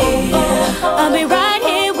me. I'll be right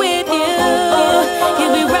here with you.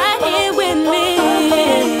 You'll be right here with me.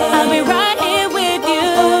 I'll be right here with you.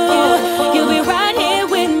 You'll be right here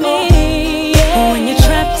with me. When you're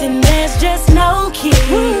trapped and there's just no key,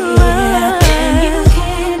 and you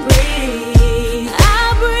can't breathe,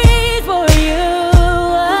 I'll breathe for you.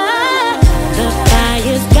 The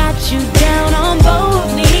fire's got you down on both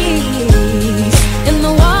knees, and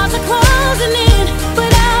the walls are closing in,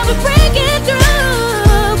 but I'll be breaking through.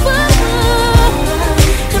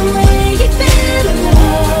 And when you feel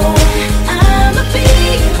alone, I'ma be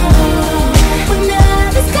home. When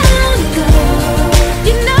nothing's gonna go,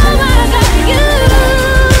 you know I got you.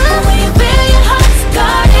 When you feel your heart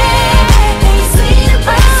guarded and you see the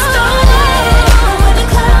breeze started, when the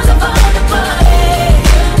clouds are falling departed,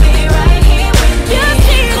 you'll be right here with me.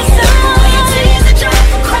 When your tears are dry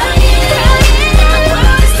from crying and the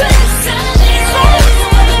world is turning silent,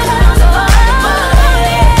 when the clouds are falling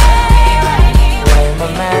departed, you'll be right here. Why am I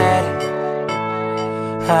mad?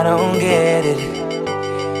 I don't get it.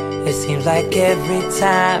 It seems like every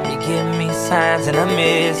time you give me signs and I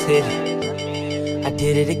miss it. I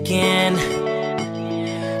did it again,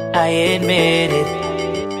 I admit it.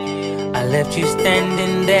 I left you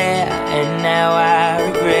standing there and now I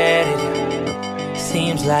regret it.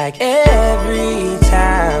 Seems like every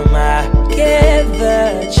time I get the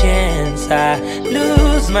chance, I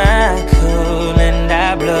lose my cool and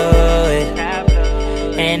I blow it.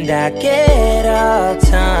 And I get all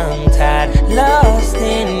tongue-tied, lost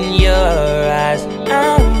in your eyes.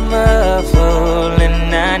 I'm a fool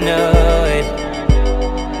and I know it.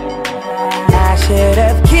 I should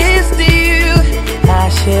have kissed you, I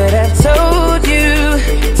should have told you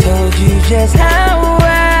just how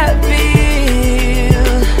I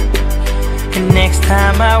feel. And next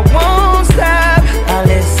time I won't stop, I'll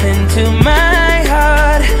listen to my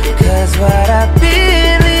heart, 'cause what I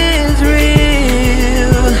feel is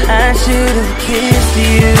real. I should have kissed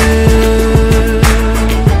you,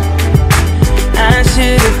 I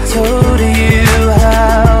should have told you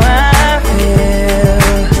how I feel.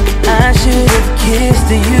 I should have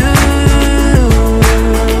kissed you,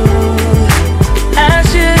 I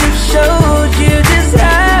should have showed you just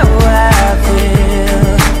how I feel.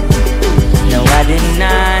 No, I did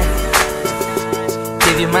not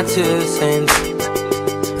give you my 2 cents.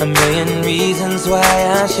 A million reasons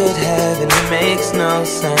I should have, and it makes no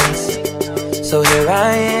sense. So here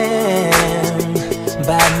I am,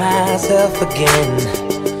 by myself again,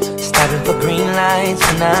 stopping for green lights,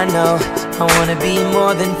 and I know I wanna be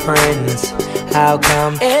more than friends. How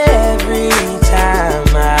come every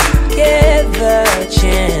time I get the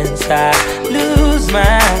chance I lose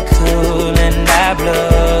my cool and I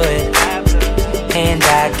blow it, and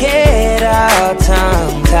I get all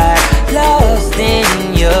tongue-tied, lost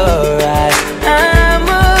in your eyes. I'm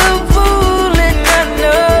a fool and I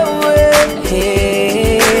know it.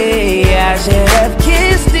 Hey, I should have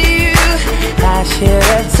kissed you, I should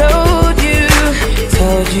have told you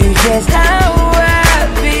just how I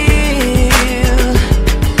feel.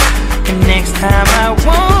 And next time I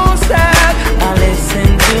won't stop, I'll listen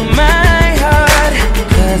to my heart,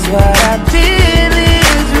 'cause what I feel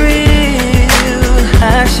is real.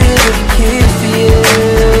 I should have kissed you,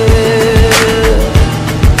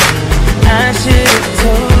 I should have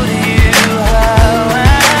told you how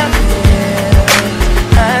I feel.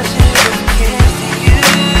 I should have kissed you,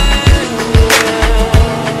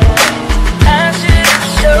 I should have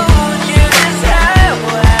showed you just how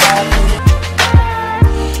I feel.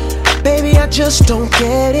 Baby, I just don't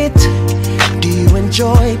get it. Do you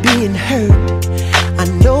enjoy being hurt? I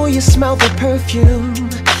know you smell the perfume,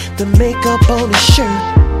 the makeup on his shirt.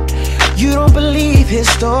 You don't believe his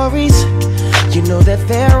stories, you know that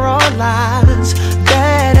they're all lies.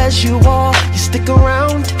 Bad as you are, you stick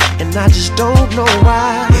around, and I just don't know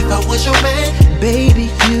why. If I was your man, baby,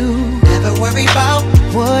 you never worry about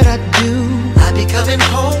what I do. I'd be coming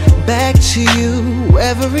home back to you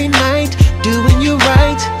every night, doing you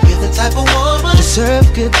right. You're the type of woman deserve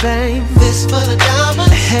good fame. This full of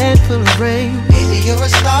diamonds, a head full of rain. Baby, you're a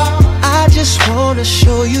star. I just wanna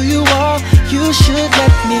show you you are. You should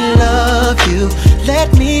let me love you.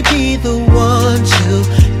 Let me be the one to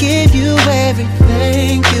give you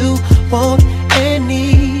everything you want and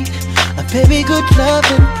need. A baby, good love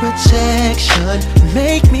and protection.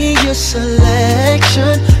 Make me your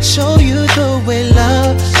selection. Show you the way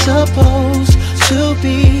love's supposed to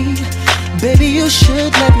be. Baby, you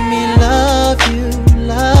should let me love you,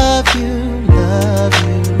 love you, love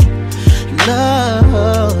you,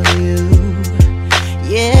 love you,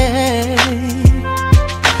 yeah.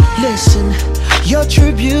 Listen, your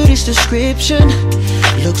true beauty's description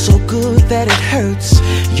looks so good that it hurts.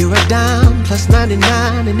 You're a dime plus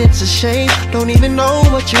 99, and it's a shame, don't even know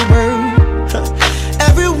what you're worth.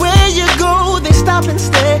 Everywhere you go, they stop and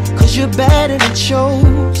stare, 'cause you're bad and it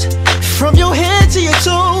shows. From your head to your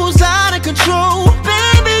toes, out of control.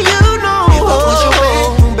 Baby, you know, if I was your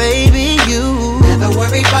man, baby, you never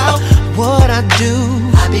worry about what I do.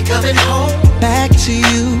 I'll be coming home back to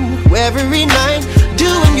you every night,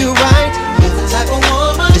 doing you right. You're the type of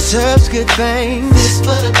woman deserves good things. This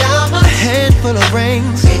full of diamonds, a handful of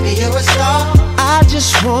rings. Baby, you're a star. I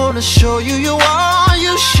just wanna show you you are.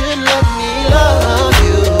 You should let me love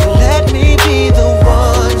you. Let me be the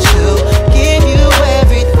one to give you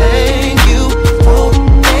everything you want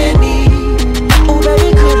and need. Oh, baby,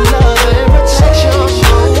 good love and protection.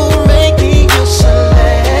 Oh, make me your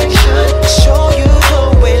selection. Show you the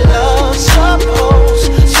way love's supposed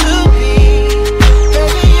to be.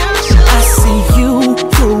 Baby, I see you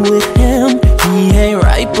with him. He ain't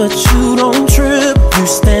right, but you don't trip. You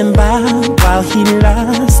stand by while he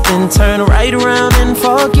lies, then turn right around and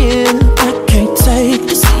forgive. I can't take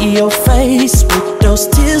to see your face with those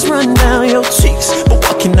tears run down your cheeks. But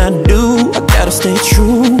what can I do? I gotta stay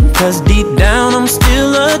true, 'cause deep down I'm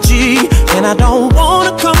still a G. And I don't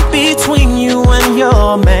wanna come between you and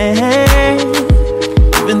your man,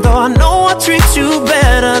 even though I know I treat you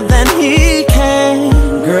better than he can.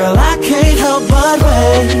 Girl, I can't help but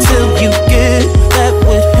wait till you get that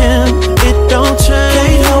with him. It don't change.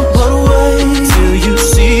 Can't help but wait till you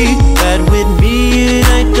see that with me it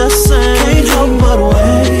ain't the same. Can't help but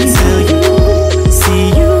wait till you see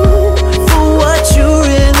you for what you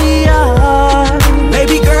really are.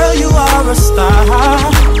 Baby girl, you are a star,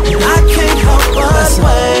 and I can't help but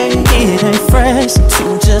wait. It ain't fresh to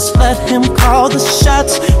just let him call the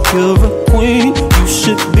shots. You're a queen, you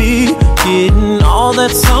should be getting all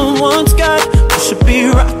that someone's got. You should be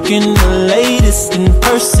rocking the latest in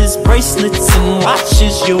purses, bracelets, and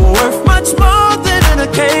watches. You're worth much more than an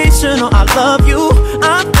occasional I love you,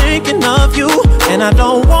 I'm thinking of you. And I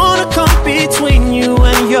don't wanna come between you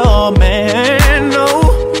and your man, no.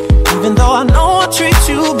 Even though I know I treat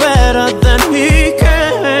you better than he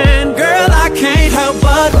can. Girl, I can't help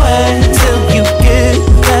but wait till you get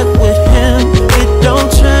that with him. It don't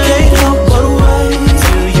change. Can't help but wait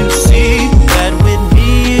till you see that with me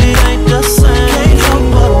it ain't the same. Can't help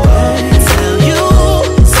but wait till you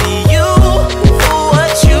see you for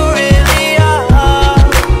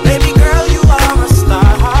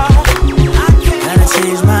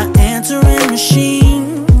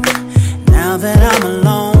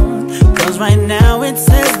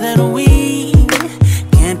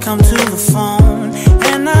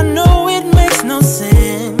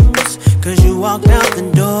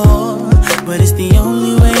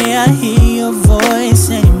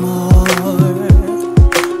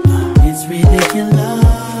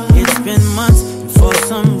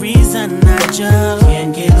reason I just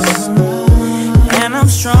can't get over. And I'm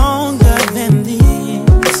stronger than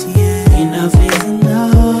this, yeah. Enough is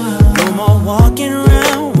enough. No more walking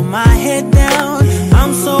around with my head down.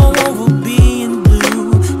 I'm so over being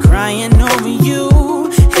blue, crying over you.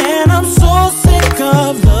 And I'm so sick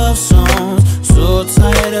of love songs, so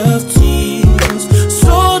tired of tears,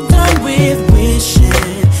 so done with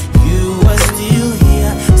wishing you were still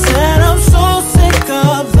here. Said I'm so sick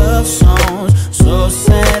of love songs, so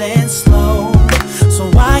sad and slow. So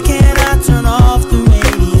why can't I turn off the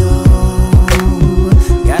radio?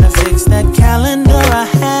 Gotta fix that calendar I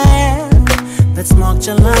had that's marked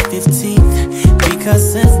July 15th. Because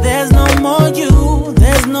since there's no more you,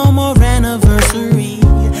 there's no more anniversary.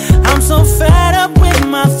 I'm so fed up with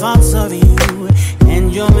my thoughts of you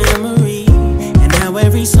and your memory, and how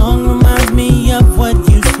every song reminds me of what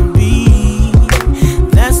used to be.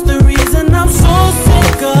 That's the reason I'm so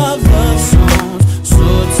sick of love songs, so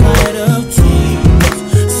tired of tears,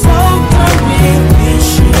 so done with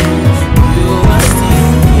wishing you are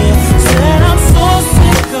still here. Said I'm so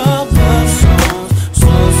sick of love songs,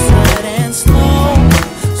 so sad and slow.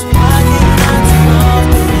 So why can't I turn off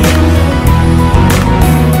the radio?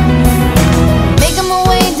 Making my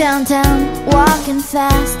way downtown, walking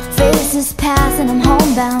fast, faces pass and I'm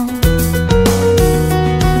homebound.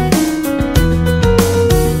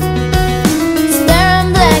 Staring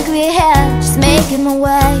blankly ahead, just making my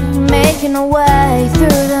way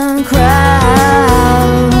through the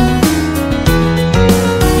crowd.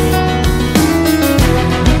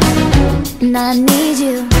 And I need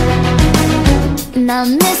you, and I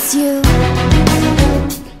miss you,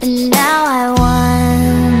 and now I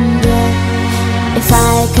wonder if I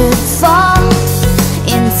could fall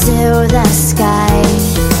into the sky.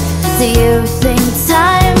 Do you think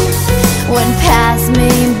time would pass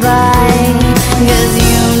me by? 'Cause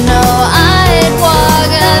you know I'd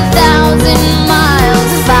walk 1,000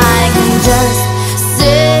 miles if I can just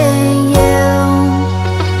see you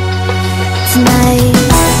tonight.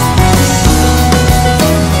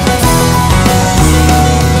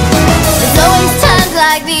 There's always times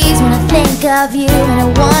like these when I think of you, and I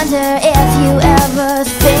wonder if you ever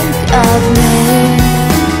think of me.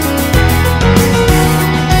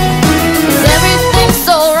 'Cause everything's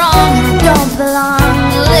so wrong and I don't belong,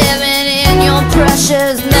 living in your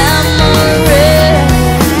precious memory.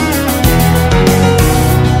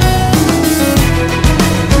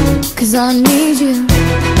 'Cause I need you,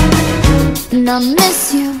 and I miss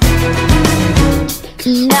you,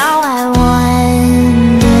 and now I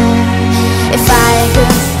wonder if I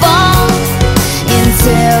could fall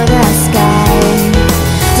into the sky.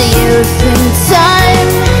 Do you think time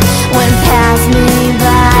would pass me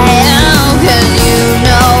by? Oh, 'cause you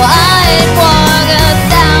know I'd walk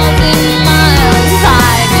 1,000 miles if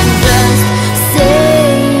I can just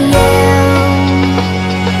see you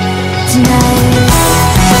tonight.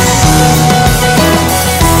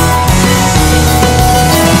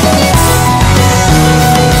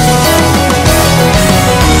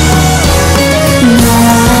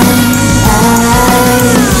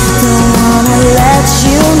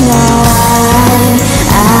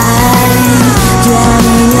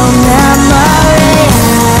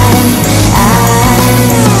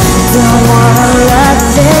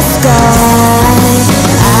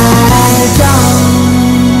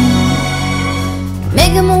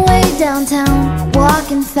 Making my way downtown,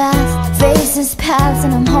 walking fast, faces pass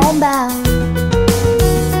and I'm homebound.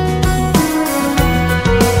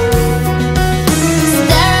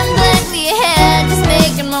 Staring blankly ahead, just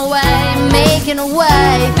making my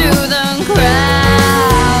way through the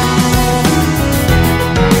crowd.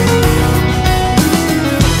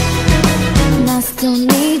 And I still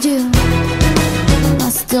need you, I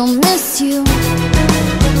still miss you,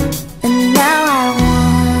 and now I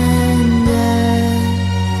wonder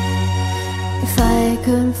if I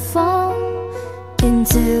could fall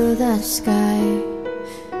into the sky.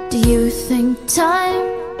 Do you think time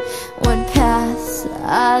would pass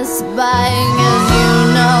us by? 'Cause you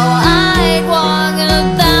know I'd walk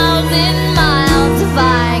 1,000 miles if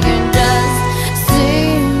I could just see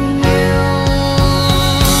you.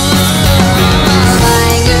 If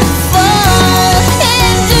I could fall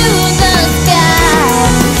into the sky,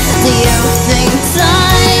 do you think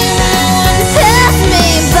time would pass me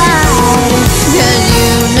by? 'Cause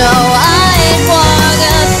you know I'd walk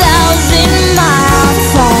 1,000 miles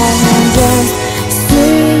if I can just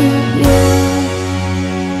see you.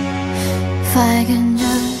 If I can just